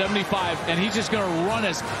 75, and he's just going to run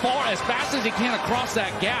as fast as he can across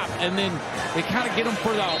that gap, and then they kind of get him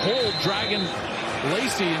for that hole, dragging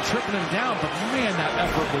Lacey and tripping him down. But man, that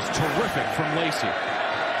effort was terrific from Lacey.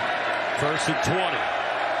 First and 20.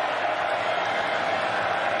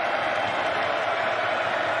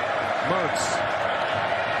 Mertz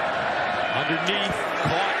underneath,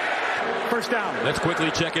 caught. First down. Let's quickly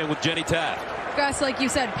check in with Jenny Taft. Gus, like you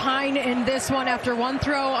said, Pine in this one after one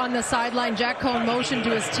throw on the sideline. Jack Cohn motioned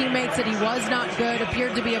to his teammates that he was not good,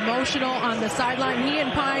 appeared to be emotional on the sideline. He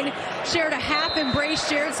and Pine shared a half embrace,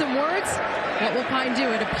 shared some words. What will Pine do?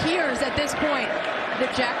 It appears at this point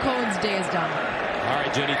that Jack Cohn's day is done. All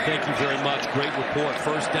right, Jenny, thank you very much. Great report.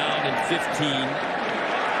 First down and 15.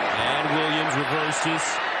 And Williams reverses,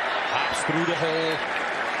 hops through the hole.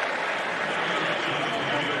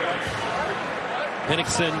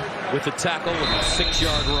 Henningsen with the tackle with a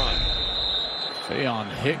 6-yard run. Faion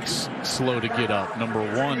Hicks slow to get up, number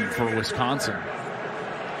 1 for Wisconsin.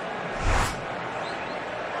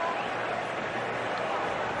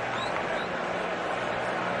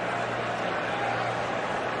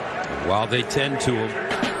 While they tend to him,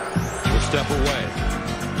 we'll step away.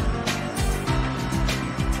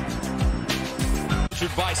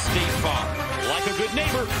 By State Farm. Like a good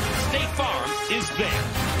neighbor, State Farm is there.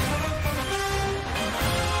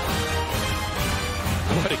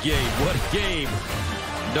 What a game, what a game.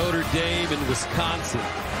 Notre Dame and Wisconsin.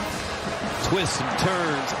 Twists and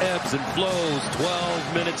turns, ebbs and flows.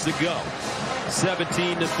 12 minutes to go.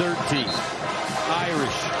 17-13.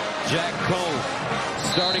 Irish, Jack Cohn,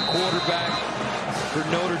 starting quarterback for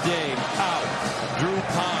Notre Dame, out. Drew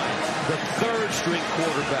Pine, the third-string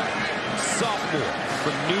quarterback, sophomore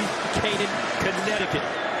from New Canaan, Connecticut,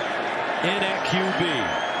 in at QB.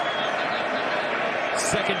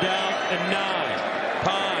 Second down and 9.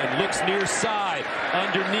 Pine looks near side,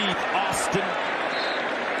 underneath Austin.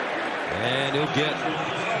 And he'll get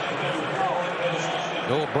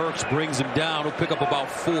Noah Burks brings him down. He'll pick up about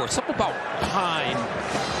 4. Something about Pine.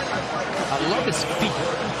 I love his feet.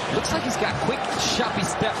 Looks like he's got quick, choppy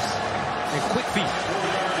steps and quick feet.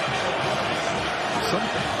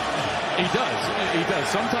 He does.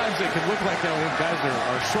 Sometimes it can look like that when guys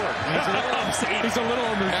are short. He's a little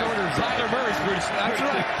on the shorter side. Tyler Murray's pretty short. That's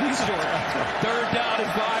right. He's short. Third down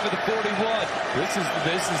and 5 of the 41.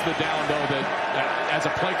 This is the down, though, that as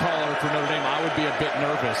a play caller for Notre Dame, I would be a bit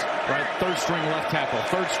nervous, right? Third string left tackle,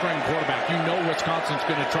 third string quarterback. You know Wisconsin's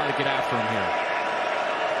going to try to get after him here.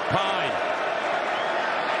 Pine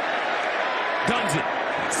guns it.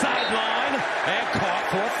 Sideline and caught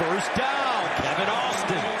for a first down. Kevin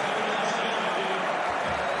Austin.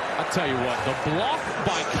 I'll tell you what, the block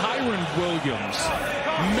by Kyron Williams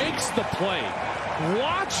makes the play.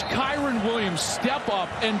 Watch Kyron Williams step up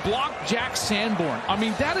and block Jack Sanborn. I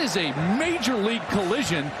mean, that is a major league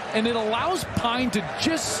collision, and it allows Pine to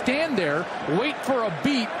just stand there, wait for a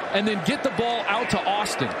beat, and then get the ball out to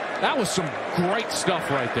Austin. That was some great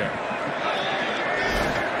stuff right there.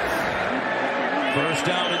 First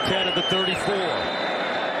down and 10 at the 34.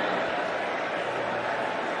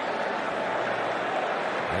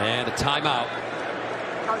 And a timeout.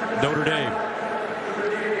 Notre Dame.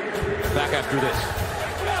 Back after this.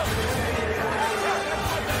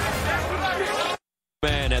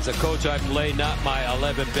 Man, as a coach, I play not my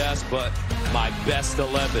 11 best, but my best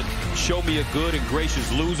 11. Show me a good and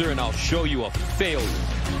gracious loser, and I'll show you a failure.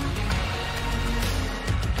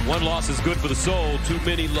 One loss is good for the soul. Too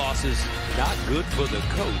many losses, not good for the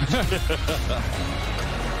coach.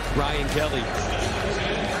 Brian Kelly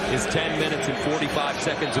is 10 minutes and 45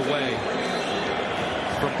 seconds away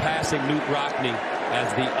from passing Knute Rockne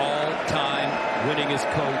as the all-time winningest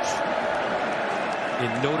coach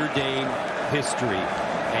in Notre Dame history.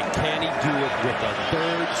 And can he do it with a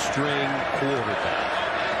third-string quarterback?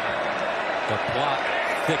 The plot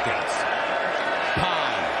thickens.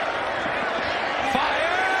 Pine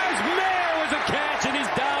fires. Mayer was a catch, and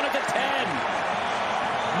he's down at the 10.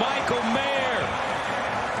 Michael Mayer.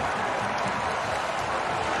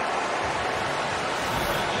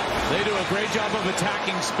 They do a great job of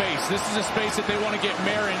attacking space. This is a space that they want to get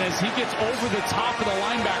Mayer in as he gets over the top of the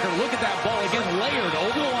linebacker. Look at that ball again, layered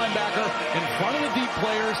over the linebacker in front of the deep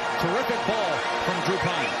players. Terrific ball from Drew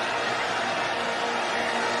Pine.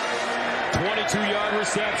 22-yard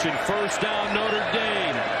reception, first down Notre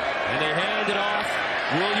Dame. And they hand it off.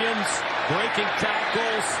 Williams breaking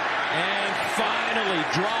tackles and finally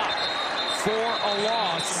dropped for a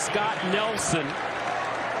loss. Scott Nelson.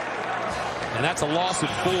 And that's a loss of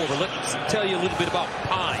 4. But let's tell you a little bit about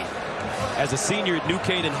Pine. As a senior at New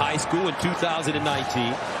Canaan High School in 2019,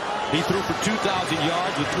 he threw for 2,000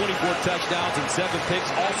 yards with 24 touchdowns and 7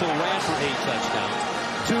 picks. Also ran for 8 touchdowns.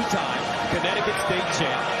 2-time Connecticut State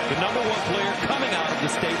champ. The #1 player coming out of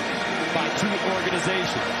the state by 2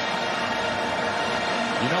 organizations.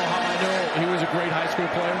 You know how I know he was a great high school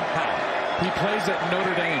player? How? He plays at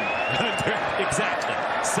Notre Dame. Exactly.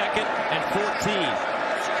 2nd and 14.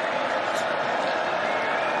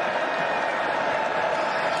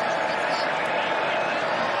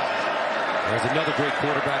 There's another great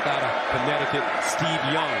quarterback out of Connecticut, Steve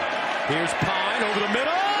Young. Here's Pine over the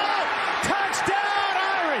middle. Touchdown,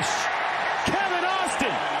 Irish! Kevin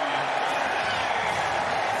Austin.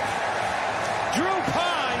 Drew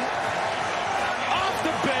Pine off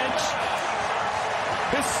the bench.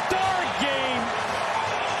 Historic game.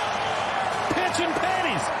 Pinching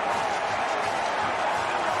pennies.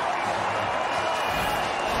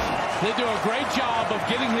 They do a great job of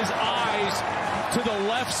getting his eyes to the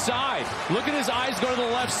left side. Look at his eyes go to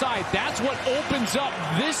the left side. That's what opens up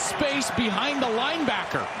this space behind the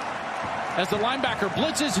linebacker. As the linebacker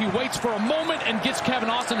blitzes, he waits for a moment and gets Kevin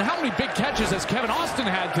Austin. How many big catches has Kevin Austin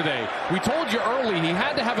had today? We told you early he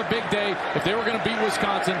had to have a big day if they were going to beat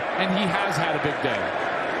Wisconsin, and he has had a big day.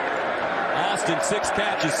 Austin, 6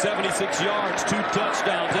 catches, 76 yards, 2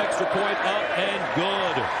 touchdowns, extra point up and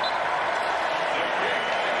good.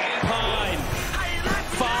 Pine,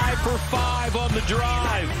 5 for 5 on the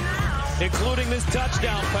drive, including this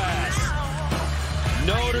touchdown pass.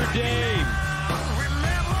 Notre Dame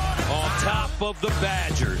on top of the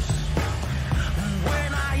Badgers.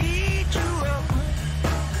 When I eat you up,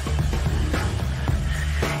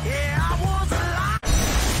 yeah, I was alive.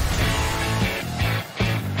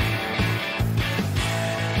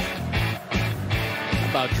 How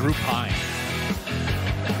about Drew Pine?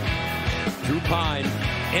 Drew Pine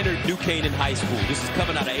entered New Canaan High School. This is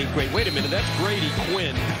coming out of 8th grade. Wait a minute, that's Brady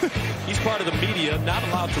Quinn. He's part of the media, not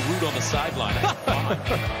allowed to root on the sideline.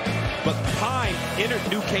 But Pine entered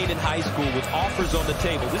New Canaan High School with offers on the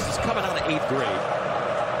table. This is coming out of 8th grade.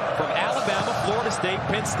 From Alabama, Florida State,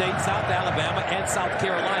 Penn State, South Alabama, and South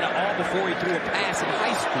Carolina, all before he threw a pass in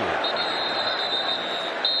high school.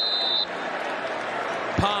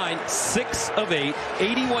 Pine, 6 of 8,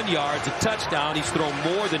 81 yards, a touchdown. He's thrown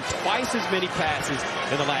more than twice as many passes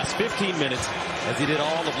in the last 15 minutes as he did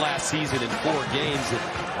all of last season in 4 games. And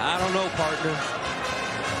I don't know, partner.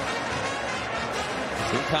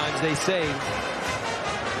 Sometimes they say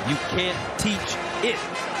you can't teach it.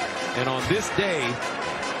 And on this day,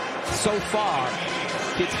 so far,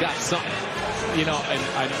 kid's got something. You know, and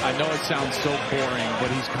I know it sounds so boring,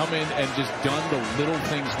 but he's come in and just done the little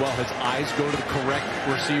things well. His eyes go to the correct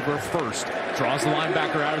receiver first. Draws the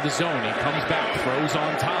linebacker out of the zone. He comes back, throws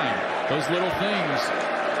on time. Those little things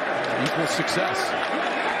equal success.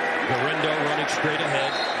 Garindo running straight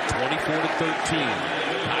ahead, 24-13.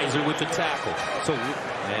 Kaiser with the tackle.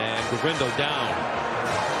 And Garindo down,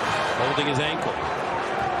 holding his ankle.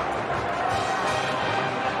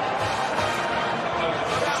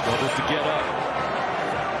 Struggles to get up.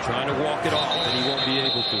 Trying to walk it off, and he won't be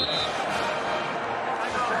able to.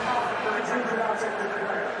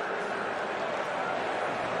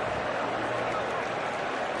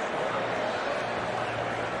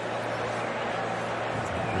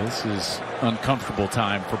 This is uncomfortable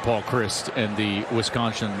time for Paul Chryst and the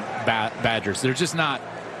Wisconsin Badgers. They're just not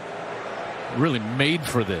really made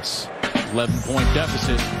for this. 11-point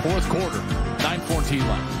deficit, 4th quarter, 9:14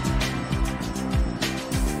 left.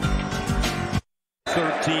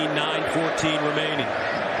 9:14 remaining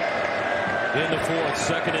in the 4th.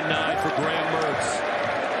 2nd and 9 for Graham Mertz.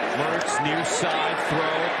 Mertz, near side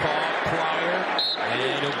throw, caught Pryor,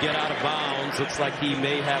 and he'll get out of bounds. Looks like he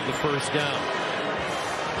may have the first down.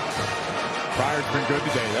 Pryor's been good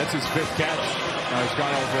today. That's his 5th catch. He's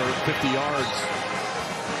gone over 50 yards.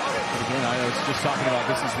 But again, I was just talking about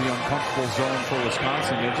this is the uncomfortable zone for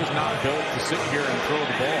Wisconsin. They're just not built to sit here and throw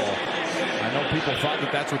the ball. I know people thought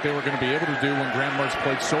that that's what they were going to be able to do when Graham Mertz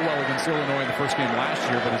played so well against Illinois in the first game last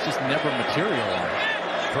year, but it's just never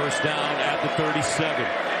materialized. First down at the 37.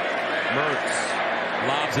 Mertz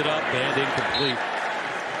lobs it up and incomplete.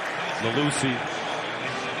 Malusi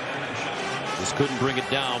just couldn't bring it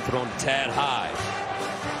down, thrown a tad high.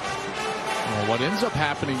 Well, what ends up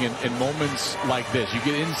happening in moments like this, you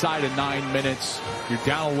get inside of 9 minutes, you're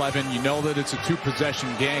down 11, you know that it's a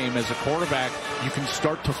 2-possession game. As a quarterback, you can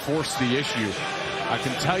start to force the issue. I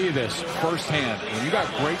can tell you this firsthand, when you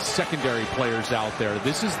got great secondary players out there,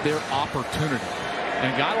 this is their opportunity.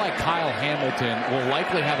 And a guy like Kyle Hamilton will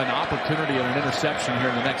likely have an opportunity at an interception here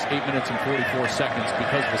in the next 8 minutes and 44 seconds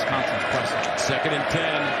because Wisconsin's pressing. 2nd and 10,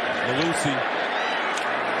 Malusi.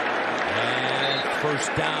 And first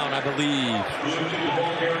down, I believe.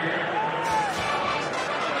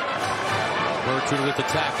 Bertrand with the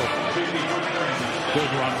tackle.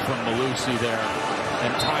 Good run from Malusi there,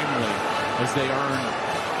 and timely as they earn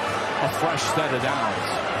a fresh set of downs.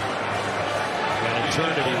 An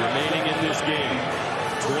eternity remaining in this game.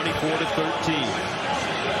 24-13.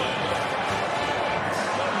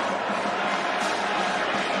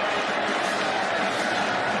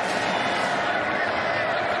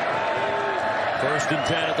 First and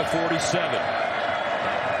 10 at the 47.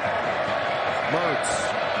 Mertz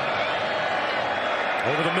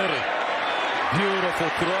over the middle. Beautiful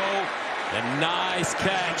throw and nice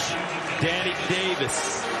catch. Danny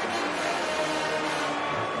Davis.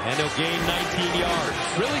 And he'll gain 19 yards.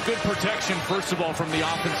 Really good protection, first of all, from the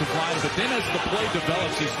offensive line. But then as the play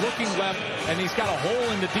develops, he's looking left, and he's got a hole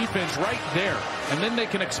in the defense right there. And then they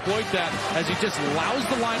can exploit that as he just allows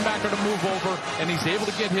the linebacker to move over, and he's able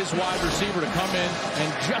to get his wide receiver to come in and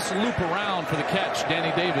just loop around for the catch. Danny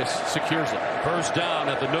Davis secures it. First down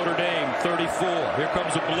at the Notre Dame 34. Here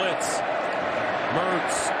comes a blitz.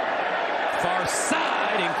 Mertz, far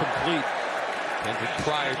side, incomplete. Kendrick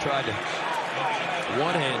Pryor tried to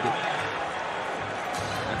one-handed.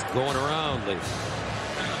 That's going around late.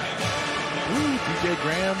 Ooh, DJ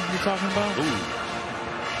Graham you're talking about? Ooh.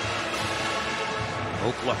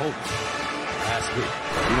 Oklahoma. That's good.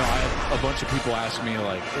 You know, I had a bunch of people ask me,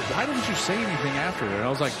 like, why didn't you say anything after it? And I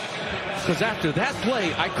was like, because after that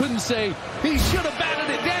play, I couldn't say, he should have batted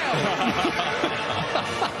it down.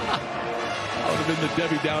 I would have been the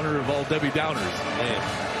Debbie Downer of all Debbie Downers. Man.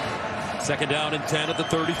 2nd down and 10 at the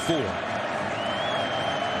 34.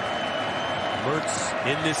 Mertz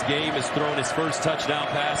in this game has thrown his first touchdown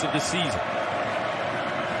pass of the season.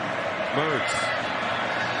 Mertz.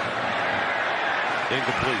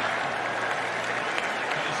 Incomplete.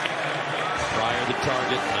 Pryor the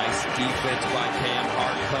target. Nice defense by Cam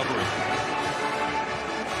Hart covering.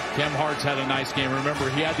 Cam Hart's had a nice game.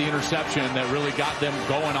 Remember, he had the interception that really got them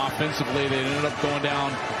going offensively. They ended up going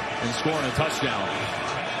down and scoring a touchdown.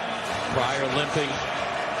 Pryor limping.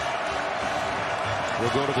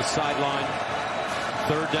 We'll go to the sideline.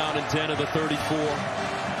 3rd down and 10 of the 34.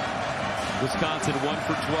 Wisconsin 1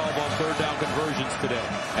 for 12 on 3rd down conversions today.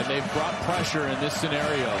 And they've brought pressure in this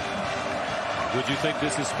scenario. Would you think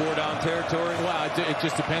this is 4-down territory? Well, it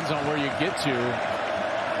just depends on where you get to.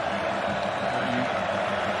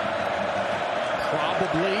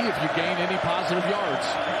 Probably if you gain any positive yards.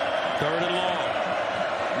 3rd and long.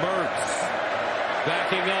 Mertz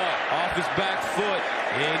backing up off his back foot.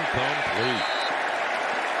 Incomplete.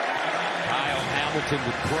 Kyle Hamilton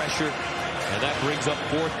with pressure, and that brings up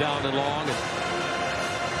 4th down and long.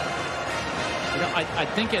 You know, I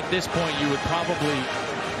think at this point you would probably,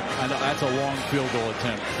 I know that's a long field goal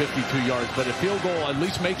attempt, 52 yards, but a field goal at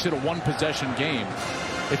least makes it a 1-possession game.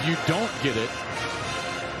 If you don't get it,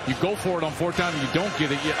 you go for it on 4th down and you don't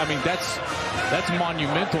get it. I mean, that's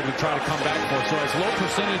monumental to try to come back for. So as low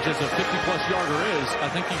percentage as a 50-plus yarder is, I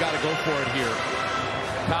think you got to go for it here.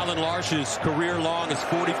 Colin Larsh's career long is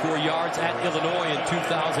 44 yards at Illinois in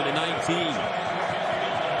 2019.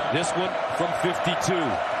 This one from 52.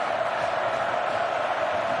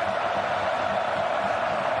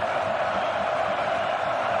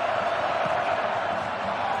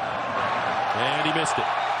 And he missed it.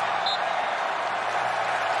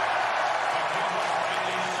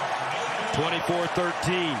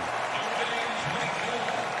 (24-13).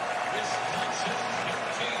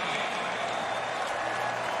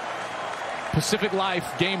 Pacific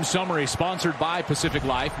Life game summary sponsored by Pacific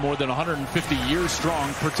Life. More than 150 years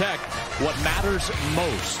strong. Protect what matters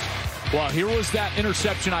most. Well, here was that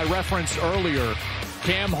interception I referenced earlier.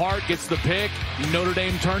 Cam Hart gets the pick. Notre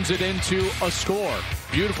Dame turns it into a score.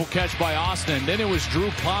 Beautiful catch by Austin. Then it was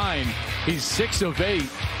Drew Pine. He's 6 of 8.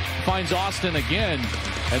 Finds Austin again.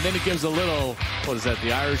 And then he gives a little, what is that,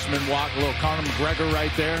 the Irishman walk? A little Conor McGregor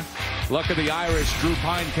right there. Luck of the Irish, Drew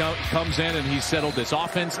Pine comes in and he's settled this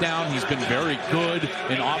offense down. He's been very good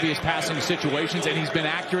in obvious passing situations, and he's been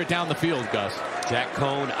accurate down the field, Gus. Jack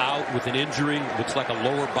Cohn out with an injury. Looks like a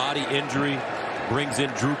lower body injury. Brings in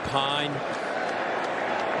Drew Pine,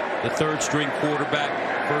 the third-string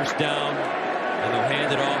quarterback. First down, and they'll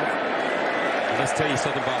hand it off. And let's tell you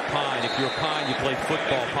something about Pine. If you're a Pine, you play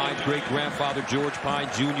football. Pine's great-grandfather, George Pine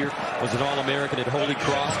Jr., was an All-American at Holy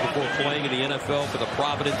Cross before playing in the NFL for the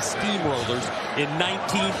Providence Steamrollers in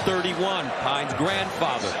 1931. Pine's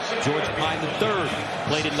grandfather, George Pine III,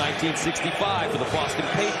 played in 1965 for the Boston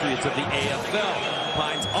Patriots of the AFL.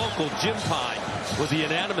 Pine's uncle, Jim Pine, was a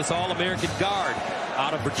unanimous All-American guard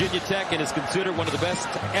out of Virginia Tech and is considered one of the best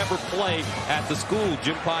to ever play at the school.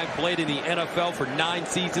 Jim Pine played in the NFL for 9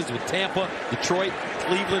 seasons with Tampa, Detroit,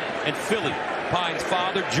 Cleveland, and Philly. Pine's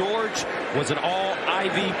father, George, was an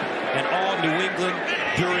All-Ivy and All-New England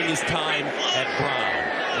during his time at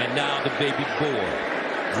Brown. And now the baby boy,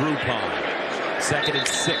 Drew Pine. 2nd and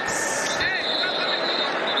 6.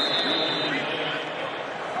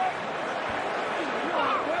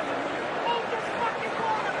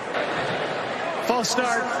 False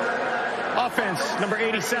start. Offense, number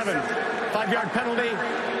 87. 5-yard penalty.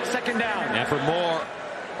 2nd down. And for more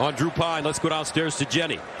on Drew Pine, let's go downstairs to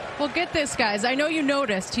Jenny. Well, get this, guys. I know you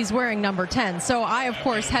noticed he's wearing number 10. So I, of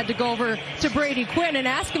course, had to go over to Brady Quinn and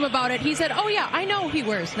ask him about it. He said, oh, yeah, I know he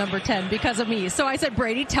wears number 10 because of me. So I said,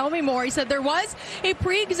 Brady, tell me more. He said there was a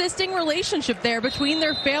pre-existing relationship there between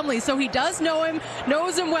their families. So he does know him,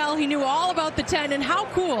 knows him well. He knew all about the 10. And how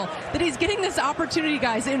cool that he's getting this opportunity,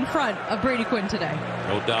 guys, in front of Brady Quinn today.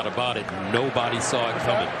 No doubt about it. Nobody saw it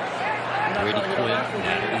coming. Brady Quinn,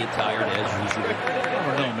 Natalie attired as usual.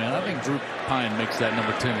 I don't know, man. I think Drew Pine makes that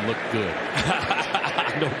number 10 look good.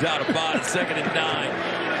 No doubt about it. 2nd and 9.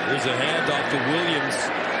 There's a handoff to Williams.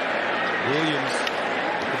 Williams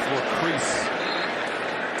before crease.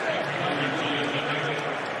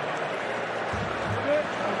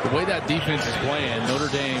 The way that defense is playing, Notre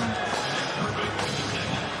Dame,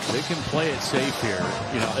 they can play it safe here,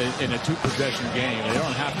 you know, in a 2-possession game. They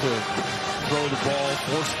don't have to throw the ball,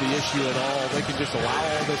 force the issue at all. They can just allow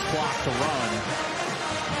all this clock to run.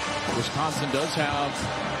 Wisconsin does have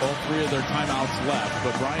all 3 of their timeouts left,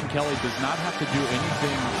 but Brian Kelly does not have to do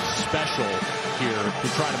anything special here to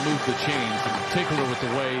try to move the chains, in particular with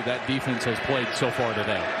the way that defense has played so far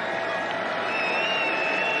today.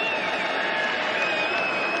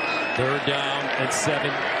 3rd down and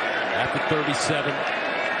 7 at the 37.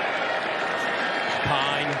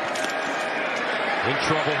 Pine in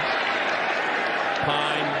trouble.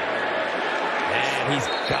 Pine, and he's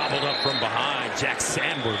gobbled up from behind. Jack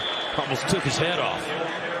Sandberg almost took his head off.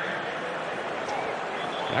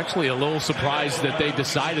 Actually a little surprised that they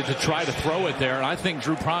decided to try to throw it there. And I think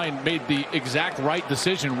Drew Pine made the exact right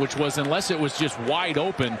decision, which was, unless it was just wide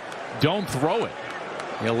open, don't throw it.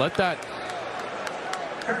 You know, let that.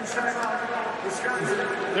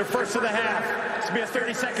 Their first of the half. This will be a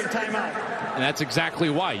 30-second timeout. And that's exactly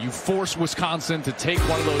why. You force Wisconsin to take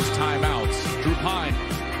one of those timeouts. Drew Pine,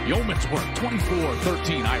 yeoman's work,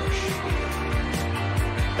 24-13 Irish.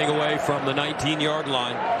 Away from the 19-yard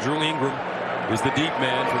line. Drew Ingram is the deep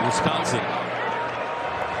man for Wisconsin.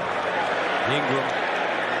 Ingram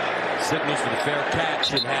signals for the fair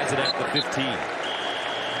catch and has it at the 15.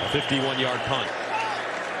 A 51-yard punt.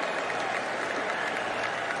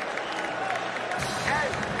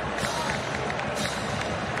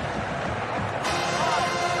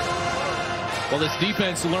 Well, this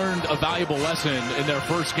defense learned a valuable lesson in their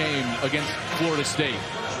first game against Florida State.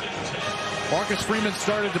 Marcus Freeman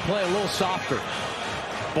started to play a little softer,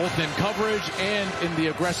 both in coverage and in the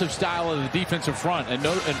aggressive style of the defensive front. And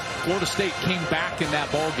Florida State came back in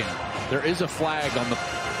that ball game. There is a flag on the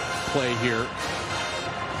play here.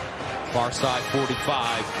 Far side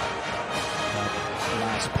 45.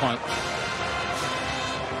 Last punt.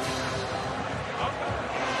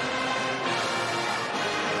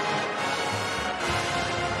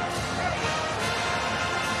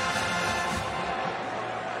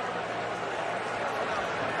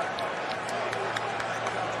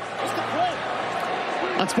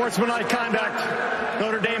 Unsportsmanlike conduct.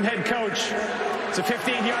 Notre Dame head coach. It's a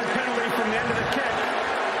 15-yard penalty from the end of the kick.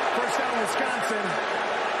 First down, Wisconsin.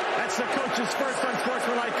 At That's the coach's first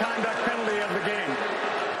unsportsmanlike conduct penalty of the game.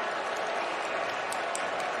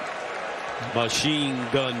 Machine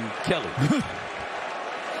Gun Kelly.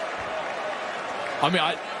 I mean,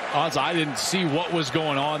 I didn't see what was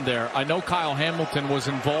going on there. I know Kyle Hamilton was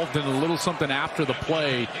involved in a little something after the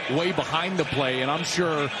play, way behind the play, and I'm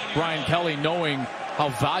sure Brian Kelly, knowing how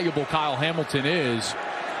valuable Kyle Hamilton is,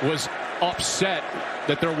 was upset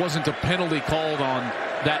that there wasn't a penalty called on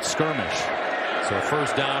that skirmish. So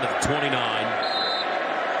first down at the 29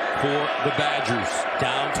 for the Badgers.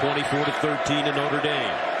 Down 24-13 to Notre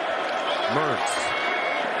Dame. Mertz.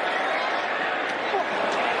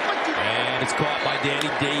 And it's caught by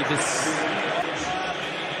Danny Davis.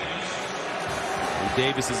 And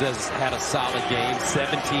Davis has had a solid game,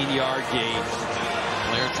 17-yard gain.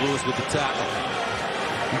 Clarence Lewis with the tackle.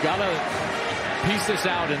 You got to piece this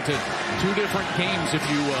out into two different games, if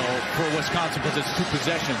you will, for Wisconsin, because it's two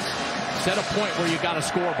possessions. Set a point where you got to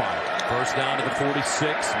score by. First down to the 46.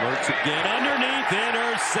 Mertz again underneath,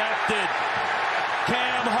 intercepted.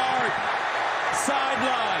 Cam Hart,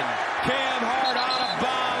 sideline. Cam Hart out of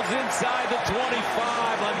bounds inside the 25.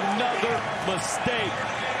 Another mistake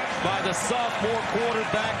by the sophomore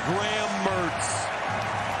quarterback, Graham Mertz.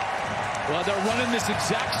 Well, they're running this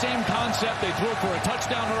exact same concept. They threw it for a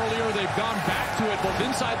touchdown earlier. They've gone back to it both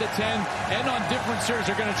inside the 10 and on different series.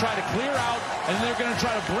 They're going to try to clear out, and then they're going to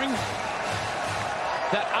try to bring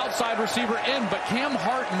that outside receiver in. But Cam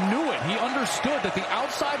Hart knew it. He understood that the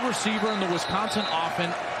outside receiver in the Wisconsin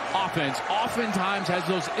offense oftentimes has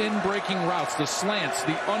those in-breaking routes, the slants,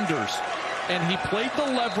 the unders. And he played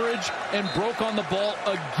the leverage and broke on the ball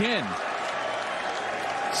again.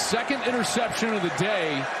 Second interception of the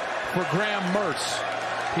day for Graham Mertz.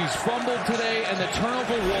 He's fumbled today, and the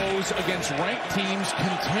turnover woes against ranked teams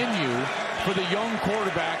continue for the young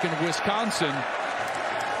quarterback in Wisconsin.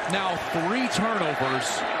 Now 3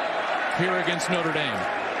 turnovers here against Notre Dame.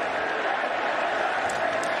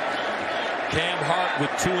 Cam Hart with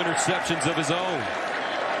 2 interceptions of his own.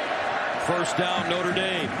 First down, Notre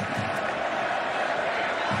Dame.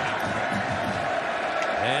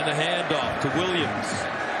 And the handoff to Williams.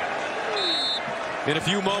 In a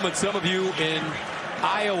few moments, some of you in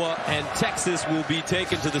Iowa and Texas will be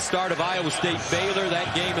taken to the start of Iowa State-Baylor.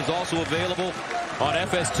 That game is also available on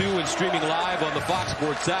FS2 and streaming live on the Fox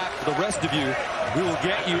Sports app. For the rest of you, we will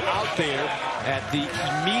get you out there at the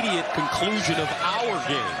immediate conclusion of our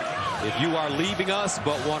game. If you are leaving us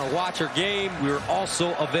but want to watch our game, we're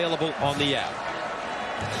also available on the app.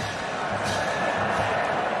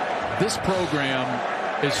 This program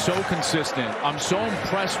is so consistent. I'm so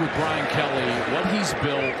impressed with Brian Kelly, what he's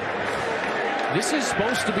built. This is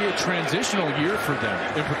supposed to be a transitional year for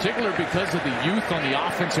them, in particular because of the youth on the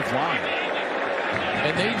offensive line.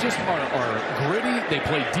 And they just are gritty. They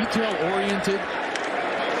play detail-oriented.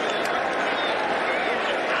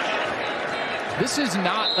 This is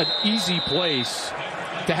not an easy place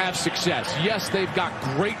to have success. Yes, they've got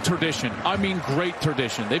great tradition. I mean, great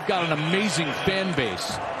tradition. They've got an amazing fan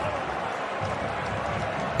base.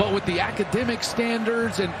 But with the academic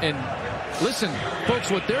standards and listen, folks,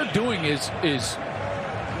 what they're doing is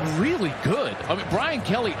really good. I mean, Brian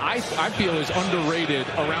Kelly, I feel, is underrated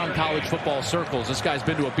around college football circles. This guy's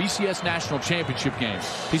been to a BCS national championship game.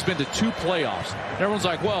 He's been to 2 playoffs. And everyone's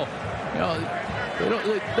like, well, you know,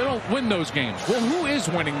 they don't win those games. Well, who is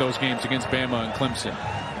winning those games against Bama and Clemson?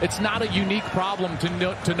 It's not a unique problem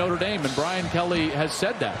to Notre Dame, and Brian Kelly has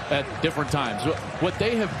said that at different times. What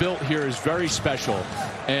they have built here is very special,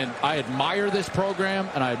 and I admire this program,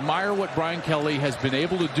 and I admire what Brian Kelly has been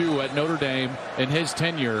able to do at Notre Dame in his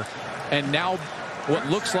tenure, and now what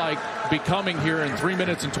looks like becoming here in 3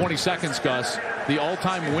 minutes and 20 seconds, Gus, the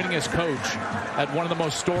all-time winningest coach at one of the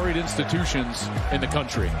most storied institutions in the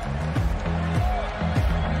country.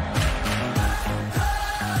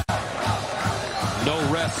 No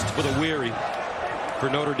rest for the weary for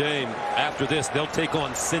Notre Dame. After this, they'll take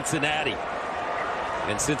on Cincinnati.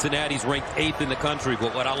 And Cincinnati's ranked 8th in the country.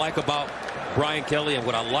 But what I like about Brian Kelly and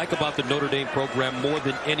what I like about the Notre Dame program more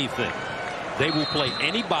than anything, they will play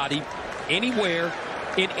anybody, anywhere,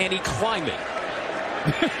 in any climate.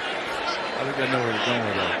 I think I know where you're going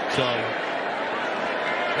with that.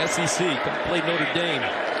 So, SEC, come play Notre Dame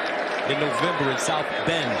in November in South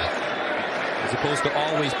Bend, as opposed to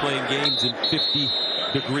always playing games in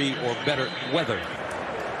 50-degree or better weather.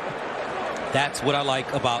 That's what I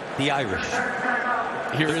like about the Irish.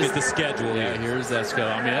 Here is the schedule. Yeah, here's that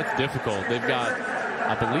schedule. I mean, that's difficult. They've got,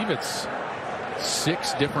 I believe it's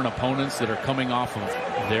 6 different opponents that are coming off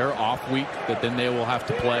of their off week that then they will have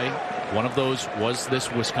to play. One of those was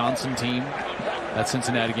this Wisconsin team. That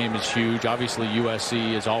Cincinnati game is huge. Obviously,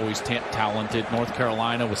 USC is always talented. North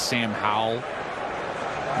Carolina with Sam Howell.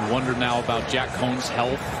 You wonder now about Jack Cohn's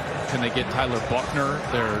health. Can they get Tyler Buckner,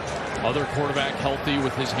 their other quarterback, healthy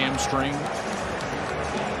with his hamstring?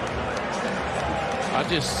 I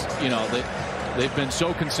just, you know, they've been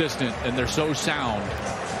so consistent and they're so sound.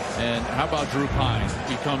 And how about Drew Pine?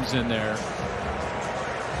 He comes in there.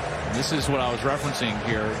 And this is what I was referencing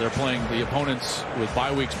here. They're playing the opponents with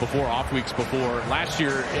bye weeks before, off weeks before. Last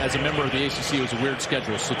year, as a member of the ACC, it was a weird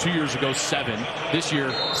schedule. So 2 years ago, 7. This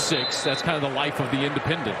year, 6. That's kind of the life of the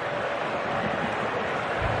independent.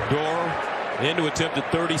 Dorr into attempt at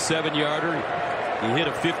 37-yarder. He hit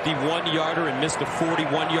a 51-yarder and missed a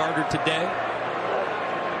 41-yarder today.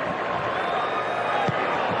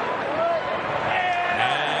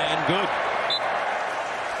 And good.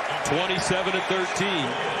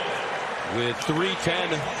 27-13. With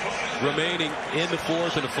 3:10 remaining in the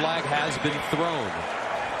fourth, and a flag has been thrown.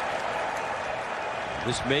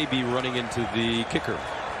 This may be running into the kicker.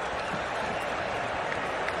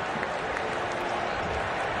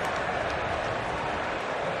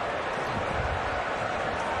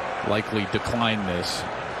 Likely decline this.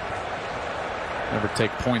 Never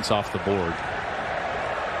take points off the board.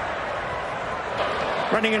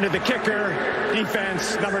 Running into the kicker,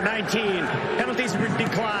 defense, number 19. Penalties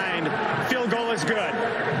declined. Field goal is good.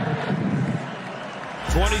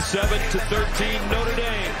 27-13, Notre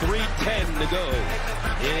Dame. 3:10 to go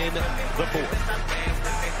in the fourth.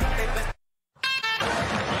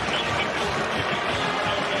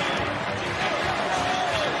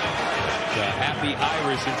 The happy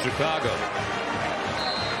Irish in Chicago.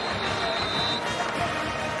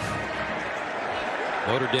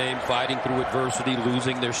 Notre Dame fighting through adversity,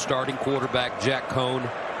 losing their starting quarterback, Jack Cohn.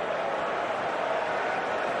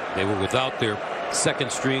 They were without their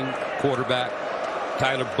second-string quarterback,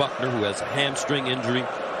 Tyler Buckner, who has a hamstring injury,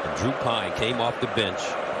 and Drew Pine came off the bench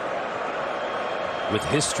with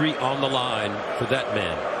history on the line for that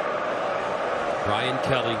man. Brian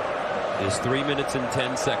Kelly is 3 minutes and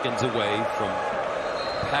 10 seconds away from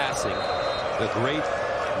passing the great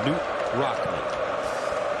Newt Rockman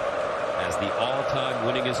as the all-time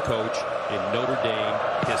winningest coach in Notre Dame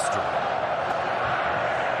history.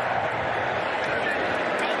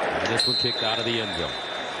 And this one kicked out of the end zone.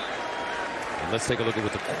 And let's take a look at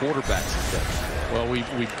what the quarterbacks have done. Well, we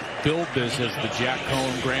build this as the Jack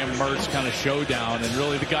Cohn, Graham Mertz kind of showdown, and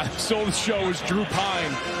really the guy who stole the show was Drew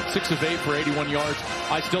Pine, 6 of 8 for 81 yards.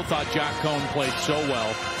 I still thought Jack Cohn played so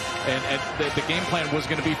well. And the game plan was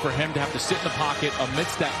going to be for him to have to sit in the pocket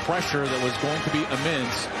amidst that pressure that was going to be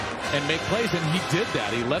immense and make plays, and he did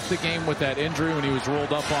that. He left the game with that injury when he was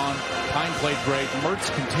rolled up on. Pine played great.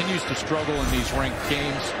 Mertz continues to struggle in these ranked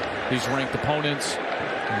games, these ranked opponents,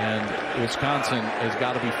 and Wisconsin has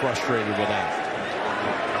got to be frustrated with that.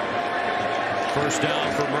 First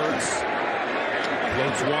down for Mertz.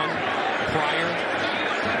 Floats one. Pryor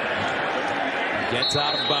gets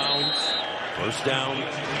out of bounds. First down.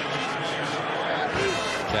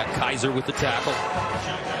 Jack Kaiser with the tackle.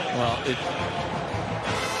 Well, if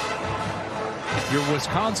you're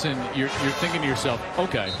Wisconsin, you're thinking to yourself,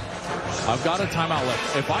 okay, I've got a timeout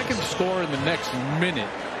left. If I can score in the next minute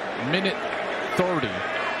 30,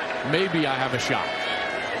 maybe I have a shot.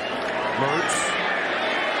 Mertz.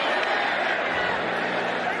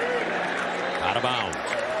 Out of bounds.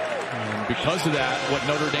 And because of that, what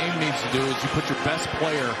Notre Dame needs to do is you put your best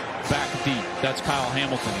player back deep. That's Kyle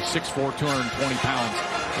Hamilton. He's 6'4", 220 pounds.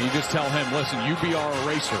 And you just tell him, listen, you be our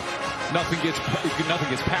eraser. Nothing gets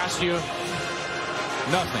past you.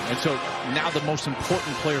 Nothing. And so now the most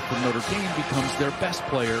important player for Notre Dame becomes their best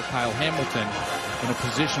player, Kyle Hamilton, in a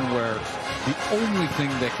position where the only thing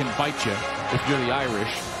that can bite you, if you're the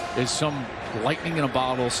Irish, is some lightning in a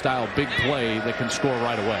bottle style big play that can score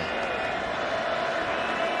right away.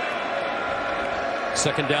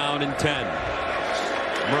 Second down and 10.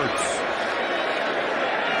 Mertz.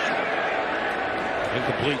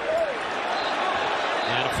 Incomplete.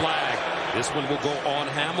 And a flag. This one will go on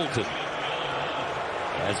Hamilton,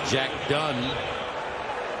 as Jack Dunn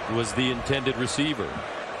was the intended receiver.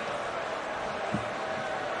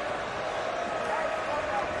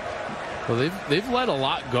 Well, they've let a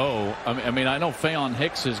lot go. I mean, I know Faion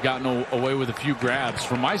Hicks has gotten away with a few grabs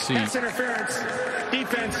from my seat. Pass interference.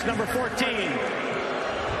 Defense number 14.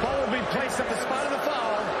 Ball will be placed at the spot of the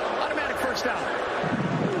foul. Automatic first down.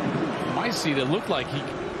 My seat, it looked like he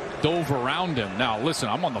dove around him. Now, listen,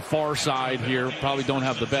 I'm on the far side here. Probably don't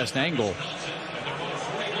have the best angle.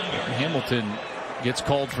 Hamilton gets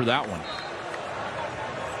called for that one.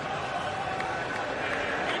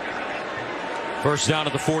 First down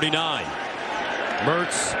at the 49.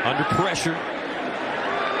 Mertz under pressure.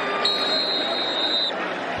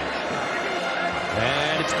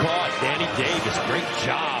 caught. Danny Davis, great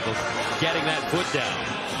job of getting that foot down.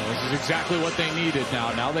 Well, this is exactly what they needed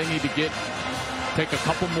now. Now they need to take a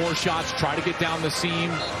couple more shots, try to get down the seam,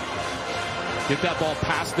 get that ball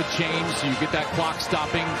past the chains, so you get that clock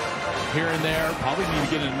stopping here and there. Probably need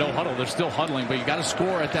to get in a no huddle. They're still huddling, but you got to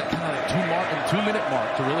score at that kind of 2-minute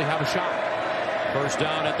mark to really have a shot. First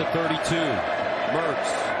down at the 32.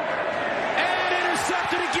 Mertz. And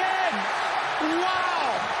intercepted again.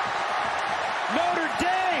 Wow. Notre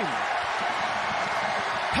Dame.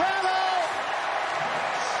 Hello.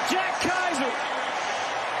 Jack Kaiser.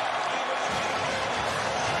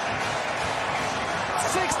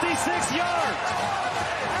 66 yards.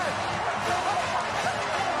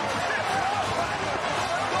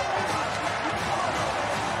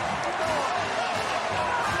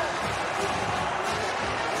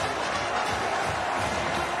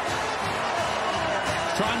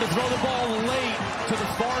 Trying to throw the ball late to the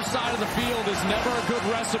far side of the field is never a good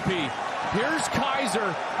recipe. Here's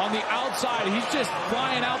Kaiser on the outside. He's just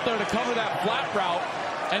flying out there to cover that flat route,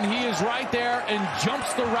 and he is right there and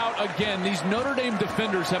jumps the route again. These Notre Dame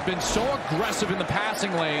defenders have been so aggressive in the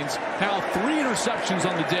passing lanes. Now 3 interceptions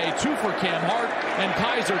on the day, 2 for Cam Hart, and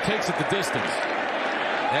Kaiser takes it the distance.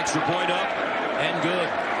 Extra point up and good.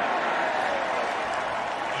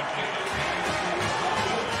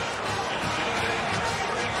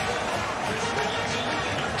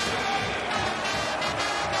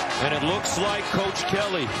 And it looks like Coach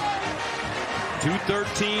Kelly,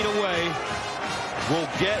 2:13 away, will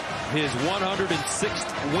get his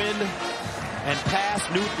 106th win and pass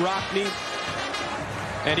Newt Rockne.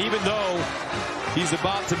 And even though he's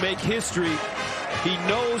about to make history, he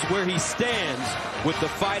knows where he stands with the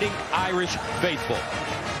Fighting Irish faithful.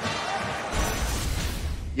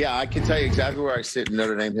 Yeah, I can tell you exactly where I sit in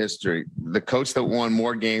Notre Dame history. The coach that won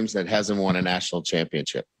more games that hasn't won a national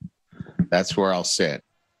championship. That's where I'll sit.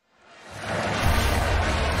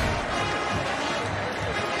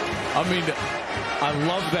 I mean, I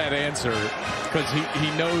love that answer because he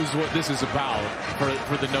knows what this is about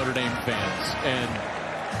for the Notre Dame fans. And,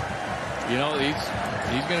 you know,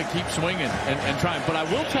 he's going to keep swinging and trying. But I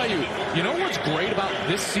will tell you, you know what's great about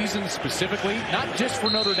this season specifically? Not just for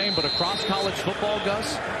Notre Dame, but across college football,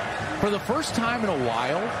 Gus? For the first time in a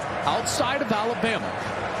while, outside of Alabama,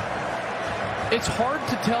 it's hard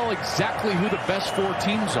to tell exactly who the best 4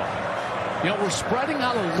 teams are. You know, we're spreading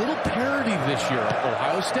out a little parity this year.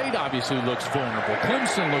 Ohio State obviously looks vulnerable.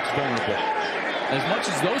 Clemson looks vulnerable. As much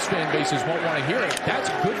as those fan bases won't want to hear it, that's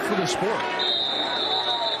good for the sport.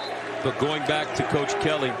 But going back to Coach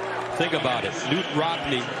Kelly, think about it. Newt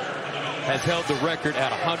Rockne has held the record at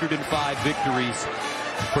 105 victories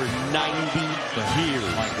for 90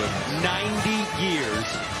 years. My goodness. 90 years.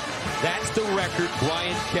 That's the record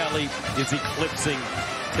Brian Kelly is eclipsing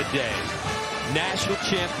today. National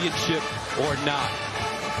championship or not.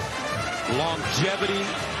 Longevity.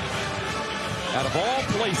 Out of all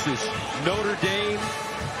places, Notre Dame,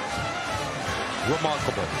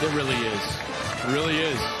 remarkable. It really is. It really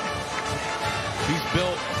is.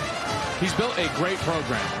 He's built a great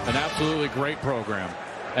program, an absolutely great program.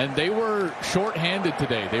 And they were short-handed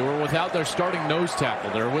today. They were without their starting nose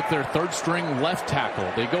tackle. They're with their third-string left tackle.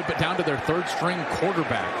 They go down to their third-string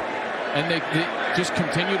quarterback. And they just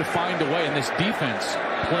continue to find a way. And this defense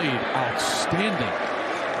played outstanding.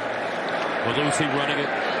 Malusi running it.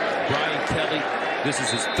 Brian Kelly, this is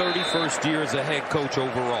his 31st year as a head coach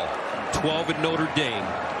overall. 12 at Notre Dame,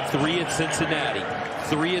 3 at Cincinnati,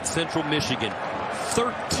 3 at Central Michigan,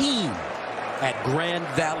 13 at Grand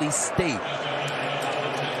Valley State.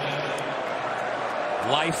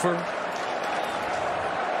 Lifer,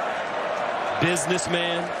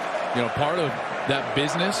 businessman. You know, part of that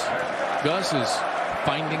business, Gus, is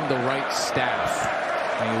finding the right staff.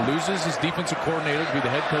 And he loses his defensive coordinator to be the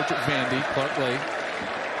head coach at Vandy, Clark Lake,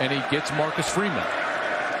 and he gets Marcus Freeman.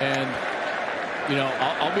 And, you know,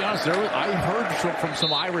 I'll be honest, I heard from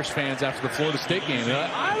some Irish fans after the Florida State game, they're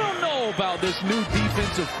like, I don't know about this new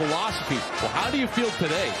defensive philosophy. Well, how do you feel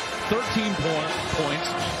today? 13 points.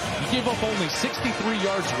 You give up only 63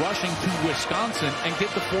 yards rushing to Wisconsin and get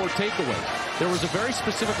the 4 takeaways. There was a very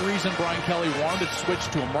specific reason Brian Kelly wanted to switch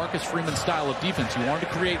to a Marcus Freeman style of defense. He wanted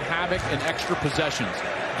to create havoc and extra possessions,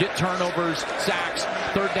 get turnovers, sacks,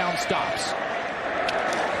 third down stops.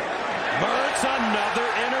 Mertz, another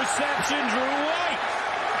interception. Drew White.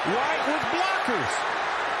 White with blockers.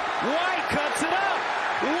 White cuts it up.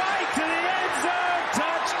 White to the end zone.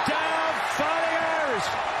 Touchdown, Fighting Irish.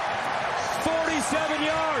 47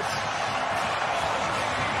 yards.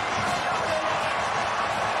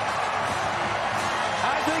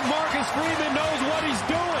 I think Marcus Freeman knows what he's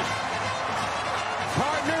doing.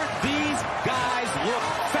 Partner, these guys look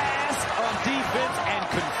fast.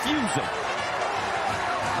 them.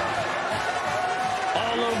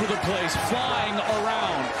 All over the place, flying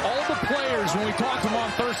around. All the players, when we talked to them on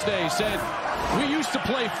Thursday, said, we used to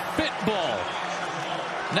play football.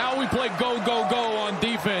 Now we play go, go, go on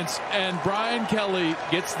defense. And Brian Kelly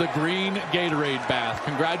gets the green Gatorade bath.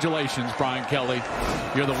 Congratulations, Brian Kelly.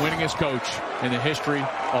 You're the winningest coach in the history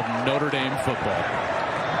of Notre Dame football.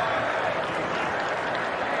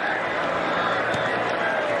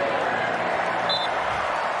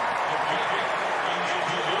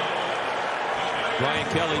 Brian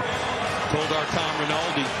Kelly told our Tom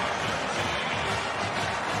Rinaldi,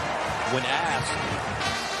 when asked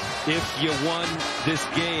if you won this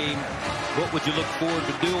game, what would you look forward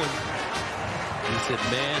to doing? He said,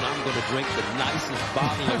 man, I'm going to drink the nicest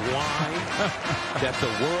bottle of wine that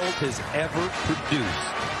the world has ever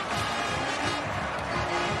produced.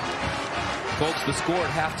 Folks, the score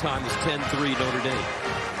at halftime is 10-3 Notre Dame.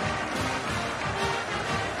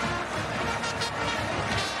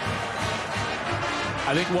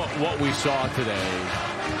 I think what we saw today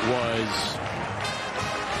was,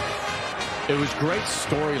 it was great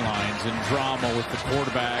storylines and drama with the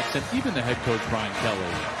quarterbacks and even the head coach, Brian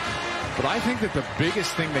Kelly. But I think that the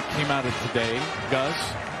biggest thing that came out of today, Gus,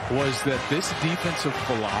 was that this defensive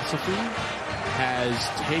philosophy has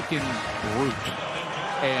taken root.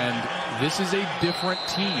 And this is a different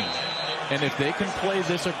team. And if they can play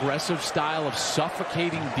this aggressive style of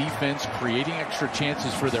suffocating defense, creating extra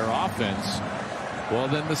chances for their offense, well,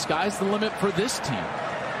 then the sky's the limit for this team.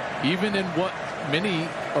 Even in what many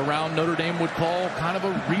around Notre Dame would call kind of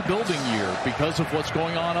a rebuilding year because of what's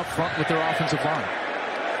going on up front with their offensive line.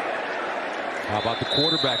 How about the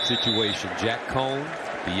quarterback situation? Jack Cohn,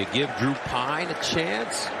 do you give Drew Pine a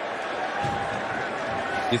chance?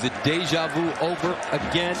 Is it deja vu over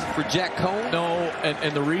again for Jack Cohn? No,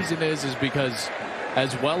 and the reason is because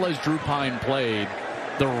as well as Drew Pine played,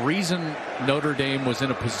 the reason Notre Dame was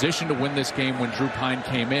in a position to win this game when Drew Pine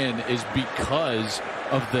came in is because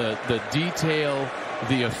of the detail,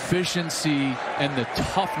 the efficiency, and the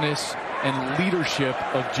toughness and leadership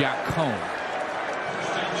of Jack Cohn.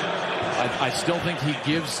 I still think he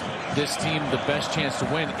gives this team the best chance to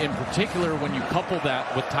win, in particular when you couple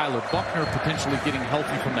that with Tyler Buckner potentially getting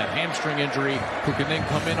healthy from that hamstring injury, who can then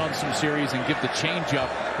come in on some series and give the change up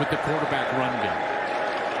with the quarterback run game.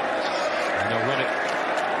 And they'll run it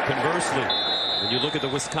conversely. When you look at the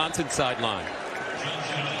Wisconsin sideline,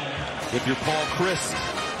 if you're Paul Chryst,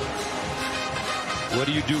 what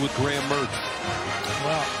do you do with Graham Mertz?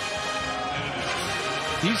 Well,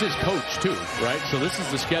 he's his coach too, right? So this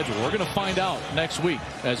is the schedule. We're going to find out next week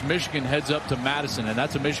as Michigan heads up to Madison, and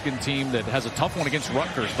that's a Michigan team that has a tough one against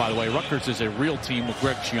Rutgers, by the way. Rutgers is a real team with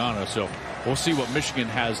Greg Schiano, so we'll see what Michigan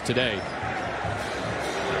has today.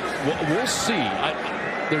 We'll see.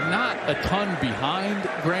 They're not a ton behind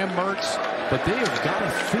Graham Mertz, but they have got to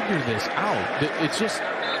figure this out. It's just,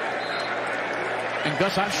 and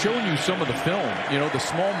Gus, I've shown you some of the film, you know, the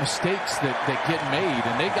small mistakes that get made,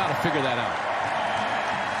 and they got to figure that out.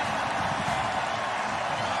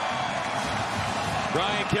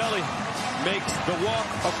 Brian Kelly makes the walk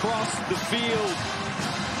across the field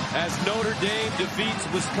as Notre Dame defeats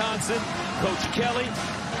Wisconsin. Coach Kelly,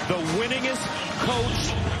 the winningest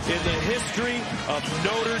coach in the history of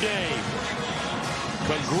Notre Dame.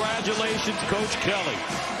 Congratulations, Coach Kelly.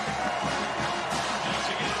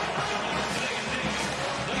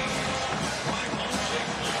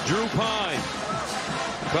 Drew Pine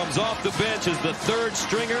comes off the bench as the third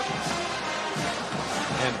stringer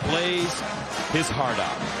and plays his heart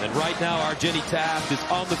out. And right now, our Jenny Taft is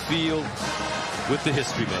on the field with the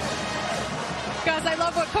history maker. Guys, I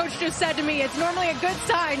love what Coach just said to me. It's normally a good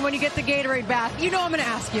sign when you get the Gatorade bath. You know I'm going to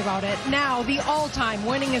ask you about it. Now, the all-time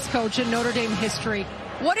winningest coach in Notre Dame history.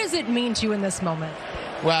 What does it mean to you in this moment?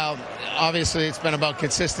 Well, obviously it's been about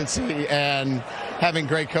consistency and having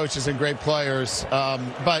great coaches and great players.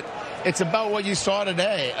 But it's about what you saw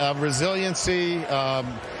today, resiliency.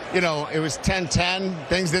 You know, it was 10-10.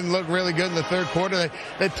 Things didn't look really good in the third quarter.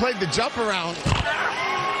 They played the jump around.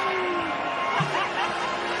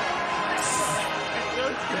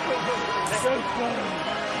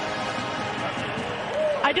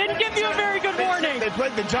 I didn't give you a very good warning. They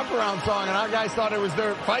played the jump around song, and our guys thought it was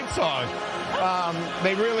their fight song.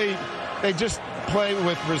 They just play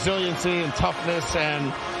with resiliency and toughness,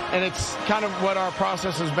 and it's kind of what our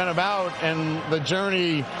process has been about, and the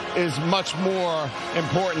journey is much more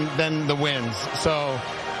important than the wins. So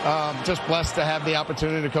just blessed to have the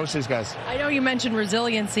opportunity to coach these guys. I know you mentioned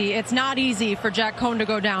resiliency. It's not easy for Jack Cohn to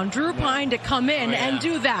go down. Drew Pine to come in and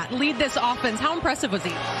do that, lead this offense. How impressive was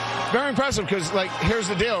he? Very impressive, because, like, here's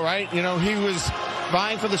the deal, right? You know, he was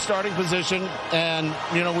vying for the starting position, and,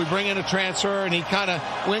 you know, we bring in a transfer, and he kind of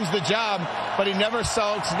wins the job, but he never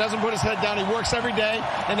sulks, he doesn't put his head down, he works every day,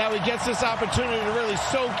 and now he gets this opportunity to really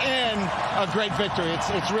soak in a great victory.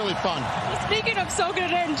 It's really fun. Speaking of soaking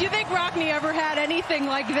it in, do you think Rockne ever had anything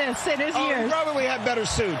like this in his years? He probably had better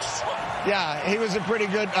suits. Yeah, he was a pretty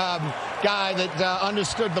good guy that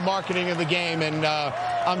understood the marketing of the game, and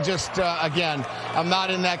I'm just, again, I'm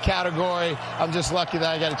not in that category. I'm just lucky that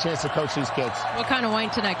I got a chance to coach these kids. What kind of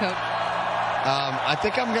wine tonight, Coach? I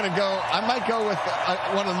think I'm going to go, I might go with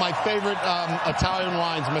one of my favorite Italian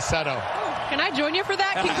wines, Masetto. Can I join you for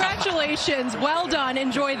that? Congratulations. Well done.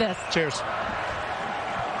 Enjoy this. Cheers.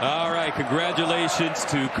 All right, congratulations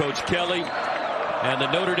to Coach Kelly and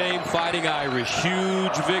the Notre Dame Fighting Irish.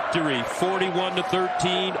 Huge victory,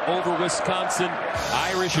 41-13 over Wisconsin.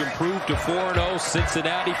 Irish improved to 4-0.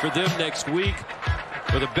 Cincinnati for them next week.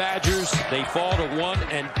 For the Badgers, they fall to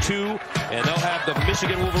 1-2, and they'll have the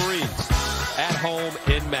Michigan Wolverines at home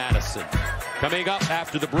in Madison. Coming up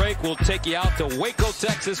after the break, we'll take you out to Waco,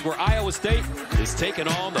 Texas, where Iowa State is taking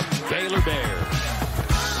on the Baylor Bears.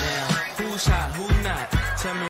 Now, who's hot?